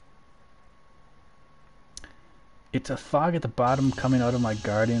 It's a fog at the bottom coming out of my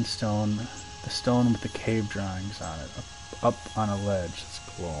guardian stone. The stone with the cave drawings on it. Up on a ledge. It's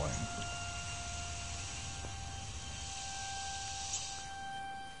glowing.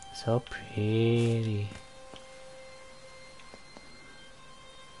 So pretty.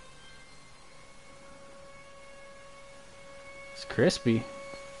 It's crispy.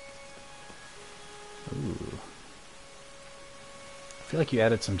 Ooh. I feel like you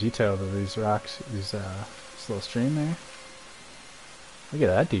added some detail to these rocks, this little stream there. Look at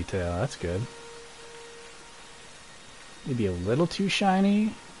that detail, that's good. Maybe a little too shiny.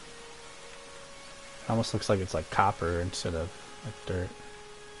 It almost looks like it's like copper instead of like dirt.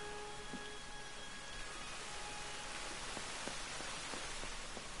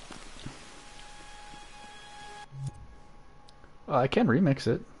 Oh, I can remix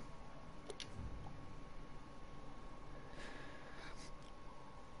it.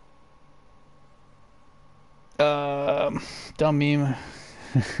 Dumb meme.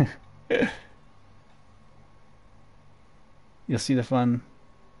 You'll see the fun.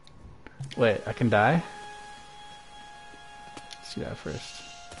 Wait, I can die? Let's do that first.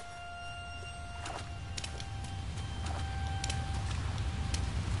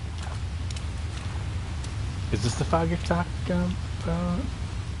 Is this the fog you're talking about?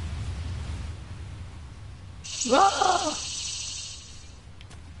 Ah!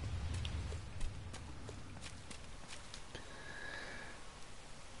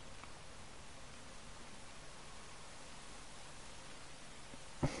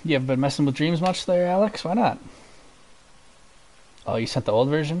 You haven't been messing with dreams much there, Alex? Why not? Oh, you sent the old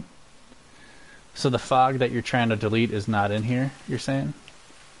version? So the fog that you're trying to delete is not in here, you're saying?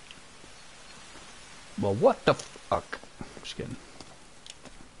 Well, what the fuck? Just kidding.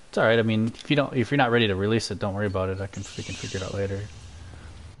 It's alright, I mean, if you're not ready to release it, don't worry about it. We can figure it out later.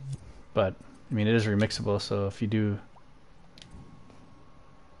 But, I mean, it is remixable, so if you do...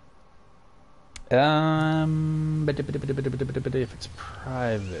 but if it's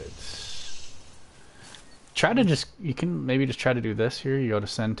private, try to just, you can maybe just try to do this here. You go to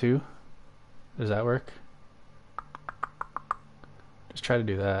send to. Does that work? Just try to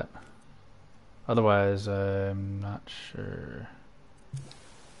do that. Otherwise, I'm not sure.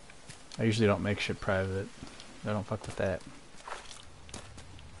 I usually don't make shit private. I don't fuck with that.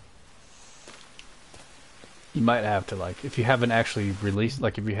 You might have to, like, if you haven't actually released,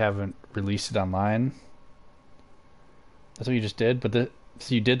 like if you haven't released it online. That's what you just did, but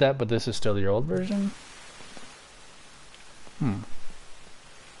so you did that, but this is still your old version?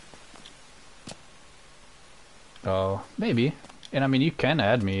 Oh, maybe. And I mean, you can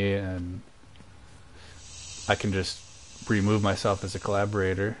add me, and I can just remove myself as a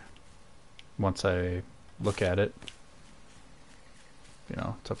collaborator. once I look at it. You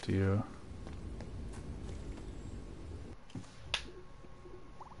know, it's up to you.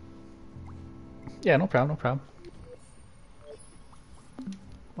 Yeah, no problem, no problem.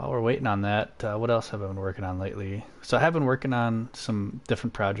 While we're waiting on that, what else have I been working on lately? So I have been working on some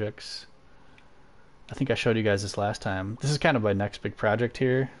different projects. I think I showed you guys this last time. This is kind of my next big project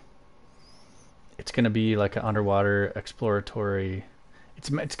here. It's going to be like an underwater exploratory. It's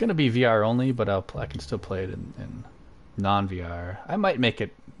going to be VR only, but I can still play it in non-VR. I might make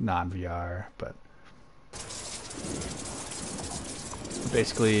it non-VR, but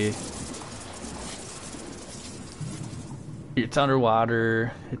basically it's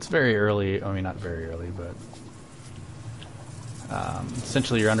underwater. It's very early. I mean, not very early, but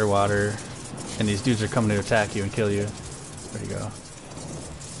essentially you're underwater, and these dudes are coming to attack you and kill you. There you go.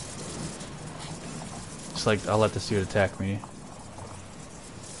 Just like, I'll let this dude attack me.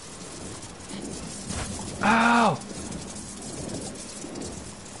 Ow!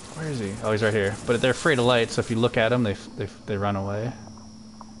 Where is he? Oh, he's right here. But they're afraid of light, so if you look at them, they run away.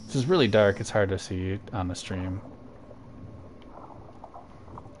 This is really dark. It's hard to see on the stream.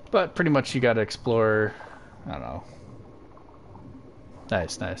 But pretty much you gotta explore. I don't know.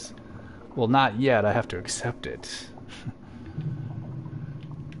 Nice, nice. Well, not yet. I have to accept it.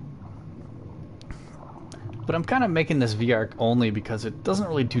 But I'm kind of making this VR only because it doesn't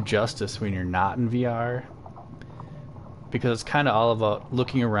really do justice when you're not in VR. Because it's kind of all about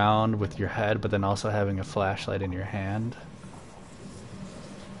looking around with your head, but then also having a flashlight in your hand.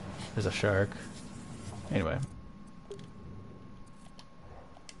 There's a shark. Anyway.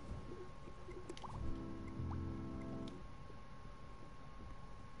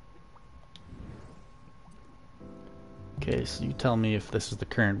 Okay, so you tell me if this is the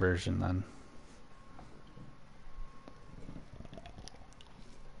current version then.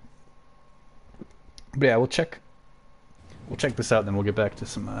 But yeah, we'll check this out, and then we'll get back to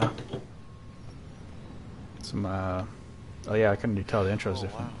some oh yeah, I couldn't even tell the intro's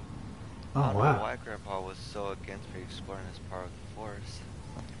different. Wow. Oh I don't wow. know why Grandpa was so against me exploring this part of the forest.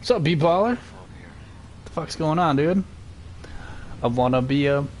 What's up, B-baller? Here. What the fuck's going on, dude? I wanna be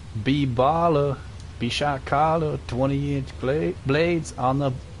a B-baller, B-shot collar, 20-inch blades on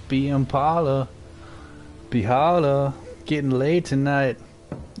the B-Impala, B-holla, getting laid tonight.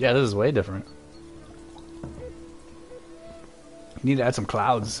 Yeah, this is way different. You need to add some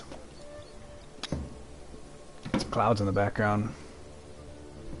clouds. Some clouds in the background.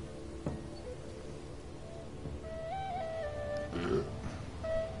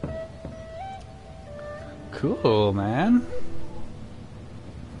 Cool, man.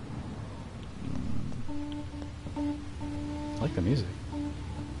 I like the music.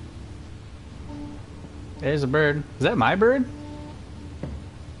 There's a bird. Is that my bird?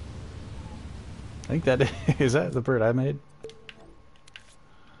 I think that is that the bird I made?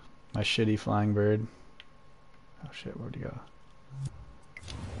 My shitty flying bird. Oh shit, where'd he go?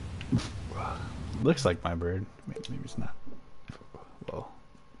 Looks like my bird. Maybe it's not. Whoa.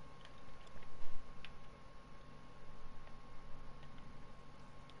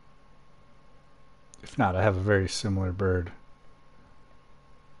 If not, I have a very similar bird.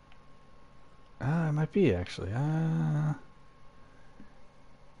 It might be actually.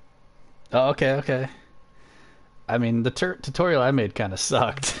 Oh, okay, okay. I mean, the tutorial I made kind of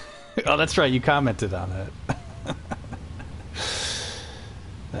sucked. Oh, that's right, you commented on it.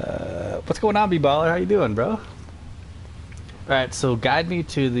 What's going on, B-baller? How you doing, bro? Alright, so guide me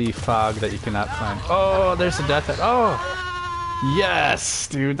to the fog that you cannot find. Oh, there's the death head. Oh! Yes!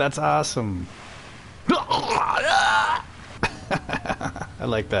 Dude, that's awesome. I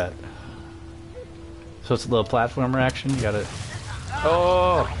like that. So it's a little platformer action. You gotta...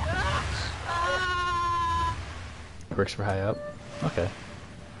 Oh! Works for high up. Okay.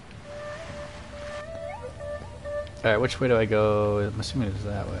 Alright, which way do I go? I'm assuming it's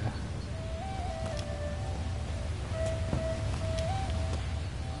that way.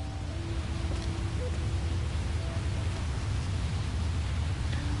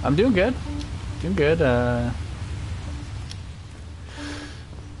 I'm doing good. Doing good.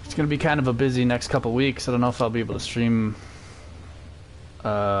 It's gonna be kind of a busy next couple weeks. I don't know if I'll be able to stream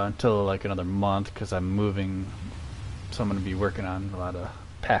until like another month because I'm moving. So I'm gonna be working on a lot of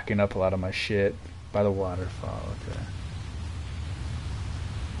packing up a lot of my shit by the waterfall. Okay.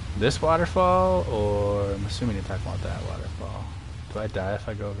 This waterfall, or I'm assuming you're talking about that waterfall. Do I die if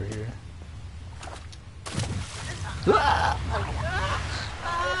I go over here?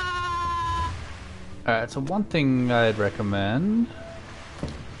 Alright, so one thing I'd recommend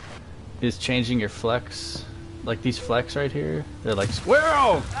is changing your flex Like these flecks right here, they're like,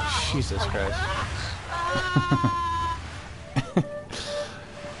 whoa! Jesus Christ.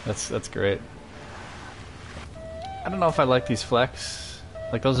 That's great. I don't know if I like these flecks.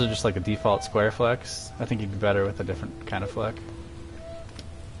 Like those are just like a default square flex. I think you'd be better with a different kind of fleck.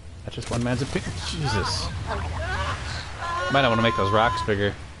 That's just one man's opinion. Jesus. Might not want to make those rocks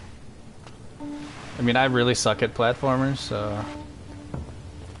bigger. I mean, I really suck at platformers, so...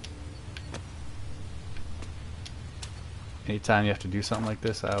 Anytime you have to do something like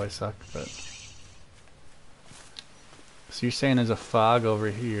this, I always suck, but... So you're saying there's a fog over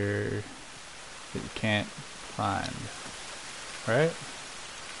here that you can't find, right?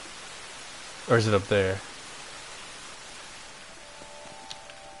 Or is it up there?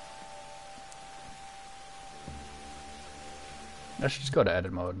 I should just go to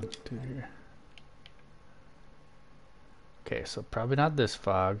edit mode and do here. Okay, so probably not this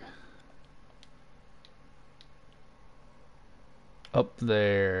fog. Up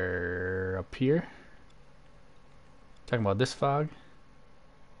there, up here. Talking about this fog.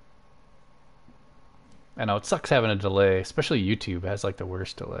 I know it sucks having a delay, especially YouTube has like the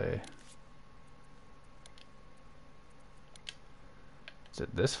worst delay. Is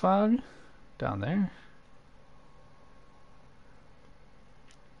it this fog down there?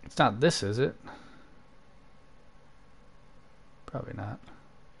 It's not this, is it? Probably not.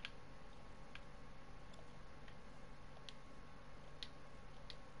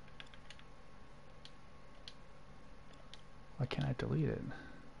 Why can't I delete it?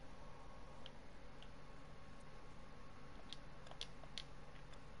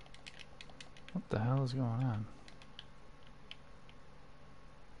 What the hell is going on?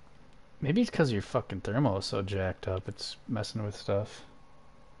 Maybe it's because your fucking thermal is so jacked up, it's messing with stuff.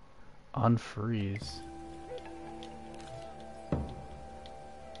 Unfreeze.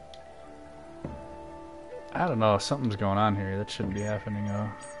 I don't know, something's going on here that shouldn't be happening though.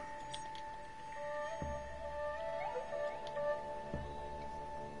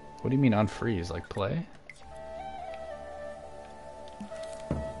 What do you mean unfreeze? Like play?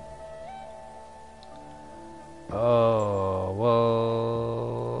 Oh,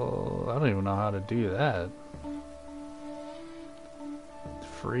 well, I don't even know how to do that.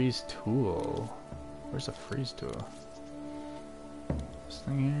 Freeze tool. Where's the freeze tool? This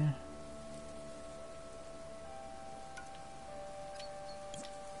thing here?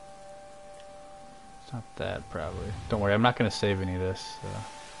 It's not that, probably. Don't worry, I'm not going to save any of this. So.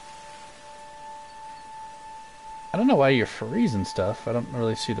 I don't know why you're freezing stuff. I don't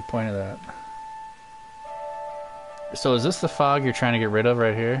really see the point of that. So is this the fog you're trying to get rid of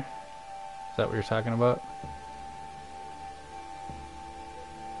right here? Is that what you're talking about?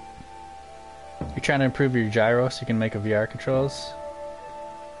 You're trying to improve your gyro so you can make a VR controls?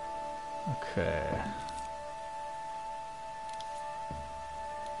 Okay.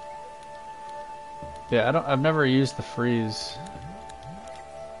 Yeah, I've never used the freeze.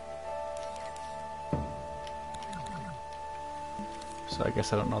 So I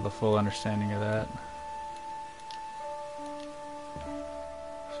guess I don't know the full understanding of that.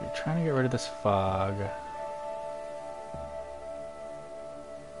 So you're trying to get rid of this fog.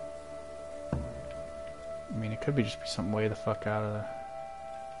 I mean, it could be just be something way the fuck out of there.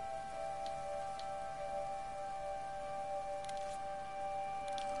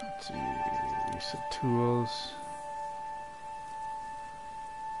 Let's see, reset tools.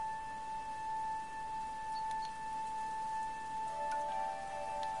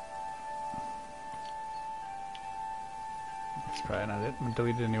 That's probably not it. I'm gonna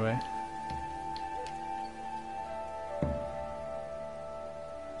delete it anyway.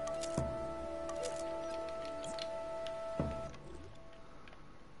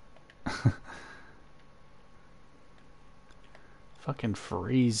 Fucking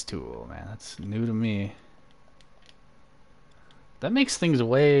freeze tool, man. That's new to me. That makes things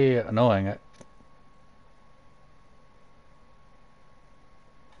way annoying. I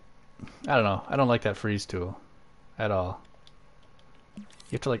don't know. I don't like that freeze tool at all.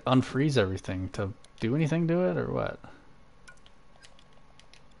 You have to like unfreeze everything to do anything to it, or what?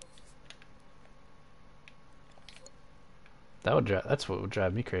 That's what would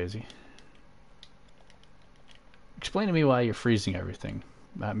drive me crazy. Explain to me why you're freezing everything.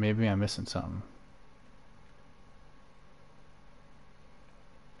 Maybe I'm missing something.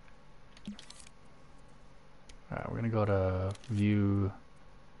 Alright, we're gonna go to view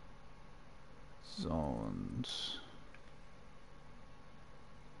zones.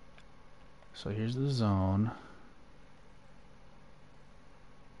 So here's the zone.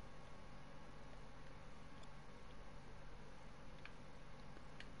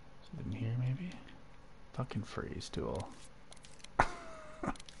 Is it in here maybe? Fucking freeze tool.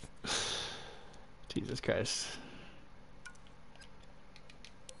 Jesus Christ.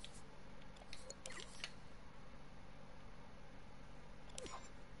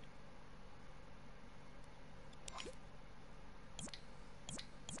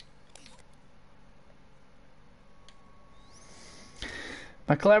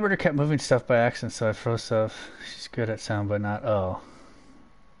 My collaborator kept moving stuff by accident, so I froze stuff. She's good at sound, but not. Oh.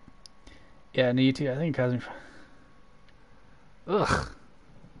 Yeah, need to. I think it caused me. Ugh.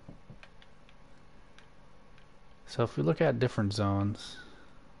 So if we look at different zones.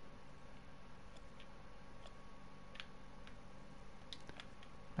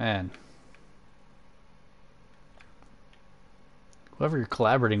 Man. Whoever you're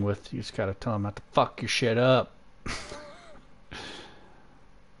collaborating with, you just gotta tell them not to fuck your shit up.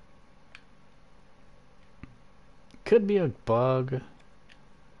 Could be a bug.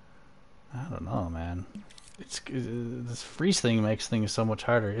 I don't know, man. This freeze thing makes things so much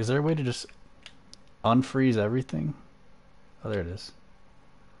harder. Is there a way to just unfreeze everything? Oh, there it is.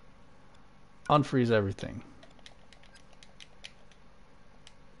 Unfreeze everything.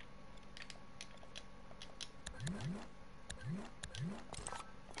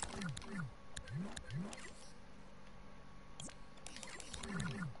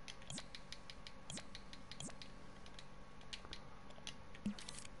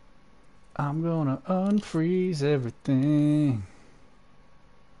 I'm gonna unfreeze everything.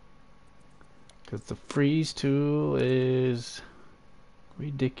 Cause the freeze tool is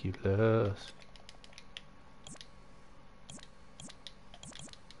ridiculous.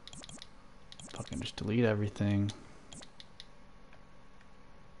 Fucking just delete everything.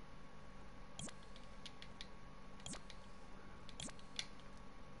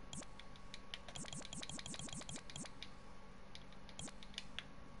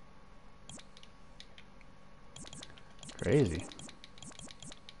 Crazy.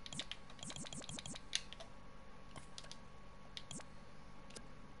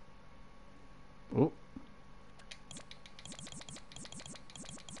 Oh.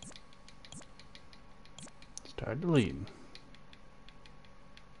 Start deleting.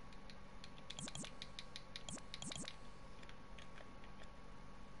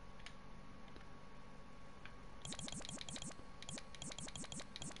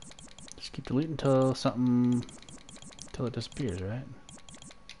 Just keep deleting until something, until it disappears, right?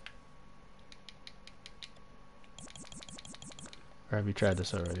 Or have you tried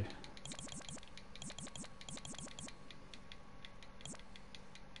this already?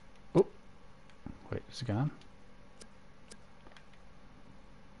 Oh, wait, is it gone?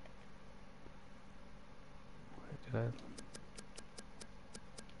 Wait, did I?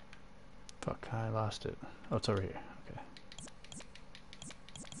 Fuck, I lost it. Oh, it's over here. Okay.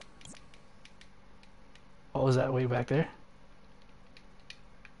 Oh, is that way back there?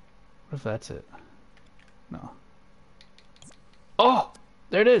 What if that's it? No. Oh!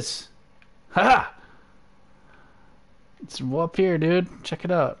 There it is! Haha! It's up here, dude. Check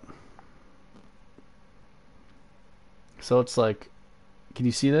it out. So it's like... Can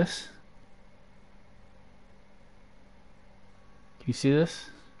you see this? Can you see this?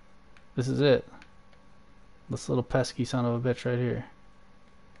 This is it. This little pesky son of a bitch right here.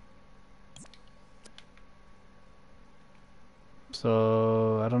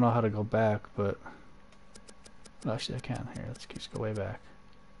 So I don't know how to go back, but actually I can. Here, let's just go way back.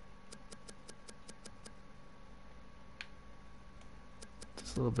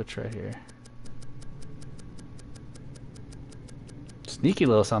 This little bitch right here. Sneaky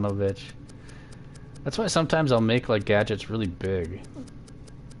little son of a bitch. That's why sometimes I'll make like gadgets really big.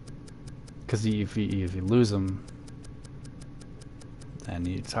 Because if you lose them, then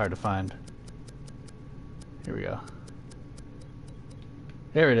it's hard to find. Here we go.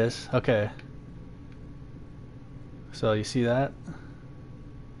 There it is. Okay. So you see that?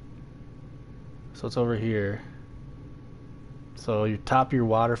 So it's over here. So you top your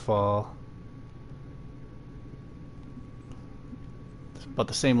waterfall. It's about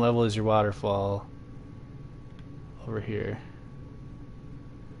the same level as your waterfall. Over here.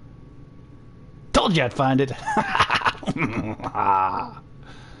 Told you I'd find it.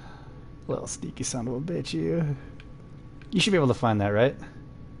 Little sneaky son of a bitch, you. You should be able to find that, right?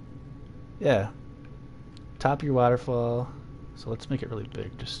 Yeah. Top your waterfall. So let's make it really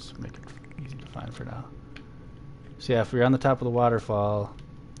big, just make it easy to find for now. So yeah, if you're on the top of the waterfall,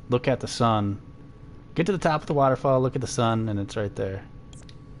 look at the sun. Get to the top of the waterfall, look at the sun, and it's right there.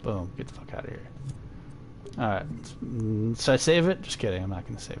 Boom. Get the fuck out of here. Alright. Should I save it? Just kidding, I'm not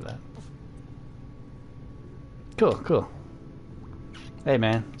going to save that. Cool, cool. Hey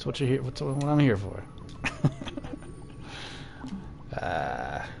man, that's what you're here. What I'm here for.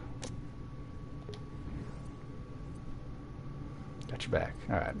 Got your back.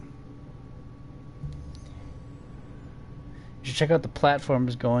 All right. You should check out the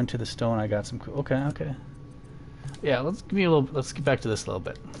platforms going to the stone. I got some cool. Okay, okay. Yeah, let's give me a little. Let's get back to this a little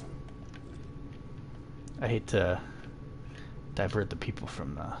bit. I hate to divert the people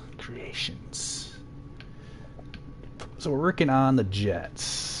from the creations. So we're working on the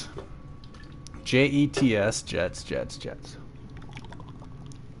jets. Jets, jets, jets, jets.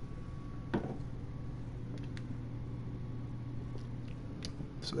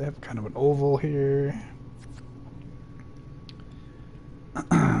 So they have kind of an oval here.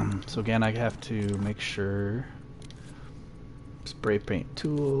 So again, I have to make sure spray paint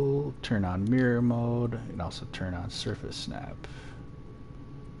tool, turn on mirror mode, and also turn on surface snap.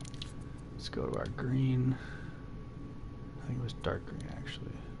 Let's go to our green. I think it was dark green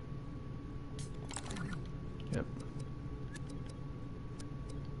actually. Yep.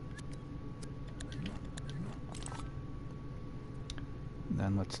 And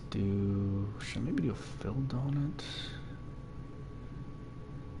then let's do, should I maybe do a filled donut?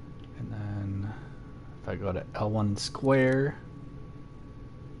 And then if I go to L1 square,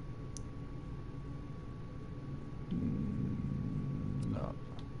 no,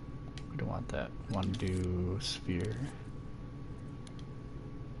 we don't want that. We want to do sphere.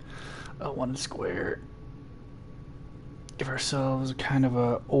 L1 square. Give ourselves kind of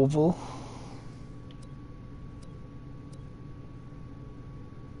a oval.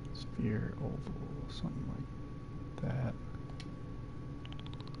 Sphere, oval, something like that.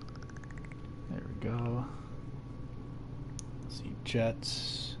 There we go. See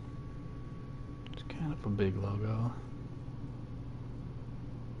jets. It's kind of a big logo.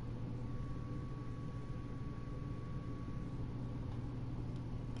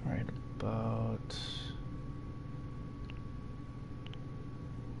 Right about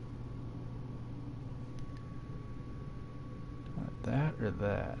that or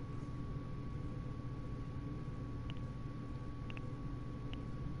that.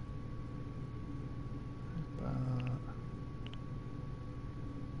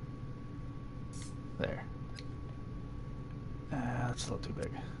 There. That's a little too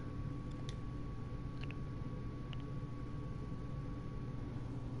big.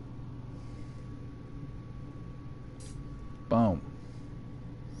 Boom.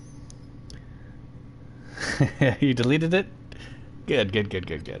 You deleted it? Good, good, good,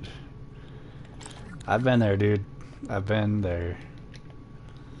 good, good. I've been there, dude. I've been there.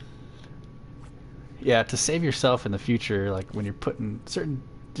 Yeah, to save yourself in the future, like when you're putting certain,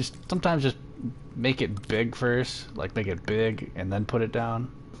 just sometimes just make it big first, like make it big and then put it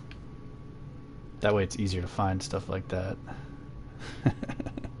down. That way it's easier to find stuff like that.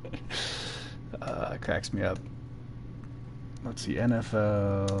 It cracks me up. Let's see,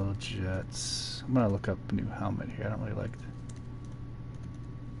 NFL Jets. I'm gonna look up a new helmet here. I don't really like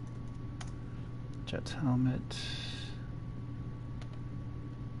Jets helmet.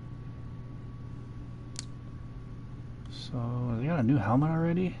 So they got a new helmet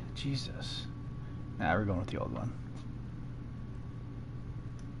already? Jesus. Nah, we're going with the old one.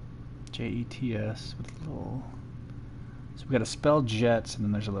 Jets with a little. So we got to spell Jets, and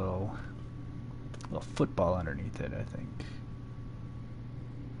then there's a little football underneath it, I think.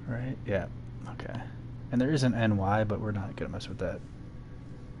 Right? Yeah. Okay. And there is an NY, but we're not gonna mess with that.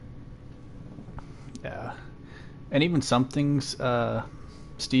 Yeah. And even some things,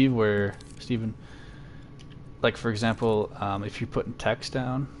 Steven, like for example, if you're putting text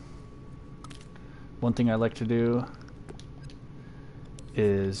down, one thing I like to do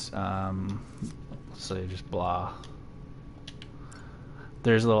is, let's say just blah.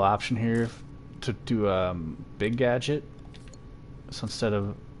 There's a little option here to do big gadget. So instead of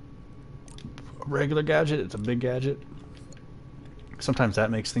a regular gadget, it's a big gadget. Sometimes that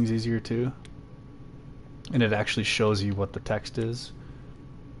makes things easier too. And it actually shows you what the text is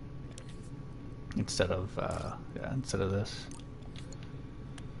instead of this.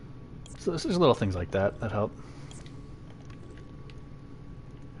 So there's little things like that that help.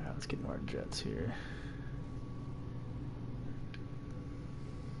 Alright, let's get into our jets here.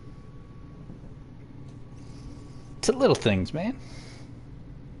 It's the little things, man.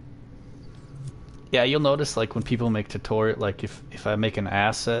 Yeah, you'll notice like when people make tutorial, like if I make an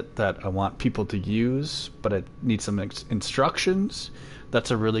asset that I want people to use, but it needs some instructions, that's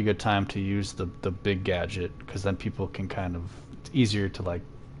a really good time to use the big gadget, because then people can kind of, it's easier to like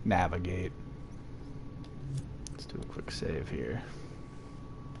navigate. Let's do a quick save here.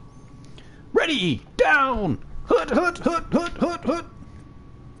 Ready, down, hood, hood, hood, hood, hood, hood.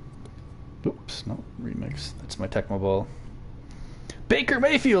 Oops, no, remix. That's my Tecmo Bowl. Baker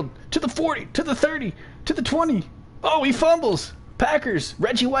Mayfield to the 40, to the 30, to the 20. Oh, he fumbles. Packers.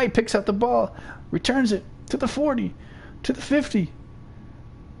 Reggie White picks up the ball, returns it to the 40, to the 50,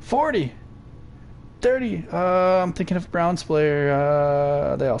 40, 30. I'm thinking of Browns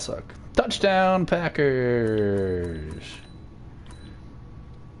player. They all suck. Touchdown, Packers.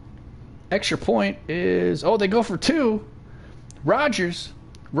 Extra point is, oh, they go for 2. Rodgers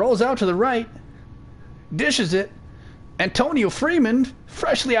rolls out to the right, dishes it. Antonio Freeman,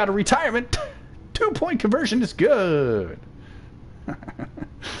 freshly out of retirement, 2-point conversion is good.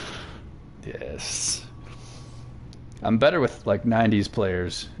 Yes. I'm better with like 90s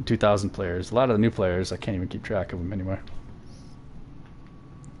players, 2000 players. A lot of the new players, I can't even keep track of them anymore.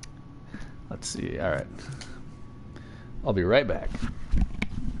 Let's see. All right. I'll be right back.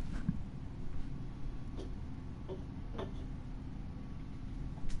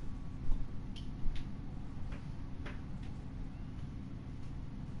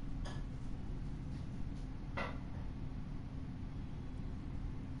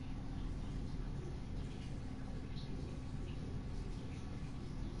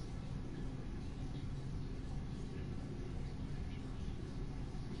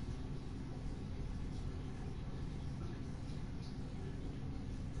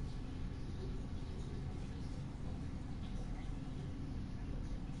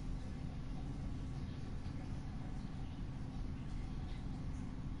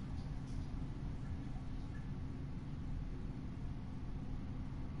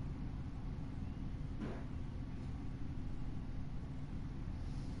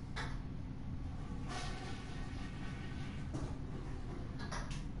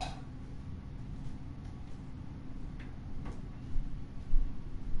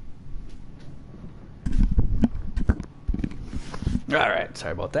 All right,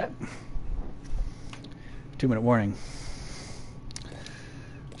 sorry about that. 2-minute warning.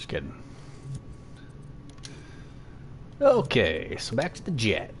 Just kidding. Okay, so back to the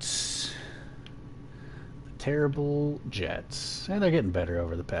Jets. The terrible Jets. And they're getting better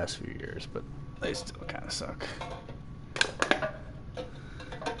over the past few years, but they still kind of suck.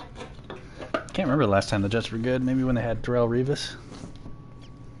 Can't remember the last time the Jets were good. Maybe when they had Darrelle Revis.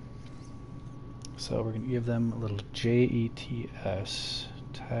 So we're going to give them a little JETS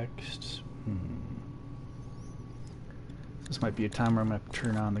text. This might be a time where I'm going to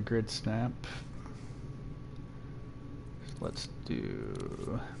turn on the grid snap. So let's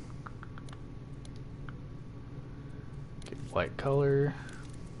do get white color.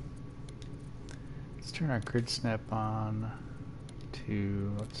 Let's turn our grid snap on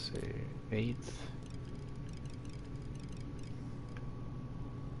to, let's say, 8th.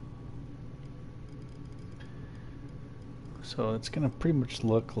 So it's gonna pretty much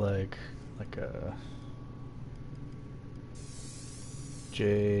look like a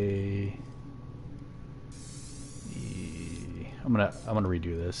J E. I'm gonna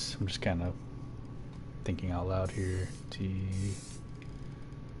redo this. I'm just kind of thinking out loud here. T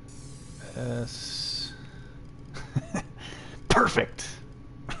S. Perfect.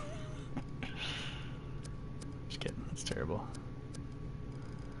 Just kidding. That's terrible.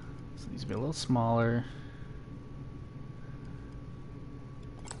 So these be a little smaller.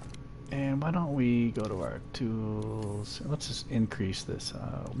 And why don't we go to our tools? Let's just increase this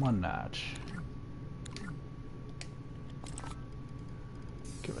 1 notch.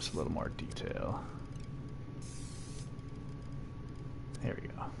 Give us a little more detail. There we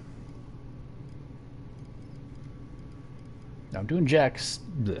go. Now I'm doing jacks.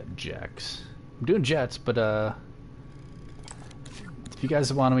 I'm doing jets, but if you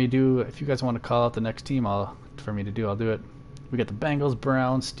guys want to call out the next team, I'll do it. We got the Bengals,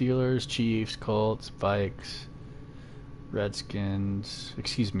 Browns, Steelers, Chiefs, Colts, Vikes, Redskins,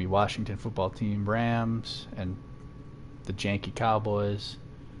 Washington football team, Rams, and the janky Cowboys.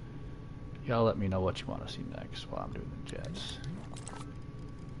 Y'all let me know what you want to see next while I'm doing the Jets.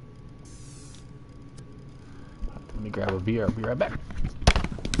 Let me grab a beer. I'll be right back.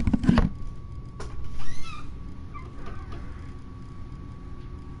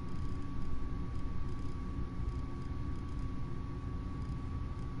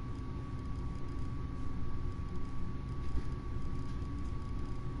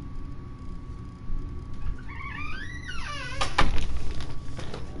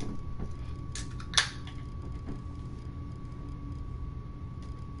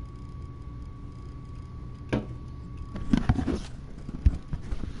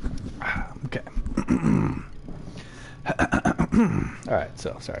 Alright,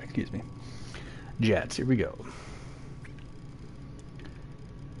 so, sorry, excuse me. Jets, here we go.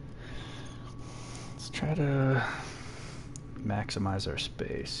 try to maximize our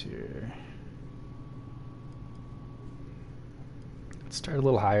space here. Let's start a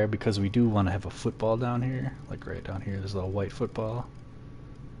little higher because we do want to have a football down here. Like right down here, there's a little white football.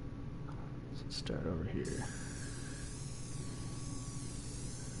 So let's start over here.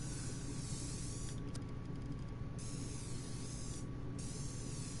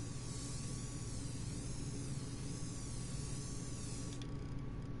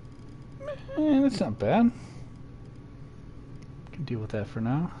 That's not bad. Can deal with that for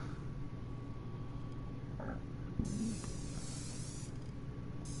now.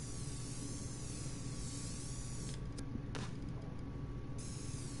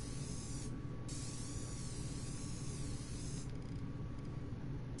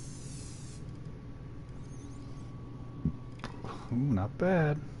 Ooh, not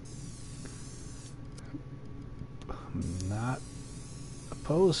bad. Not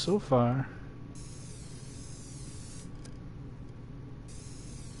opposed so far.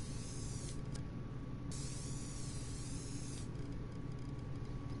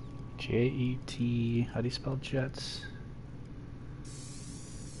 J-E-T, how do you spell Jets?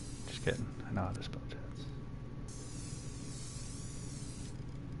 Just kidding, I know how to spell Jets.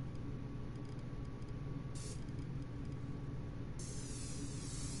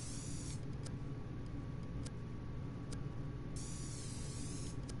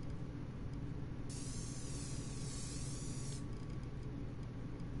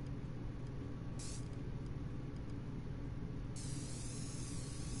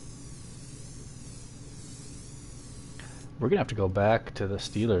 We're gonna have to go back to the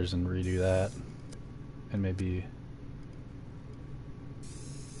Steelers and redo that, and maybe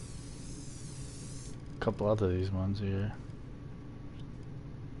a couple other of these ones here.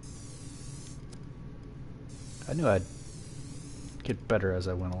 I knew I'd get better as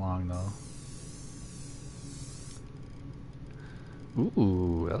I went along, though.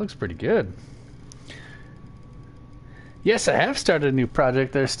 Ooh, that looks pretty good. Yes, I have started a new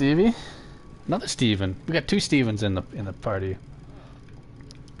project there, Stevie. Another Steven. We got two Stevens in the party.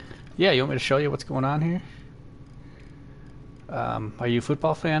 Yeah, you want me to show you what's going on here? Are you a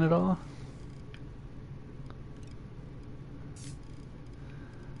football fan at all?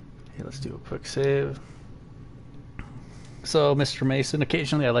 Okay, let's do a quick save. So, Mr. Mason,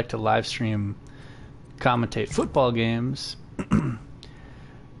 occasionally I like to live stream commentate football games.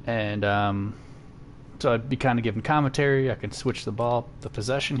 And so I'd be kind of giving commentary. I can switch the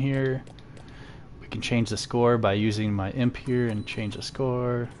possession here. Can change the score by using my imp here and change the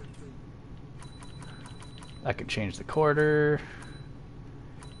score. I can change the quarter.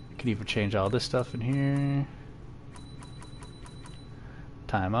 I can even change all this stuff in here.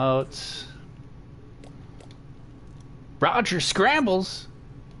 Timeouts. Roger scrambles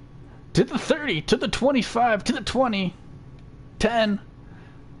to the 30, to the 25, to the 20, 10.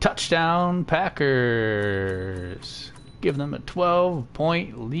 Touchdown Packers. Give them a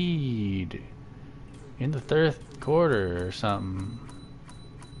 12-point lead in the third quarter or something.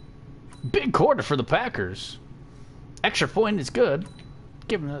 Big quarter for the Packers. Extra point is good.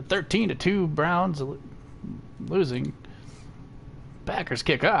 Give them a 13-2 Browns losing. Packers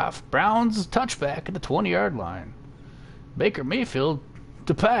kick off. Browns touchback at the 20-yard line. Baker Mayfield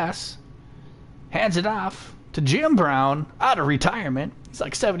to pass. Hands it off to Jim Brown out of retirement. He's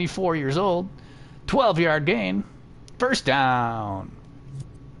like 74 years old. 12-yard gain. First down.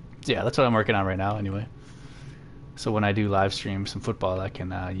 Yeah, that's what I'm working on right now anyway. So when I do live stream some football, I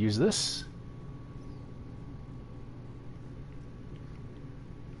can use this.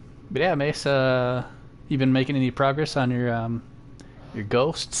 But yeah, Mace, you been making any progress on your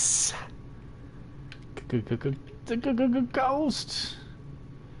ghosts? Ghosts.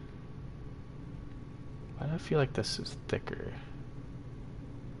 Why do I feel like this is thicker?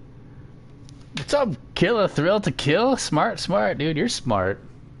 What's up, Killer? Thrill to kill? Smart, dude. You're smart.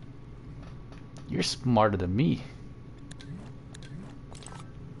 You're smarter than me.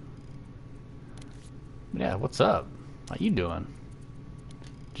 Yeah, what's up? How you doing?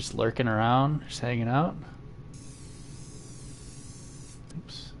 Just lurking around? Just hanging out?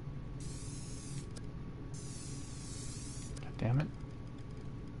 Oops. God damn it.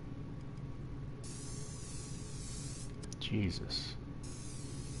 Jesus.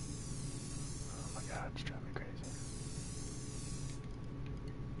 Oh my god, it's driving me crazy.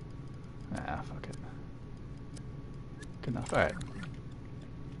 Ah, fuck it. Good enough. Alright.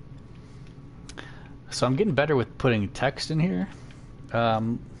 So I'm getting better with putting text in here.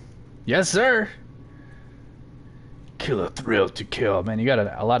 Yes, sir. Killer thrill to kill. Man, you got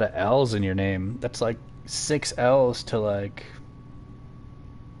a lot of L's in your name. That's like 6 L's to like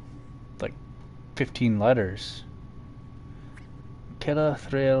 15 letters. Killer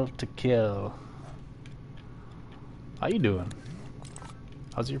thrill to kill. How you doing?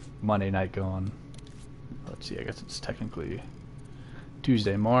 How's your Monday night going? Let's see, I guess it's technically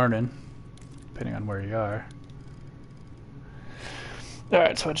Tuesday morning, depending on where you are.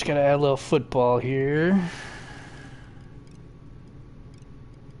 Alright, so I just gotta add a little football here.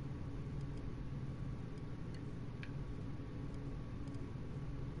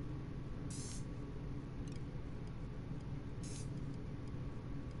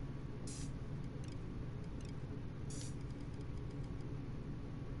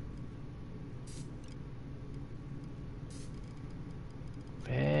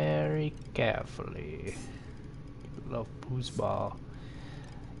 Very carefully. Love foosball.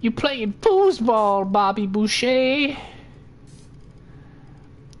 You playing foosball, Bobby Boucher? You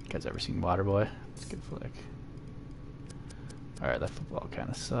guys ever seen Waterboy? It's a good flick. Alright, that football kind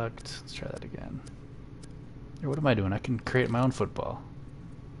of sucked. Let's try that again. Here, what am I doing? I can create my own football.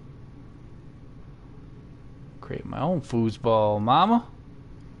 Create my own foosball, mama.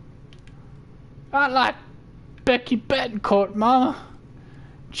 I like Becky Betancourt, mama.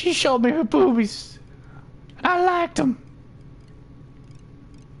 She showed me her boobies. And I liked them.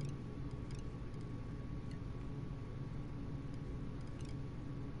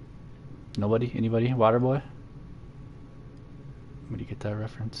 Nobody? Anybody? Waterboy? Where do you get that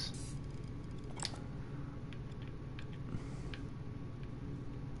reference?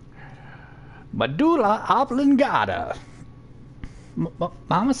 Medulla oblongata.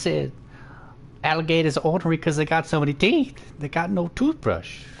 Mama said alligators are ornery because they got so many teeth. They got no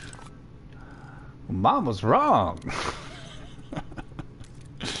toothbrush. Mama's wrong.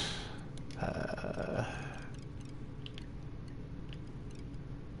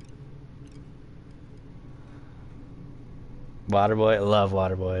 Waterboy, I love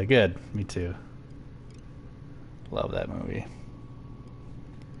Waterboy. Good, me too. Love that movie.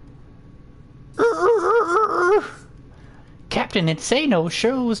 Captain Insano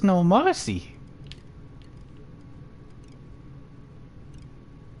shows no mercy.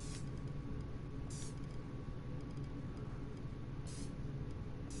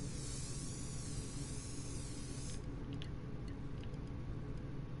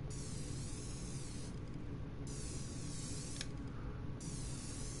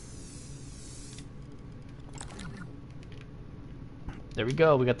 There we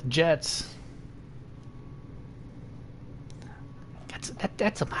go. We got the Jets.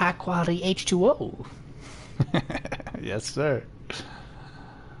 That's some high quality H2O. Yes, sir.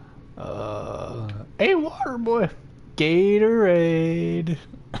 Hey, Waterboy. Gatorade.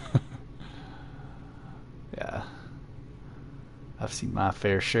 Yeah. I've seen my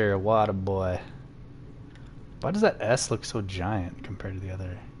fair share of Waterboy. Why does that S look so giant compared to the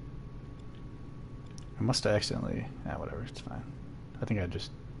other? I must have accidentally... Ah, whatever. It's fine. I think I just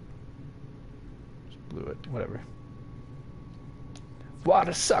blew it. Whatever.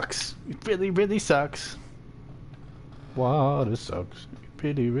 Water sucks. It really, really sucks. Water sucks. It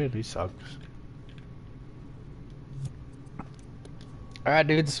really, really sucks. Alright,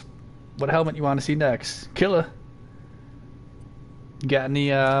 dudes. What helmet you want to see next? Killer. You got any,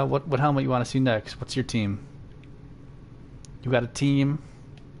 what helmet you want to see next? What's your team? You got a team?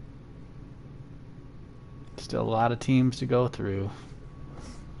 Still a lot of teams to go through.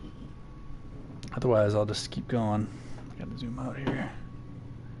 Otherwise, I'll just keep going. I gotta zoom out here.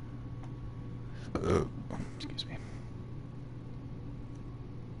 Excuse me.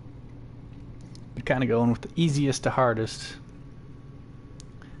 Been kind of going with the easiest to hardest.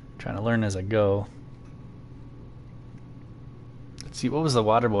 Trying to learn as I go. Let's see, what was the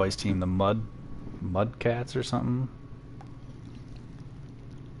Waterboys team? The Mudcats or something?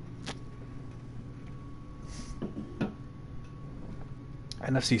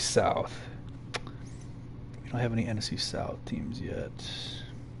 NFC South. We don't have any NFC South teams yet.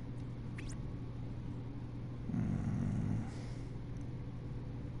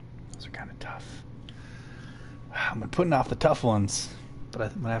 Those are kind of tough. I'm putting off the tough ones, but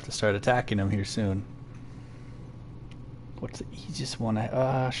I'm gonna have to start attacking them here soon. What's the easiest one?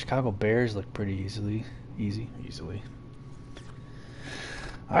 Chicago Bears look pretty easily. Easily.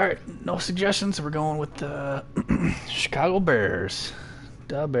 All right, no suggestions. We're going with the Chicago Bears.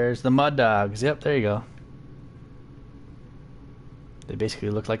 The Bears, the Mud Dogs. Yep, there you go. They basically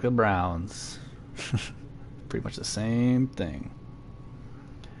look like the Browns. Pretty much the same thing.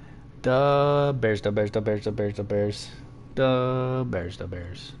 The Bears. The Bears.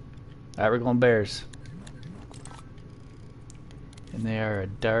 Alright, we're going Bears. And they are a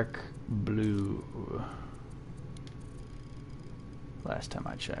dark blue. Last time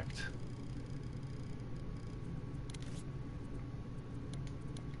I checked.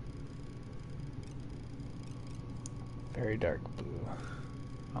 Very dark blue.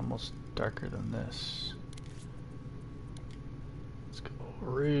 Almost darker than this. Let's go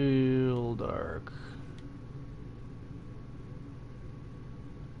real dark.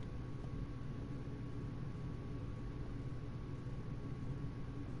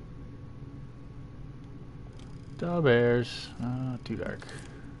 The bears. Too dark.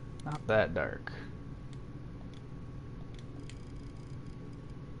 Not that dark.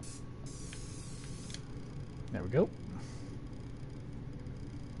 There we go.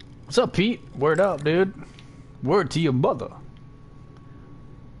 What's up, Pete? Word up, dude. Word to your mother.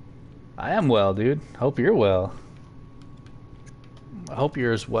 I am well, dude. Hope you're well. I hope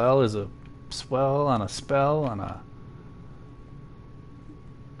you're as well as a swell on a spell on a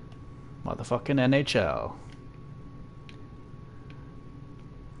motherfucking NHL.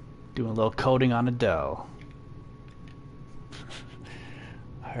 Doing a little coding on Adele.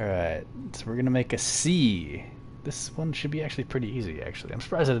 Alright, so we're gonna make a C. This one should be actually pretty easy, actually. I'm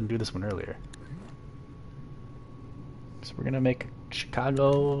surprised I didn't do this one earlier. So we're gonna make a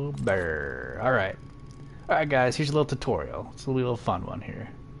Chicago Bear. Alright. Alright guys, here's a little tutorial. It's a little fun one here.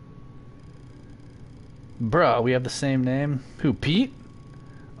 Bruh, we have the same name. Who, Pete?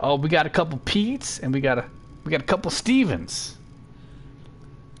 Oh, we got a couple Petes and we got a couple Stevens.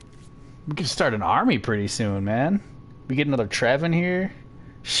 We could start an army pretty soon, man. We get another Trev in here.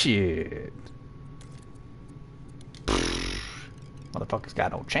 Shit. Motherfucker's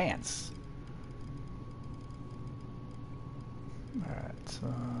got no chance. Alright,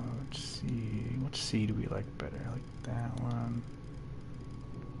 so let's see. Which C do we like better? I like that one.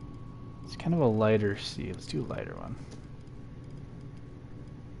 It's kind of a lighter C. Let's do a lighter one.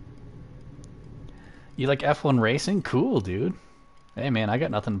 You like F1 racing? Cool, dude. Hey, man, I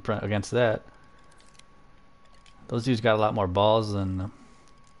got nothing against that. Those dudes got a lot more balls than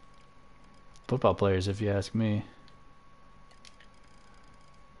football players, if you ask me.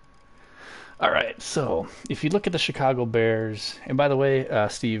 Alright, so if you look at the Chicago Bears, and by the way,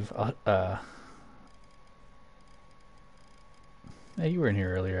 Steve, hey, you were in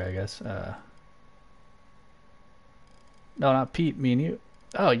here earlier, I guess. No, not Pete, me and you.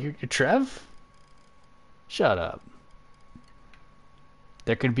 Oh, you're Trev? Shut up.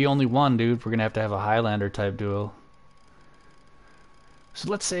 There could be only one, dude. We're gonna have a Highlander type duo. So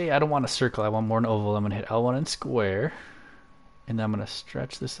let's say I don't want a circle, I want more an oval. I'm gonna hit L1 and square. And then I'm gonna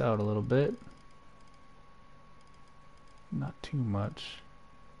stretch this out a little bit. Not too much.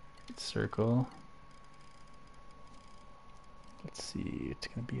 Circle. Let's see, it's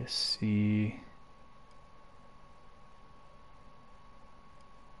gonna be a C.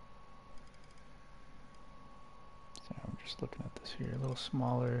 So I'm just looking at this here, a little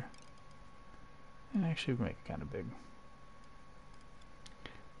smaller. And actually we make it kind of big.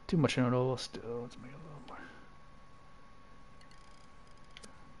 Too much in an oval still. Let's make it a little more.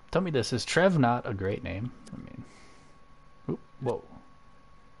 Tell me this, is Trev not a great name? I mean, oop, whoa.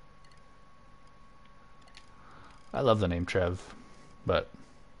 I love the name Trev, but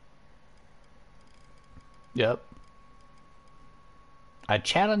yep. I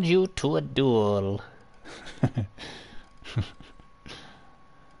challenge you to a duel.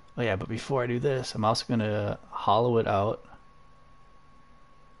 Oh yeah, but before I do this, I'm also gonna hollow it out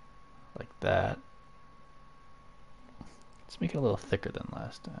like that. Let's make it a little thicker than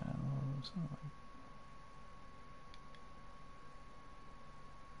last time.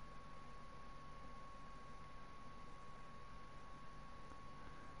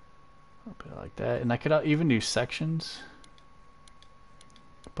 I'll put it like that, and I could even do sections,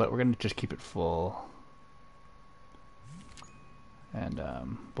 but we're gonna just keep it full. And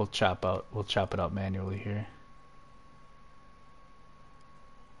we'll chop it out manually here.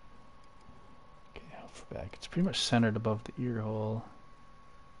 Okay, back. It's pretty much centered above the ear hole.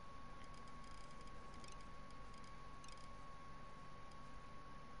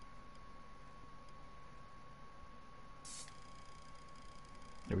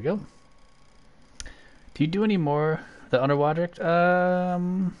 There we go. Do you do any more the underwater?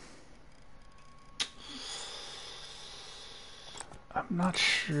 I'm not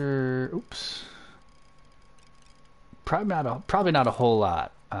sure. Oops. Probably not a whole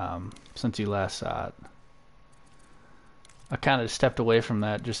lot since you last saw it. I kind of stepped away from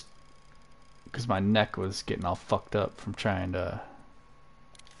that just because my neck was getting all fucked up from trying to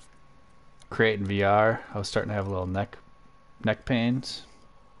create in VR. I was starting to have a little neck pains.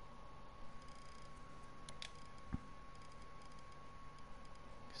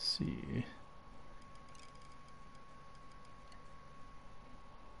 Let's see.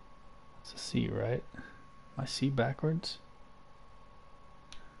 It's a C, right? Am I C backwards?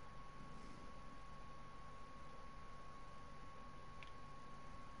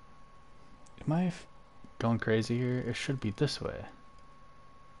 Am I going crazy here? It should be this way.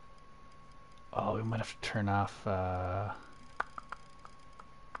 Oh, we might have to turn off. We're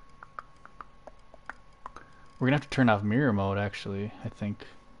gonna have to turn off mirror mode, actually, I think.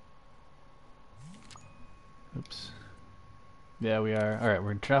 Oops. Yeah, we are. Alright, we're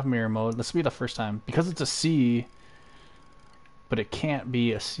gonna turn off mirror mode. This will be the first time. Because it's a C, but it can't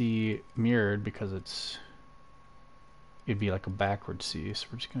be a C mirrored because it'd be like a backward C. So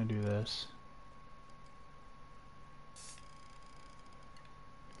we're just gonna do this.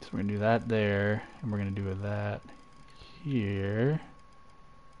 So we're gonna do that there, and we're gonna do that here.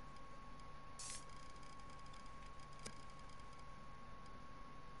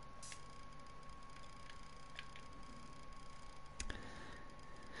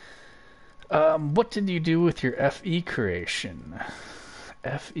 What did you do with your FE creation?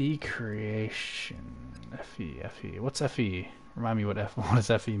 FE creation. FE. What's FE? Remind me what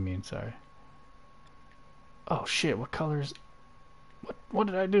does FE mean? Sorry. Oh shit! What colors? What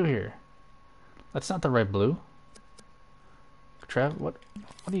did I do here? That's not the right blue. Trev, what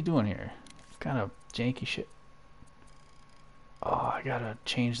are you doing here? Kind of janky shit. Oh, I gotta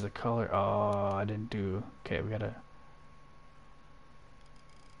change the color. Oh, I didn't do. Okay, we gotta.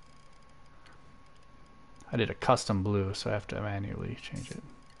 I did a custom blue, so I have to manually change it.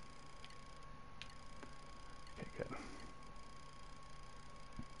 Okay, good.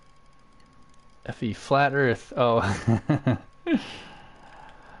 FE flat Earth. Oh.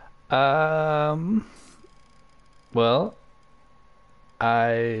 Well,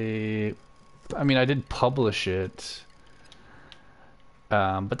 I mean, I did publish it,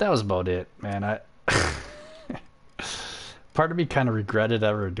 but that was about it, man. Part of me kind of regretted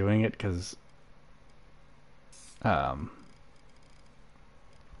ever doing it because,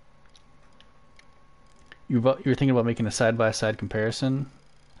 you were thinking about making a side-by-side comparison.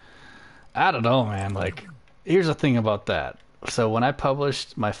 I don't know, man. Like, here's the thing about that. So when I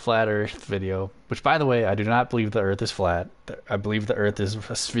published my flat Earth video, which by the way, I do not believe the Earth is flat. I believe the Earth is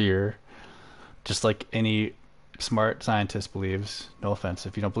a sphere, just like any smart scientist believes. No offense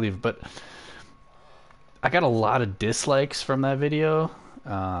if you don't believe it, but I got a lot of dislikes from that video,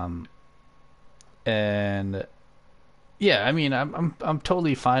 and yeah, I mean, I'm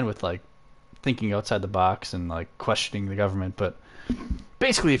totally fine with like thinking outside the box and like questioning the government, but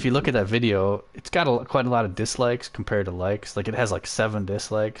basically, if you look at that video, it's got quite a lot of dislikes compared to likes. Like, it has like 7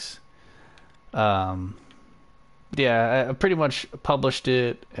 dislikes. Yeah, I pretty much published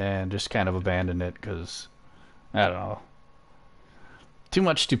it and just kind of abandoned it because, I don't know. Too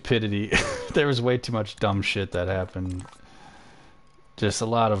much stupidity. There was way too much dumb shit that happened. Just a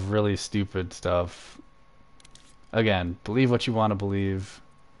lot of really stupid stuff. Again, believe what you want to believe,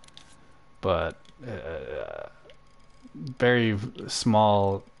 but very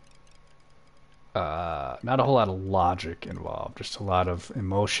small, not a whole lot of logic involved, just a lot of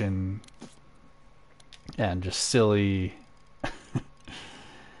emotion and just silly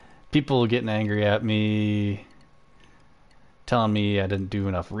people getting angry at me, telling me I didn't do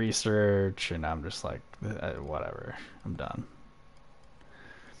enough research, and I'm just like, whatever, I'm done.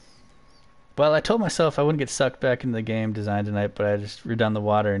 Well, I told myself I wouldn't get sucked back into the game design tonight, but I just redone the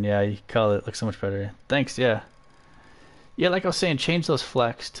water, and yeah, you color it looks so much better. Thanks, yeah. Yeah, like I was saying, change those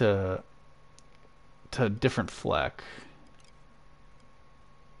flecks to different fleck.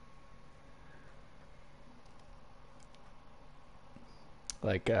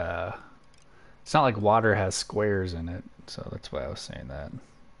 Like, it's not like water has squares in it, so that's why I was saying that.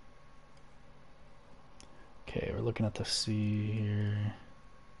 Okay, we're looking at the sea here.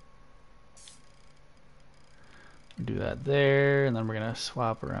 Do that there, and then we're gonna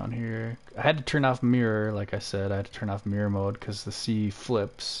swap around here. I had to turn off mirror, like I said. I had to turn off mirror mode because the sea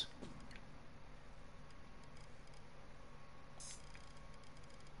flips.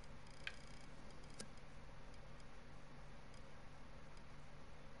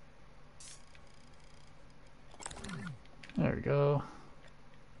 There we go.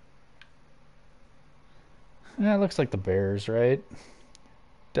 Yeah, it looks like the bears, right?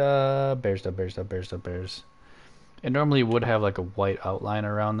 Bears. It normally would have like a white outline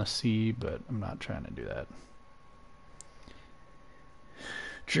around the sea, but I'm not trying to do that.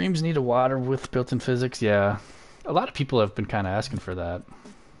 Dreams need a water with built-in physics. Yeah, a lot of people have been kind of asking for that.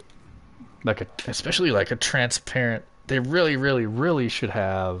 Like, especially like a transparent. They really should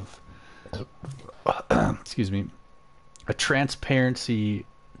have. Excuse me. A transparency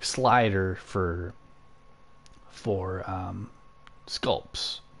slider for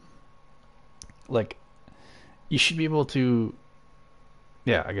sculpts. Like, you should be able to.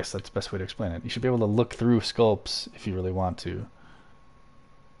 Yeah, I guess that's the best way to explain it. You should be able to look through sculpts if you really want to.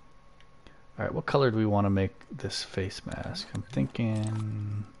 All right, what color do we want to make this face mask? I'm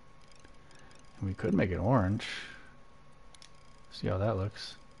thinking we could make it orange. See how that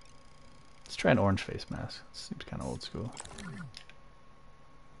looks. Let's try an orange face mask. It seems kind of old school. I'm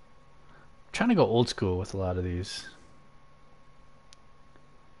trying to go old school with a lot of these.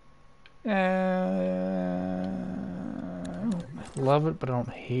 I don't love it, but I don't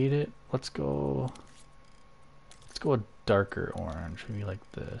hate it. Let's go a darker orange, maybe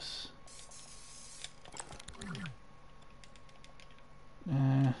like this.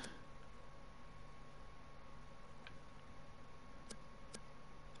 Yeah,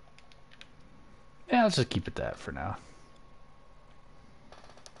 let's just keep it that for now.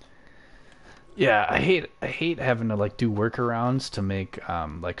 Yeah, I hate having to like do workarounds to make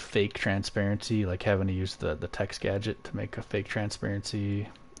like fake transparency, like having to use the text gadget to make a fake transparency,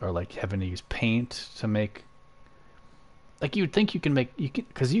 or like having to use paint to make. Like you would think you can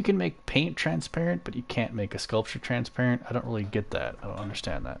because you can make paint transparent, but you can't make a sculpture transparent. I don't really get that. I don't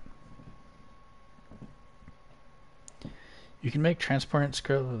understand that. You can make transparent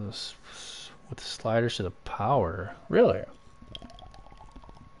scribbles with sliders to the power. Really?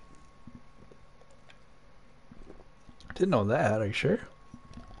 Didn't know that. Are you sure?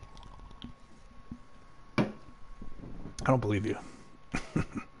 I don't believe you.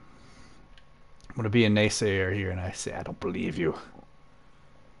 I'm going to be a naysayer here, and I say I don't believe you.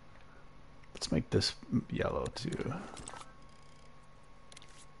 Let's make this yellow too.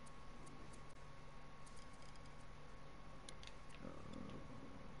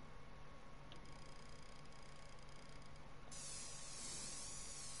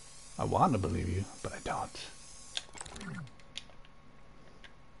 I want to believe you, but I don't.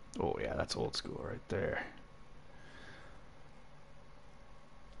 Oh yeah, that's old school right there.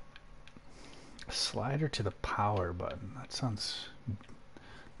 A slider to the power button.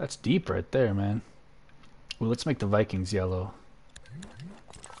 That's deep right there, man. Well, let's make the Vikings yellow.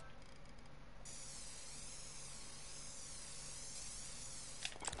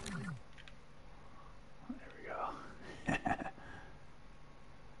 There we go.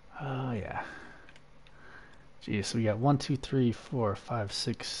 Oh yeah. Geez, so we got 1, 2, 3, 4, 5,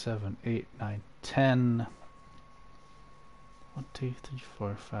 6, 7, 8, 9, 10. 1, 2, 3,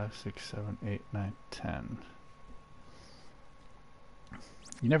 4, 5, 6, 7, 8, 9, 10.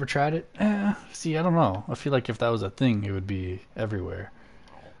 You never tried it? See, I don't know. I feel like if that was a thing, it would be everywhere.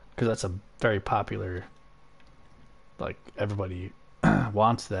 Because that's a very popular, like, everybody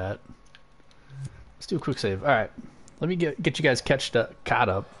wants that. Let's do a quick save. Alright, let me get you guys caught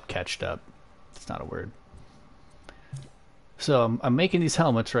up. It's not a word. So I'm making these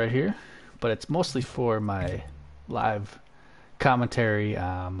helmets right here, but it's mostly for my live commentary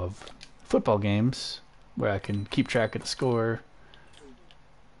of football games, where I can keep track of the score,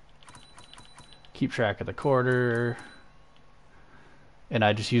 keep track of the quarter, and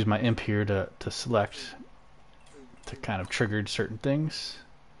I just use my imp here to select, to kind of trigger certain things.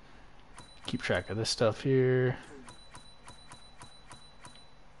 Keep track of this stuff here.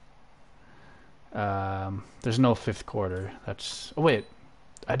 There's no fifth quarter. That's... Oh wait,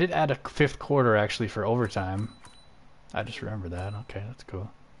 I did add a fifth quarter actually for overtime. I just remember that. Okay, that's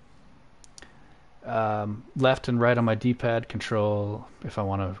cool. Left and right on my D-pad control if I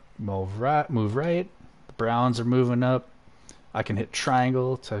want to move right. The Browns are moving up. I can hit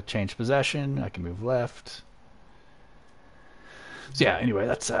triangle to change possession. I can move left. So yeah, anyway,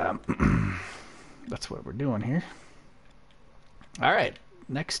 that's that's what we're doing here. All right,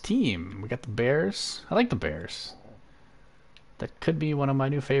 next team. We got the Bears. I like the Bears. That could be one of my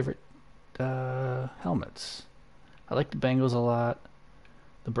new favorite helmets. I like the Bengals a lot.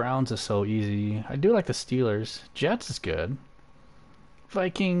 The Browns is so easy. I do like the Steelers. Jets is good.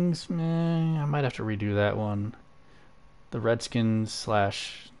 Vikings, I might have to redo that one. The Redskins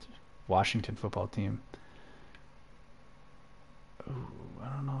 / Washington football team. Ooh, I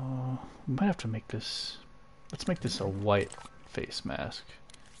don't know. We might have to make this... Let's make this a white face mask.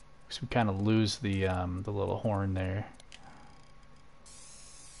 Because we kind of lose the little horn there.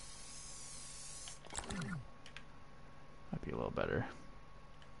 Might be a little better.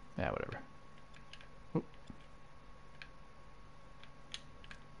 Yeah, whatever. Oop.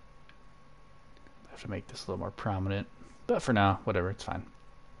 I have to make this a little more prominent. But for now, whatever, it's fine.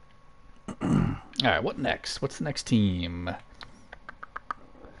 Alright, what next? What's the next team?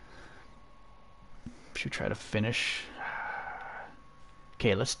 Should we try to finish?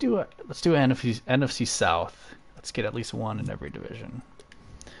 Okay, let's do a NFC South. Let's get at least one in every division.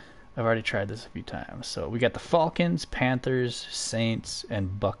 I've already tried this a few times. So we got the Falcons, Panthers, Saints,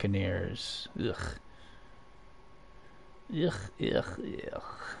 and Buccaneers. Ugh. Ugh, ugh, ugh.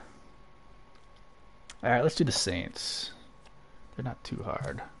 Alright, let's do the Saints. They're not too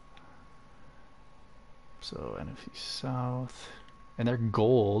hard. So NFC South. And they're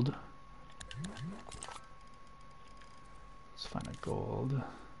gold. Let's find a gold.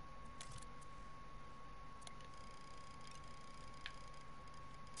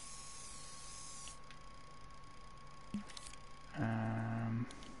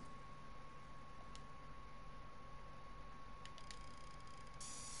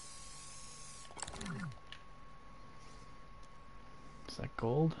 Is that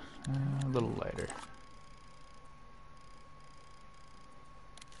gold? A little lighter.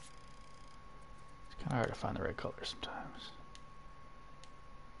 It's kind of hard to find the right color sometimes.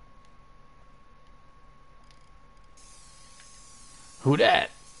 Who dat?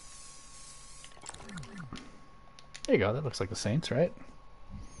 There you go, that looks like the Saints, right?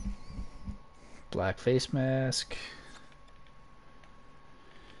 Black face mask.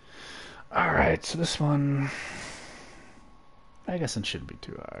 Alright, so this one, I guess it shouldn't be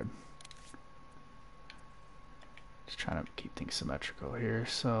too hard. Just trying to keep things symmetrical here,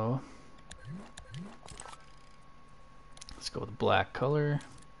 so let's go with black color.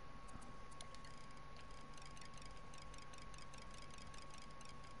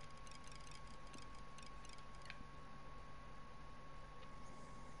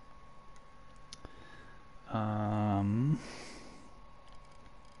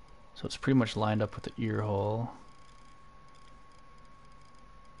 So it's pretty much lined up with the ear hole.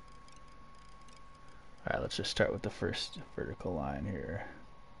 Alright, let's just start with the first vertical line here.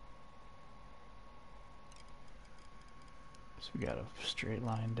 So we got a straight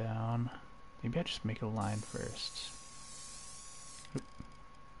line down. Maybe I just make it a line first. Oop.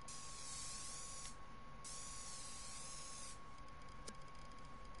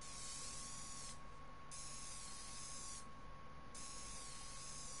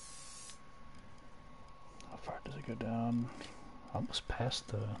 How far does it go down? Almost past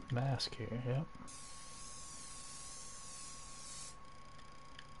the mask here, yep.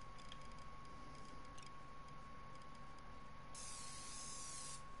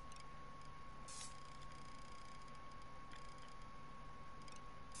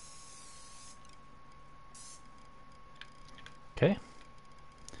 Okay.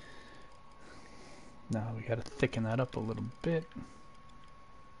 Now we gotta thicken that up a little bit.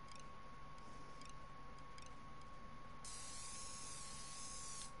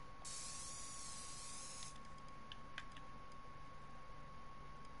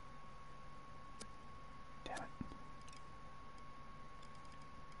 Damn it.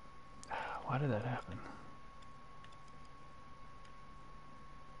 Why did that happen?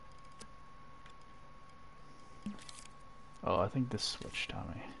 Oh, I think this switched on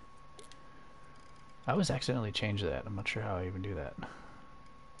me. I always accidentally change that. I'm not sure how I even do that.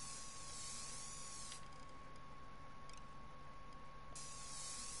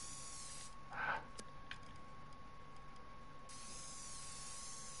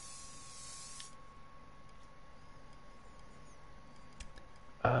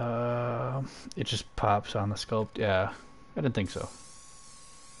 It just pops on the sculpt. Yeah, I didn't think so.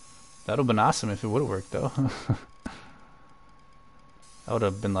 That would have been awesome if it would have worked, though. I would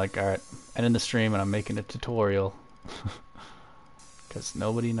have been like, alright, ending the stream and I'm making a tutorial. Because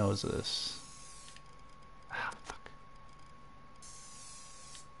nobody knows this. Ah, fuck.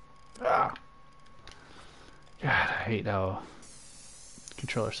 Ah. God, I hate how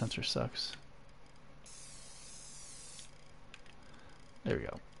controller sensor sucks. There we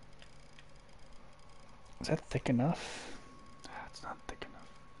go. Is that thick enough? Ah, it's not thick enough.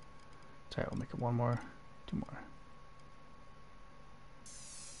 It's alright, we'll make it one more, two more.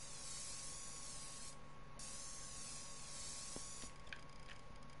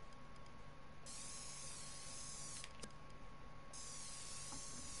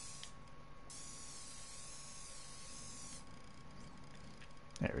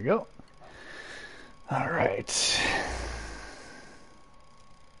 There we go. All right.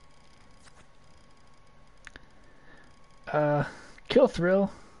 Kill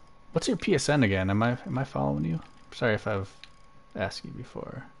Thrill. What's your PSN again? Am I following you? Sorry if I've asked you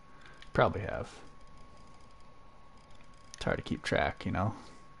before. Probably have. It's hard to keep track, you know.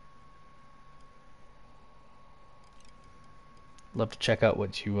 Love to check out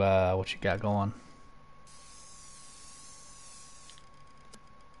what you got going.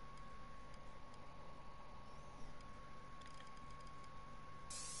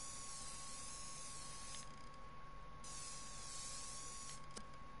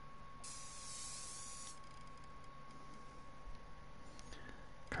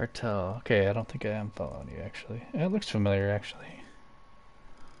 Cartel. Okay, I don't think I am following you actually. It looks familiar actually.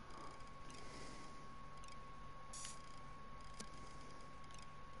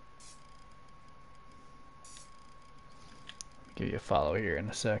 give you a follow here in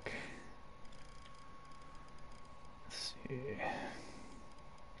a sec. Let's see.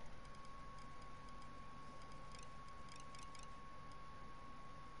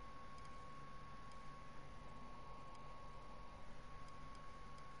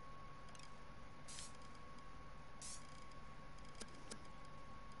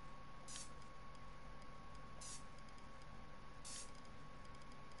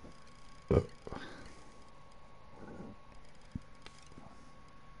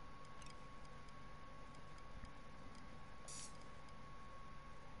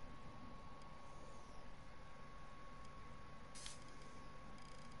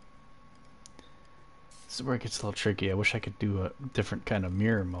 This is where it gets a little tricky. I wish I could do a different kind of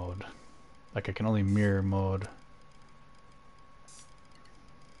mirror mode. Like I can only mirror mode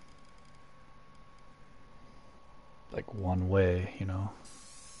like one way, you know.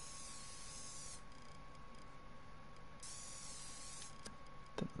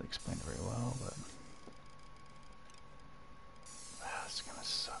 Didn't really explain it very well, but it's gonna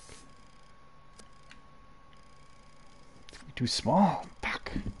suck. It's gonna be too small.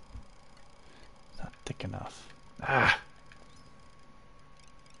 Fuck. Not thick enough. Ah.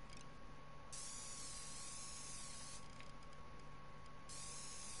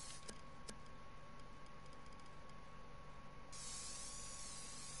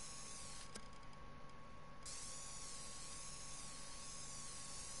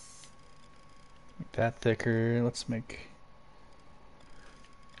 Make that thicker. Let's make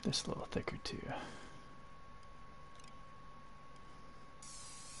this a little thicker too.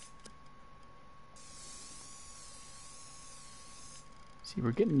 See,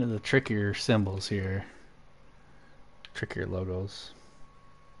 we're getting to the trickier symbols here. Trickier logos.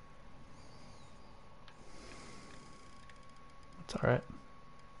 That's alright.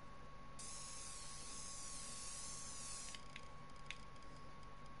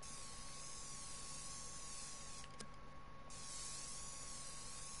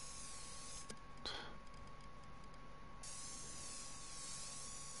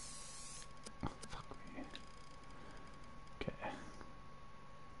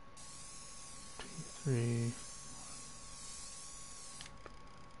 Three,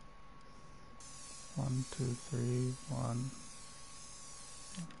 1, 2, 3, 1.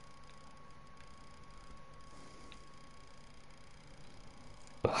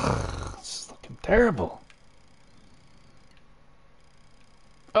 Ugh, this is looking terrible.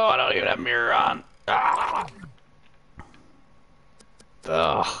 Oh, I don't even have mirror on. Ah.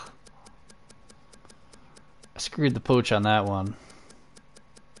 Ugh. I screwed the pooch on that one.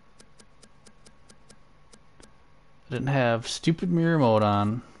 I didn't have stupid mirror mode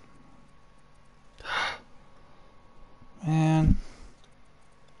on. Man.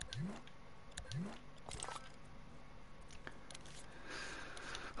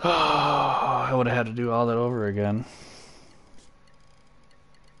 Oh, I would have had to do all that over again.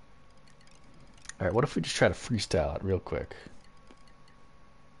 Alright, what if we just try to freestyle it real quick?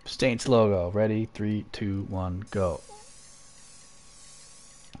 Staints logo. Ready? 3, 2, 1, go.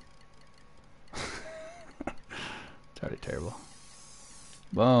 It's already terrible.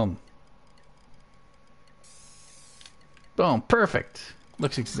 Boom. Boom. Perfect.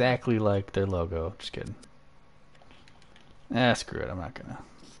 Looks exactly like their logo. Just kidding. Screw it. I'm not gonna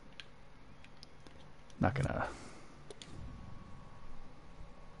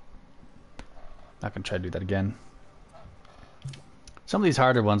try to do that again. Some of these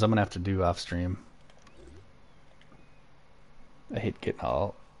harder ones I'm gonna have to do off stream. I hate getting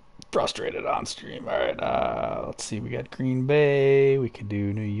all frustrated on stream. Alright, let's see. We got Green Bay. We could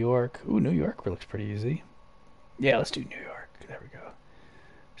do New York. Ooh, New York looks pretty easy. Yeah, let's do New York. There we go.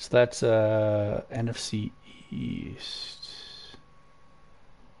 So that's NFC East.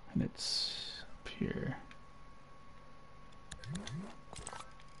 And it's up here.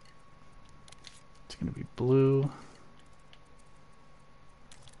 It's going to be blue.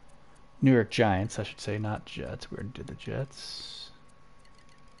 New York Giants, I should say, not Jets. We already did the Jets.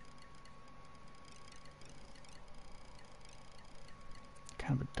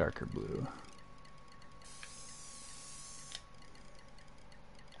 Kind of a darker blue.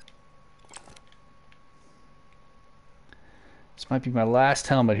 This might be my last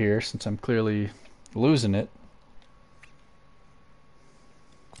helmet here since I'm clearly losing it.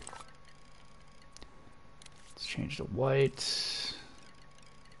 Let's change to white.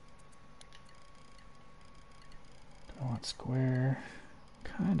 Don't want square.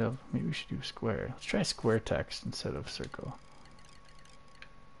 Kind of. Maybe we should do square. Let's try square text instead of circle.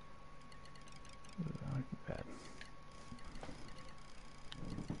 That might be bad.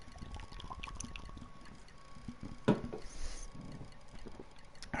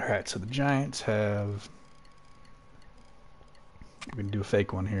 Alright, so the Giants have... We can do a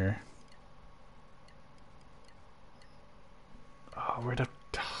fake one here. Oh, where'd I...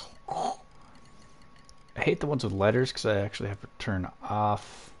 I hate the ones with letters because I actually have to turn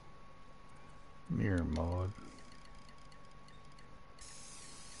off mirror mode.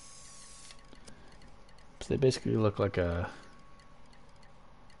 So they basically look like a...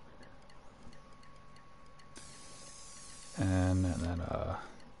 And then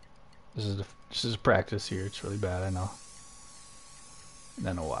this is a practice here. It's really bad, I know. And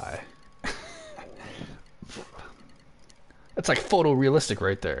then a Y. That's like photorealistic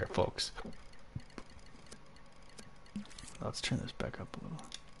right there, folks. Let's turn this back up a little.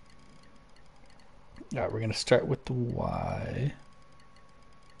 Alright, we're gonna start with the Y.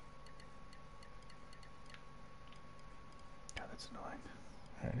 God, that's annoying.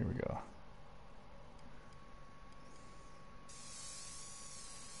 Alright, here we go.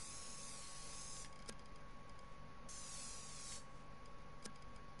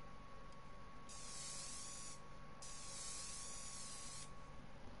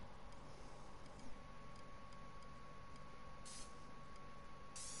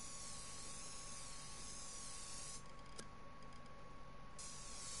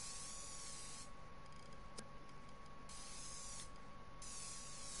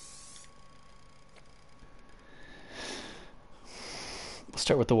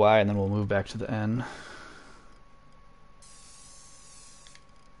 Start with the Y and then we'll move back to the N.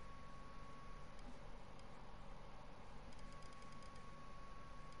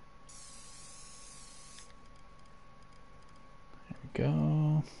 There we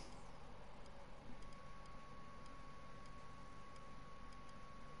go.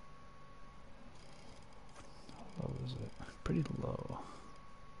 How low is it? Pretty low.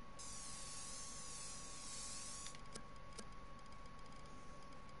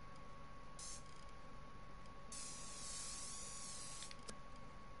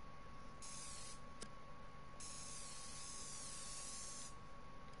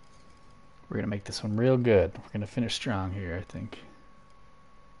 We're going to make this one real good. We're going to finish strong here, I think.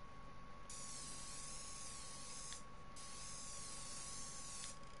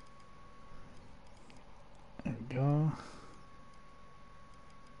 There we go.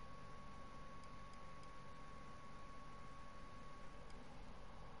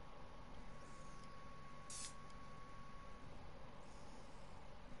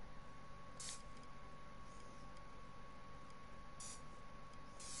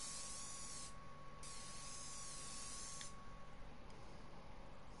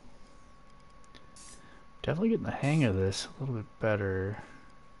 Definitely getting the hang of this a little bit better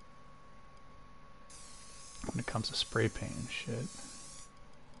when it comes to spray paint and shit.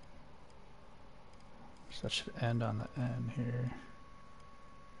 So that should end on the N here.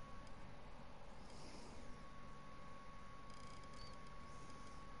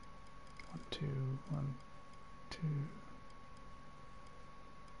 One, two, one, two.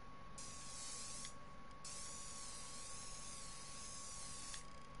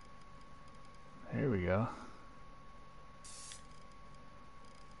 There we go.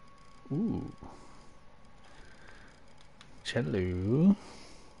 Ooh. Cello.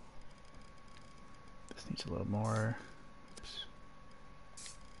 This needs a little more. Oops.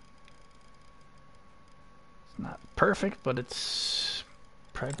 It's not perfect, but it's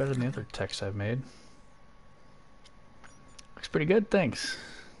probably better than the other text I've made. Looks pretty good, thanks.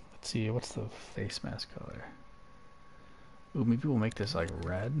 Let's see, what's the face mask color? Ooh, maybe we'll make this like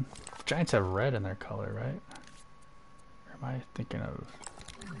red. Giants have red in their color, right? Or am I thinking of...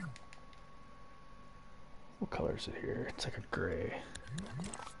 What color is it here? It's like a gray.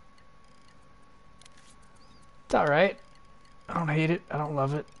 It's alright. I don't hate it. I don't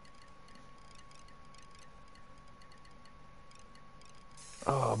love it.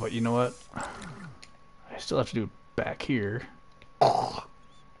 Oh, but you know what? I still have to do it back here. Oh.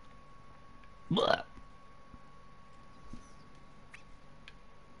 Blah.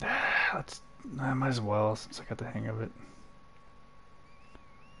 I might as well since I got the hang of it.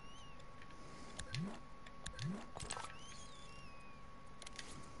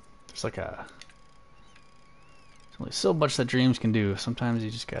 There's like a... There's only so much that dreams can do. Sometimes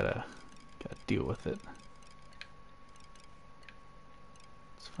you just gotta deal with it.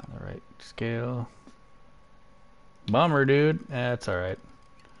 Let's find the right scale. Bummer, dude. That's alright.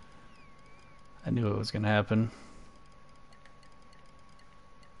 I knew it was gonna happen.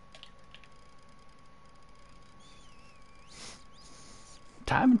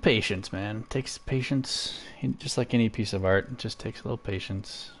 Time and patience, man. It takes patience, just like any piece of art. It just takes a little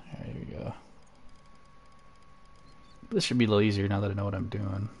patience. There you go. This should be a little easier now that I know what I'm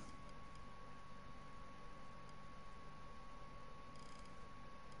doing.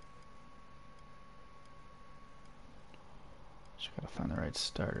 Just gotta find the right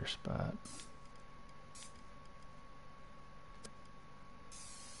starter spot.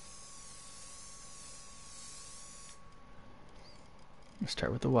 Let's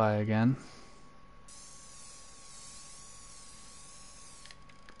start with the Y again.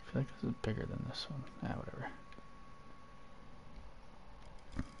 I feel like this is bigger than this one. Ah, whatever.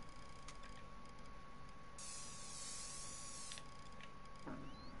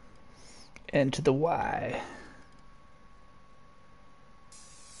 And to the Y.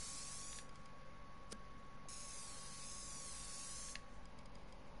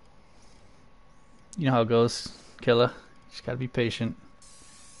 You know how it goes, Killa. Just gotta be patient.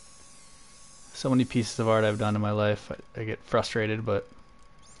 So many pieces of art I've done in my life, I get frustrated, but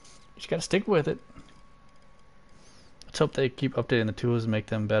you just gotta stick with it. Let's hope they keep updating the tools and make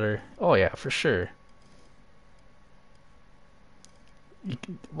them better. Oh yeah, for sure.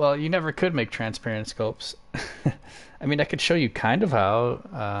 Well, you never could make transparent scopes. I mean, I could show you kind of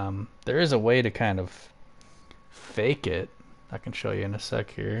how. There is a way to kind of fake it. I can show you in a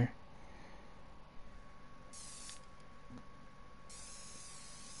sec here.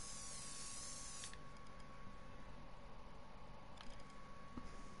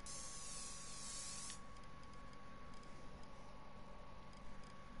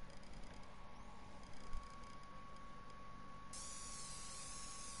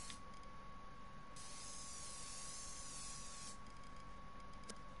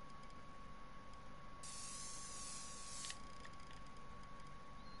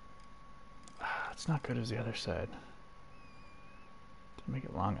 It's not good as the other side. Didn't make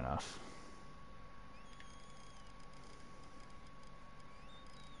it long enough.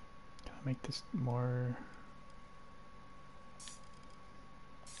 Can I make this more?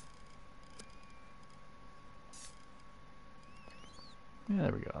 Yeah,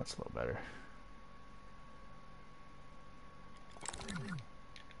 there we go. That's a little better.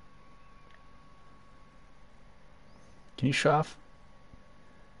 Can you show off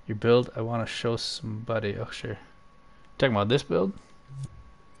your build? I want to show somebody. Oh, sure. Talking about this build?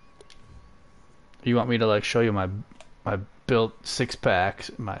 You want me to like show you my built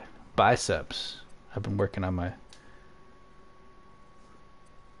 6-pack, my biceps? I've been working on my.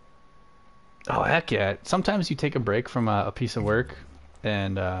 Oh heck yeah! Sometimes you take a break from a piece of work,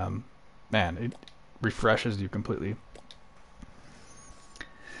 and man, it refreshes you completely.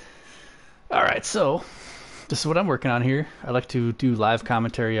 All right, so this is what I'm working on here. I like to do live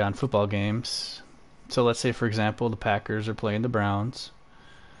commentary on football games. So let's say, for example, the Packers are playing the Browns.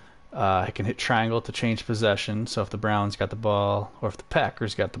 I can hit triangle to change possession. So if the Browns got the ball, or if the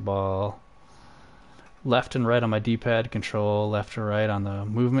Packers got the ball, left and right on my D-pad, control left and right on the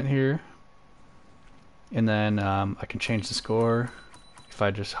movement here. And then I can change the score if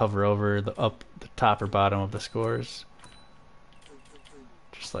I just hover over the top or bottom of the scores.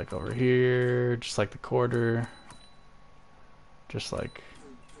 Just like over here, just like the quarter, just like,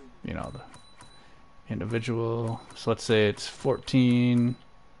 you know, the individual. So let's say it's 14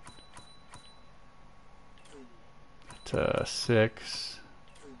 to 6.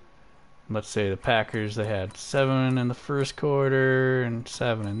 Let's say the Packers, they had 7 in the first quarter and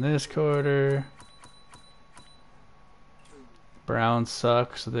 7 in this quarter. Browns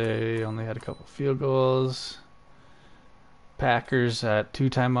suck, so they only had a couple field goals. Packers at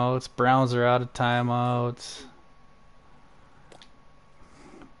 2 timeouts. Browns are out of timeouts.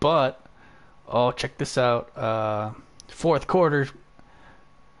 But, oh, check this out. Fourth quarter,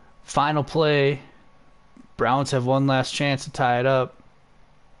 final play. Browns have one last chance to tie it up.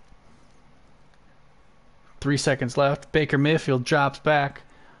 3 seconds left. Baker Mayfield drops back,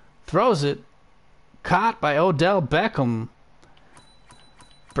 throws it, caught by Odell Beckham,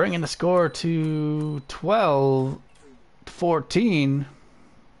 bringing the score to 12-14.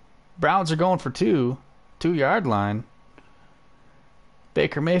 Browns are going for 2-yard line.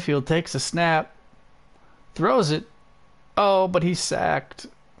 Baker Mayfield takes a snap, throws it. Oh, but he's sacked.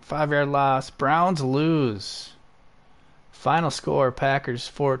 5-yard loss. Browns lose. Final score, Packers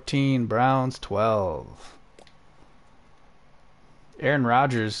 14, Browns 12. Aaron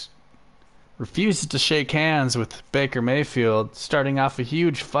Rodgers refuses to shake hands with Baker Mayfield, starting off a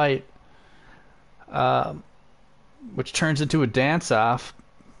huge fight, which turns into a dance-off.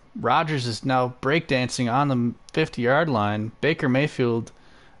 Rodgers is now breakdancing on the 50-yard line. Baker Mayfield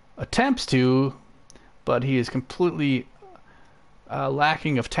attempts to, but he is completely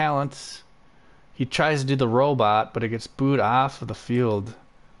lacking of talents. He tries to do the robot, but it gets booed off of the field.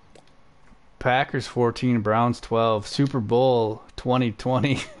 Packers 14, Browns 12, Super Bowl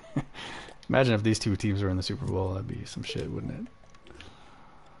 2020. Imagine if these two teams were in the Super Bowl. That'd be some shit, wouldn't it?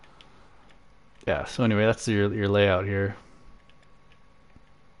 Yeah, so anyway, that's your layout here.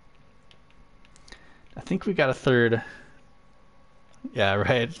 I think we got a third. Yeah,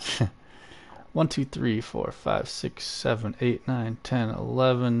 right. 1, 2, 3, 4, 5, 6, 7, 8, 9, 10,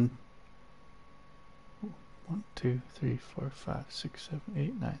 11. 1, 2, 3, 4, 5, 6, 7,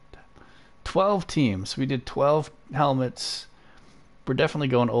 8, 9, 10. 12 teams. We did 12 helmets. We're definitely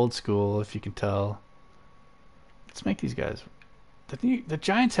going old school, if you can tell. Let's make these guys. The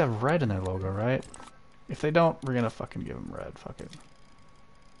Giants have red in their logo, right? If they don't, we're gonna fucking give them red. Fuck it.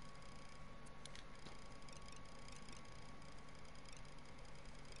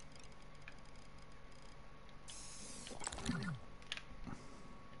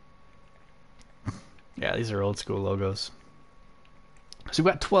 Yeah, these are old school logos. So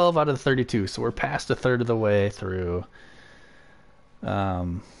we've got 12 out of the 32, so we're past a third of the way through.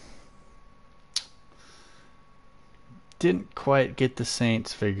 Didn't quite get the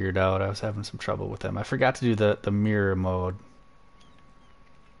Saints figured out. I was having some trouble with them. I forgot to do the mirror mode,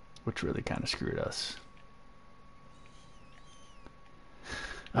 which really kind of screwed us.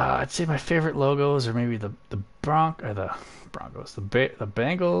 I'd say my favorite logos are maybe the Broncos, the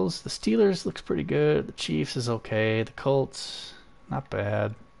Bengals, the Steelers looks pretty good. The Chiefs is okay. The Colts, not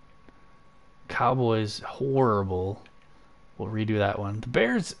bad. Cowboys, horrible. We'll redo that one. The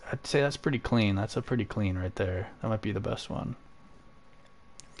Bears, I'd say that's pretty clean. That's a pretty clean right there. That might be the best one.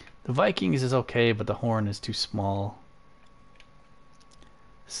 The Vikings is okay, but the horn is too small.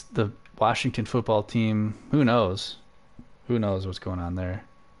 The Washington football team, who knows? Who knows what's going on there?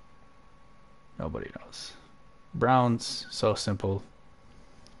 Nobody knows. Browns, so simple.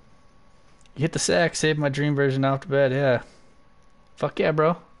 You hit the sack, save my dream version off to bed, yeah. Fuck yeah,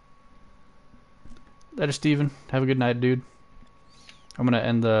 bro. That is Steven. Have a good night, dude. I'm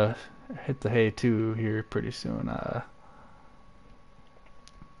gonna hit the hay too here pretty soon.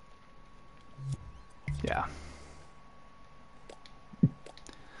 Yeah.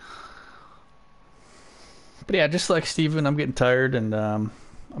 But yeah, just like Steven, I'm getting tired and I'm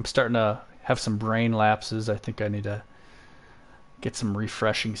starting to have some brain lapses. I think I need to get some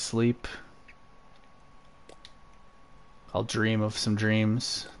refreshing sleep. I'll dream of some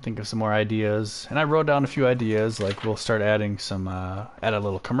dreams, think of some more ideas. And I wrote down a few ideas, like we'll start adding some, add a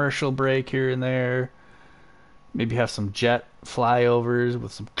little commercial break here and there. Maybe have some jet flyovers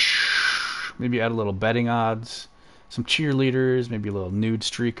with some, maybe add a little betting odds. Some cheerleaders, maybe a little nude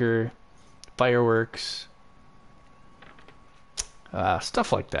streaker, fireworks.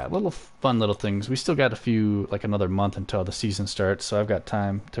 Stuff like that. Little fun little things. We still got like another month until the season starts, so I've got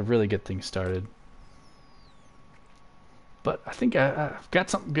time to really get things started. But I think I've got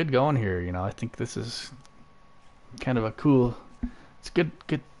something good going here. You know, I think this is kind of a cool. It's good.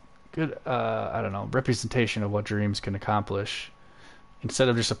 I don't know, representation of what Dreams can accomplish. Instead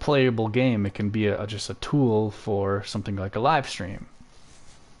of just a playable game, it can be just a tool for something like a live stream.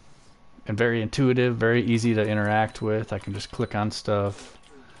 And very intuitive, very easy to interact with. I can just click on stuff.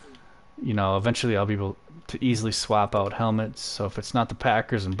 You know, eventually I'll be able to easily swap out helmets. So if it's not the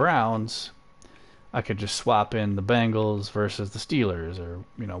Packers and Browns, I could just swap in the Bengals versus the Steelers, or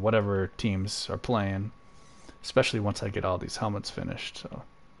you know, whatever teams are playing, especially once I get all these helmets finished. So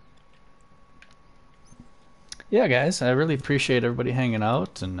yeah, guys, I really appreciate everybody hanging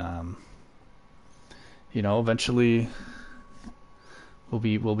out, and you know, eventually we'll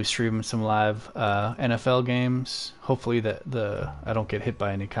be streaming some live NFL games. Hopefully that I don't get hit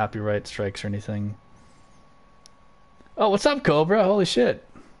by any copyright strikes or anything. Oh, what's up, Cobra? Holy shit.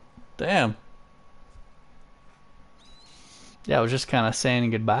 Damn. Yeah, I was just kind of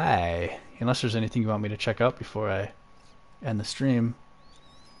saying goodbye. Unless there's anything you want me to check out before I end the stream.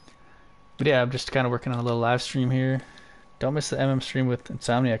 But yeah, I'm just kind of working on a little live stream here. Don't miss the MM stream with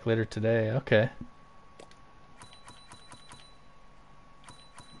Insomniac later today. Okay.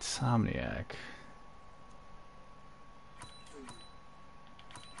 Insomniac.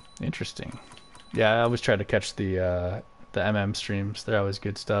 Interesting. Yeah, I always try to catch the MM streams. They're always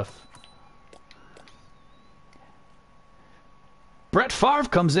good stuff. Brett Favre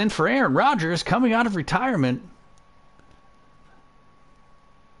comes in for Aaron Rodgers coming out of retirement.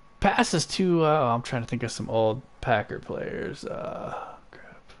 Passes to, I'm trying to think of some old Packer players. Crap.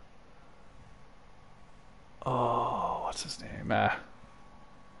 Oh, what's his name?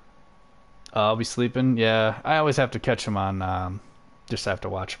 I'll be sleeping. Yeah, I always have to catch him on, just have to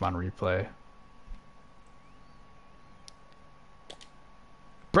watch him on replay.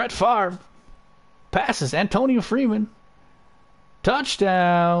 Brett Favre passes Antonio Freeman.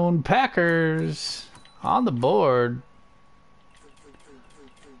 Touchdown, Packers on the board.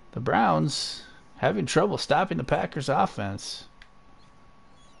 The Browns having trouble stopping the Packers offense.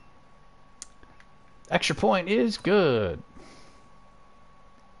 Extra point is good.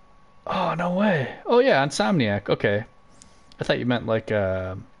 Oh, no way. Oh, yeah, Insomniac. Okay. I thought you meant like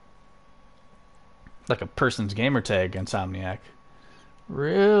a person's gamer tag, Insomniac.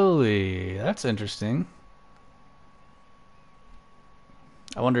 Really? That's interesting.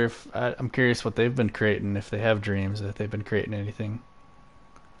 I wonder if I'm curious what they've been creating, if they have dreams, if they've been creating anything.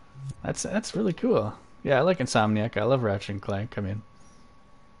 That's really cool. Yeah, I like Insomniac. I love Ratchet and Clank. I mean,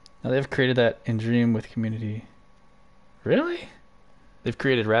 now they've created that in Dream with Community. Really? They've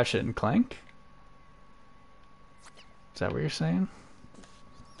created Ratchet and Clank? Is that what you're saying?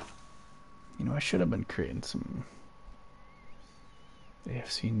 You know, I should have been creating some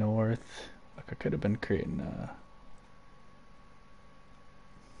AFC North. Like I could have been creating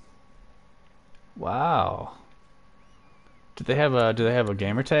wow. Do they have a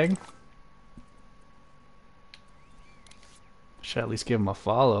gamer tag? Should at least give them a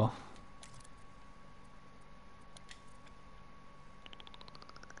follow.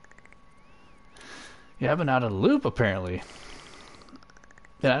 Yeah, I've been out of the loop apparently.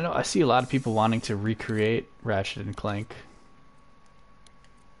 Yeah, I know I see a lot of people wanting to recreate Ratchet and Clank.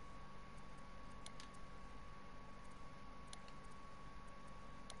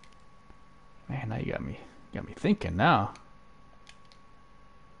 Man, now you got me thinking now.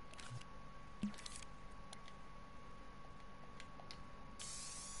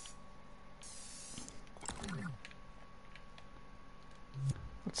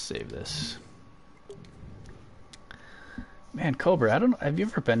 Let's save this. Man, Cobra, I don't know. Have you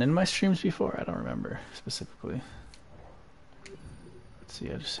ever been in my streams before? I don't remember specifically. Let's see,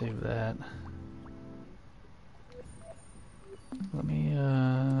 I just saved that. Let me,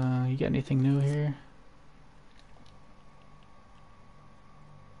 you got anything new here?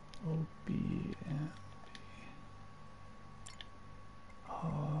 OBMB.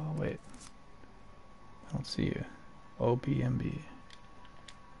 Oh, wait. I don't see you. OBMB.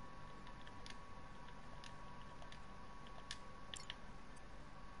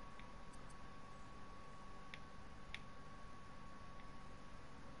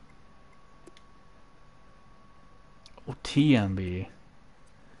 Oh, TMB.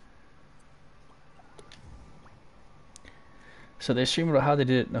 So they streamed about how they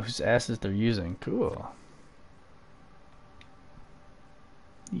didn't know whose asses they're using. Cool.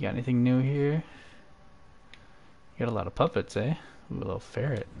 You got anything new here? You got a lot of puppets, eh? Ooh, a little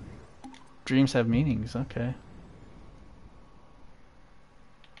ferret. Dreams have meanings, okay.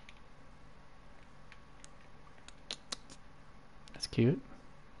 That's cute.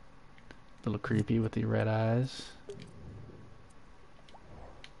 A little creepy with the red eyes.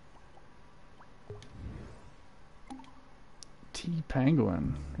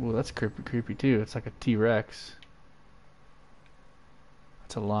 T-Penguin. Ooh, that's creepy too. It's like a T-Rex.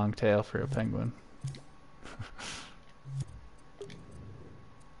 That's a long tail for a penguin.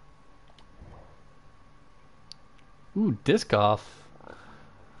 Ooh, disc golf.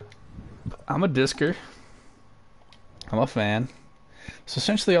 I'm a discer. I'm a fan. So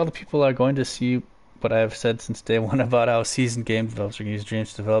essentially all the people are going to see what I've said since day one about how seasoned game developers are going to use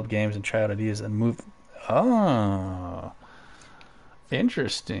dreams to develop games and try out ideas and move. Oh,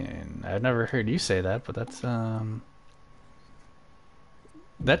 interesting. I've never heard you say that, but that's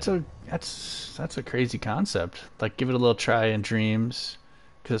a crazy concept. Like give it a little try in dreams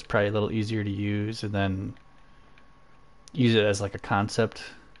because it's probably a little easier to use, and then use it as like a concept.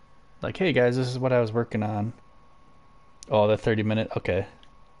 Like, hey guys, this is what I was working on. Oh, the 30-minute? Okay.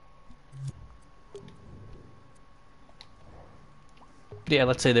 Yeah,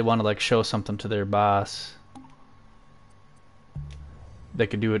 let's say they want to like show something to their boss. They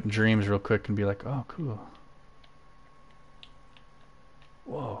could do it in dreams real quick and be like, oh, cool.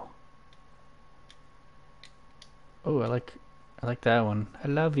 Whoa. Oh, I like that one. I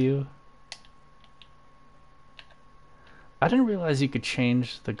love you. I didn't realize you could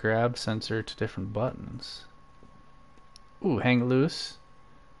change the grab sensor to different buttons. Ooh, hang loose.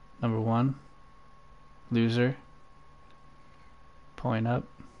 Number 1. Loser. Point up.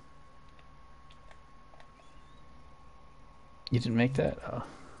 You didn't make that? Oh.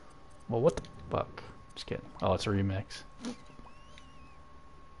 Well, what the fuck? Just kidding. Oh, it's a remix.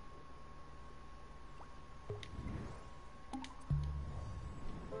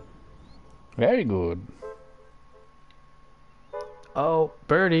 Very good. Oh,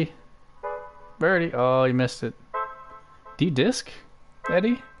 birdie. Birdie. Oh, you missed it. D-disc,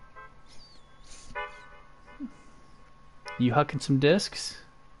 Eddie? You hucking some discs?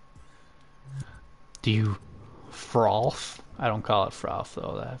 Do you froth? I don't call it froth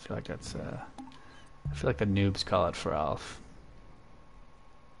though. I feel like that's I feel like the noobs call it froth.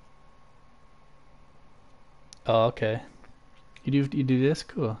 Oh, okay. You do this?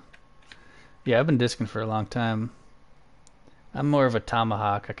 Cool. Yeah, I've been discing for a long time. I'm more of a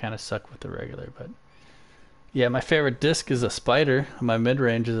tomahawk. I kind of suck with the regular, but yeah, my favorite disc is a spider. My mid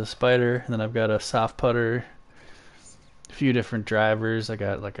range is a spider, and then I've got a soft putter, a few different drivers. I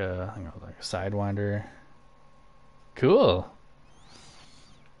got like like a sidewinder. Cool.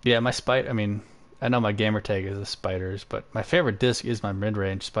 Yeah, my spider. I mean, I know my gamer tag is the spiders, but my favorite disc is my mid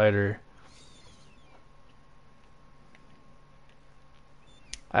range spider.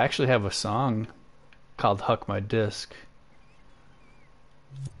 I actually have a song called "Huck My Disc."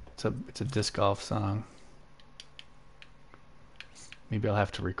 It's a disc golf song. Maybe I'll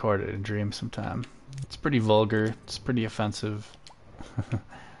have to record it in Dream sometime. It's pretty vulgar. It's pretty offensive.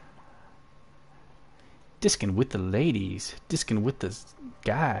 Discing with the ladies. Discing with the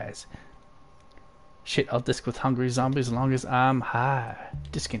guys. Shit, I'll disc with hungry zombies as long as I'm high.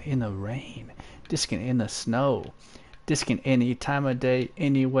 Discing in the rain. Discing in the snow. Discing any time of day,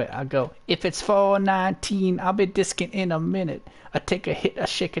 anywhere I go. If it's 4:19, I'll be discing in a minute. I take a hit, I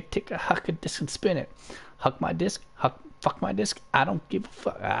shake a tick, I huck a disc and spin it. Huck my disc, fuck my disc, I don't give a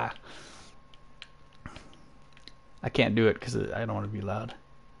fuck. I can't do it because I don't want to be loud.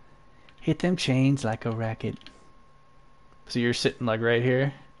 Hit them chains like a racket. So you're sitting like right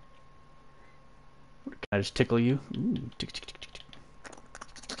here. Can I just tickle you? Ooh, tick, tick, tick, tick, tick.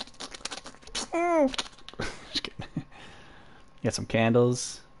 Just kidding. Got some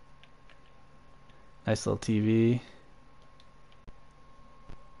candles. Nice little TV.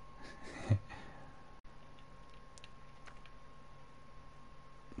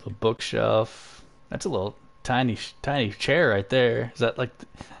 Little bookshelf. That's a little tiny chair right there. Is that like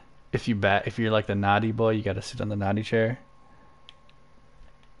if you're like the naughty boy, you got to sit on the naughty chair?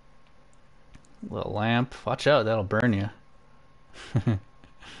 Little lamp. Watch out, that'll burn you.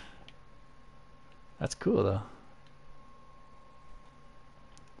 That's cool though.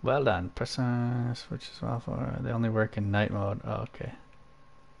 Well done. Press switches off. They only work in night mode. Oh, okay.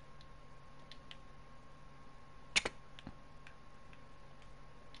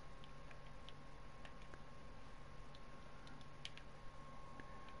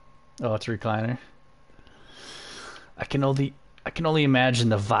 Oh, it's a recliner. I can only imagine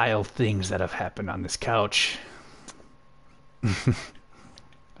the vile things that have happened on this couch. I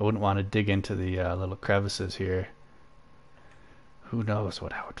wouldn't want to dig into the little crevices here. Who knows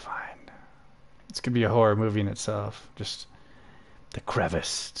what I would find? This could be a horror movie in itself. Just the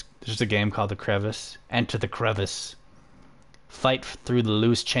crevice. There's a game called The Crevice. Enter the crevice. Fight through the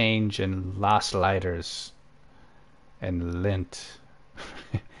loose change and lost lighters and lint.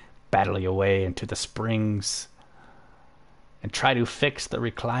 Battle your way into the springs and try to fix the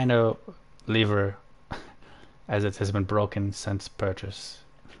recliner lever as it has been broken since purchase.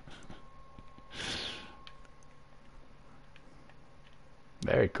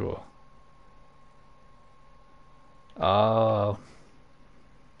 Very cool. Oh,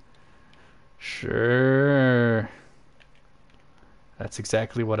 sure. That's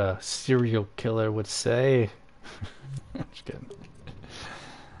exactly what a serial killer would say. Just kidding.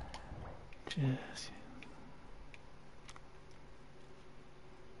 Just...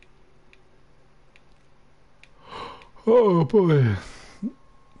 Oh boy.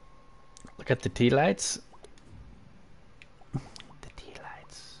 Look at the tea lights. The tea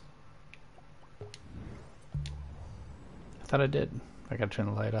lights. I thought I did. I gotta turn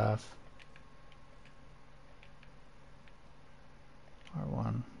the light off.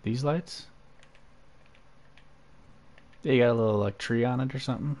 R1. These lights? Yeah, you got a little like tree on it or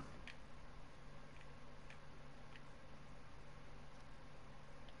something.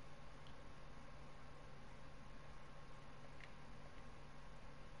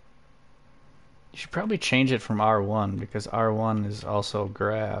 You should probably change it from R1 because R1 is also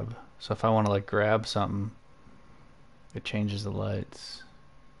grab. So if I want to like grab something, it changes the lights.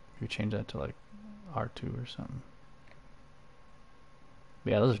 If you change that to like R2 or something.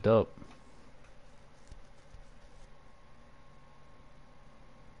 But yeah, those are dope.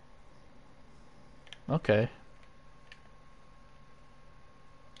 Okay.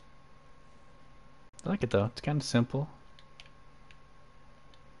 I like it though. It's kind of simple.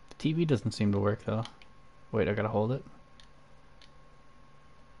 The TV doesn't seem to work though. Wait, I gotta hold it?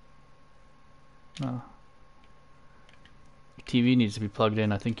 No. Your TV needs to be plugged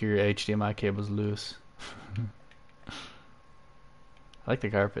in. I think your HDMI cable's loose. I like the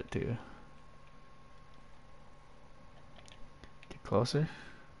carpet too. closer?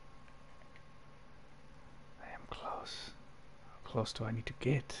 I am close. How close do I need to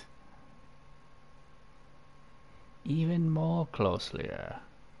get? Even more closely. I'm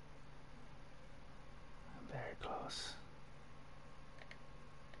very close.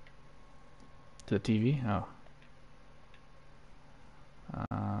 To the TV? Oh.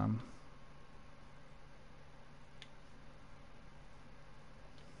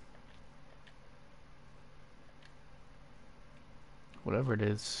 Whatever it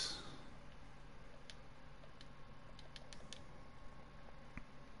is.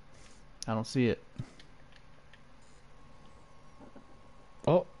 I don't see it.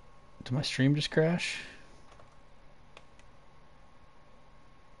 Oh, did my stream just crash?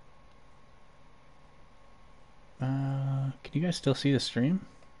 Can you guys still see the stream?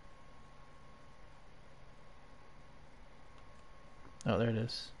 Oh, there it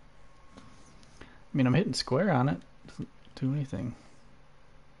is. I mean, I'm hitting square on it. Doesn't do anything.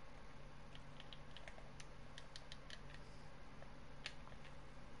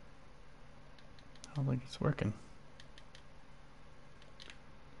 I don't think it's working.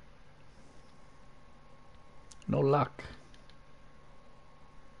 No luck.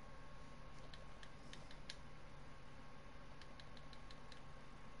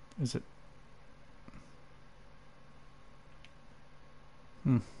 Is it?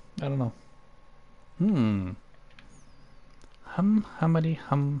 I don't know. Hummity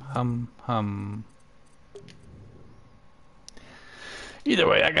hum. Either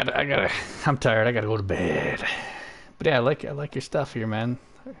way, I'm tired. I gotta go to bed. But yeah, I like your stuff here, man.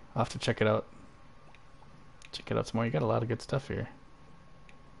 I'll have to check it out. Check it out some more. You got a lot of good stuff here.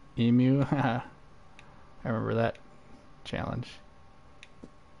 Emu, I remember that challenge.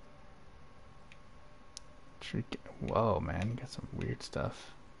 Whoa, man, you got some weird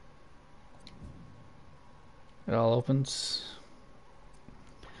stuff. It all opens.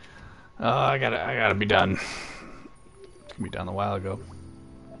 Oh, I gotta be done. It's gonna be done a while ago.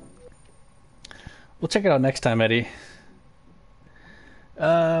 We'll check it out next time, Eddie.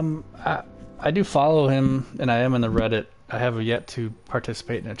 I do follow him, and I am in the Reddit. I have yet to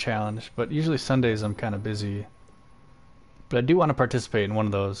participate in a challenge, but usually Sundays I'm kind of busy. But I do want to participate in one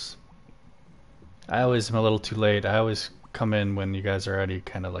of those. I always am a little too late. I always come in when you guys are already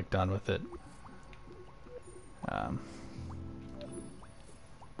kind of like done with it.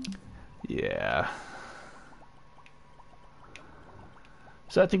 Yeah.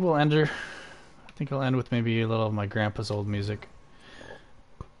 So I think we'll end her. I think I'll end with maybe a little of my grandpa's old music.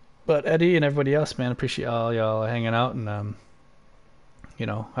 But Eddie and everybody else, man, appreciate all y'all hanging out, and you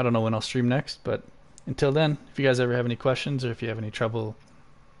know, I don't know when I'll stream next, but until then, if you guys ever have any questions or if you have any trouble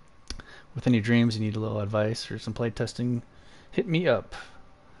with any dreams, you need a little advice or some play testing, hit me up.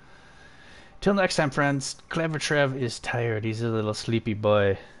 Till next time, friends. Clever Trev is tired. He's a little sleepy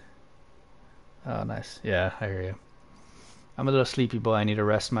boy. Oh, nice. Yeah, I hear you. I'm a little sleepy boy. I need to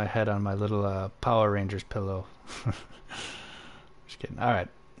rest my head on my little Power Rangers pillow. Just kidding. All right.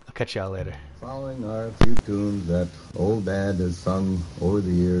 I'll catch y'all later. Following are a few tunes that old Dad has sung over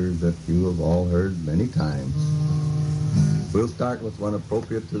the years that you have all heard many times. We'll start with one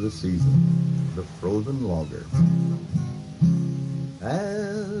appropriate to the season, The Frozen Logger.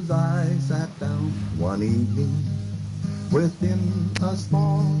 As I sat down one evening within a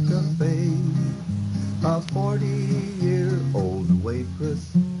small cafe, a 40-year-old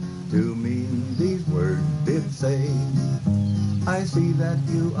waitress to me these words did say, I see that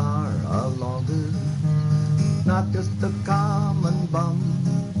you are a logger, not just a common bum,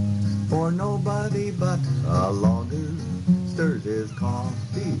 for nobody but a logger stirs his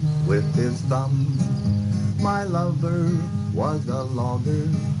coffee with his thumb. My lover was a logger,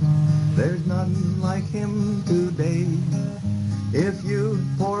 there's none like him today. If you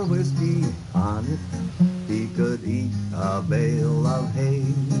pour whiskey on it, he could eat a bale of hay.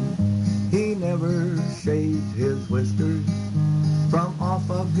 He never shaved his whiskers from off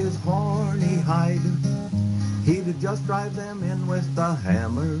of his horny hide. He'd just drive them in with the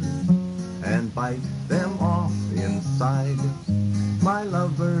hammer and bite them off inside. My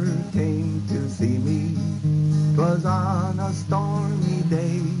lover came to see me, 'twas on a stormy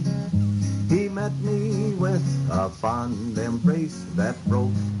day. He met me with a fond embrace that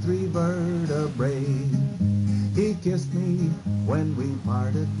broke 3 vertebrae. He kissed me when we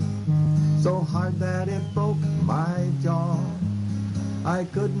parted, so hard that it broke my jaw. I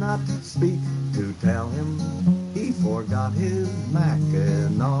could not speak to tell him he forgot his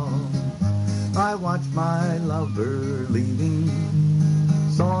mackinaw. I watched my lover leaving,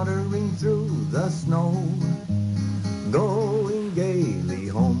 sauntering through the snow, going gaily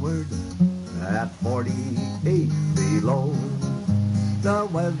homeward at 48 below. The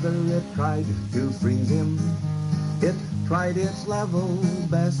weather, it tried to freeze him. It tried its level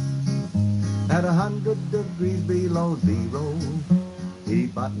best. At 100 degrees below zero, he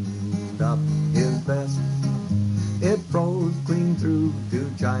buttoned up his vest. It froze clean through to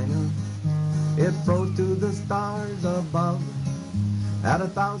China. It froze to the stars above. At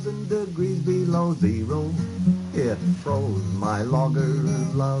 1,000 degrees below zero, it froze my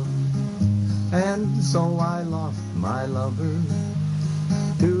logger's love. And so I lost my lover.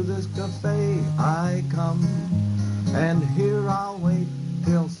 To this cafe I come, and here I'll wait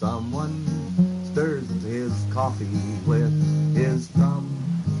till someone stirs his coffee with his thumb.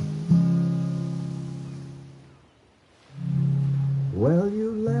 Well,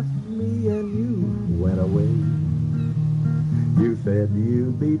 you left me and you went away. You said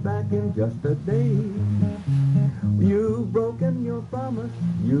you'd be back in just a day. You've broken your promise,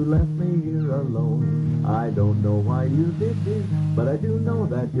 you left me here alone. I don't know why you did this, but I do know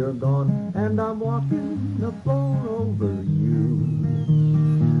that you're gone, and I'm walking the floor over you.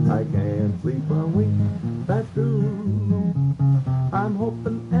 I can't sleep a wink, that's true. I'm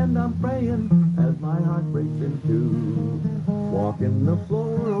hoping and I'm praying as my heart breaks in two, walking the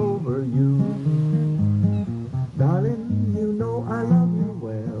floor over you. Darling, you know I love you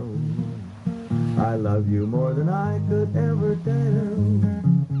well. I love you more than I could ever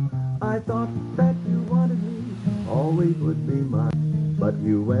tell. I thought that you wanted me, always would be mine. But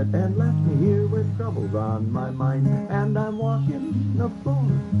you went and left me here with troubles on my mind, and I'm walking the floor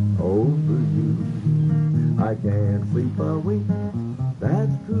over you. I can't sleep a wink,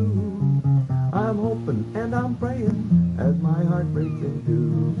 that's true. I'm hoping and I'm praying as my heart breaks in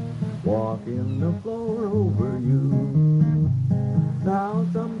two, walking the floor over you. Now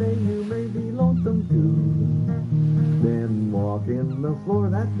someday you may be lonesome too, then walking the floor,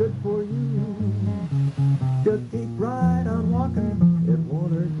 that's good for you. Just keep right on walking, it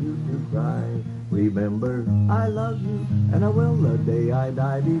won't hurt you to cry. Remember, I love you, and I will the day I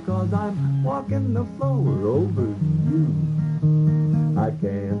die, because I'm walking the floor over you. I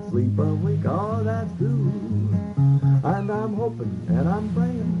can't sleep a wink, oh that's true. And I'm hoping and I'm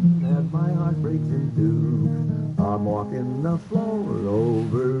praying as my heart breaks in two, I'm walking the floor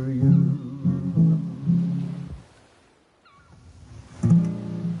over you.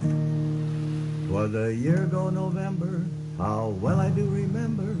 'Twas a year ago November, how well I do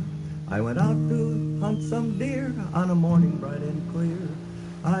remember. I went out to hunt some deer on a morning bright and clear.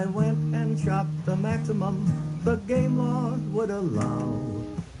 I went and shot the maximum the game laws would allow.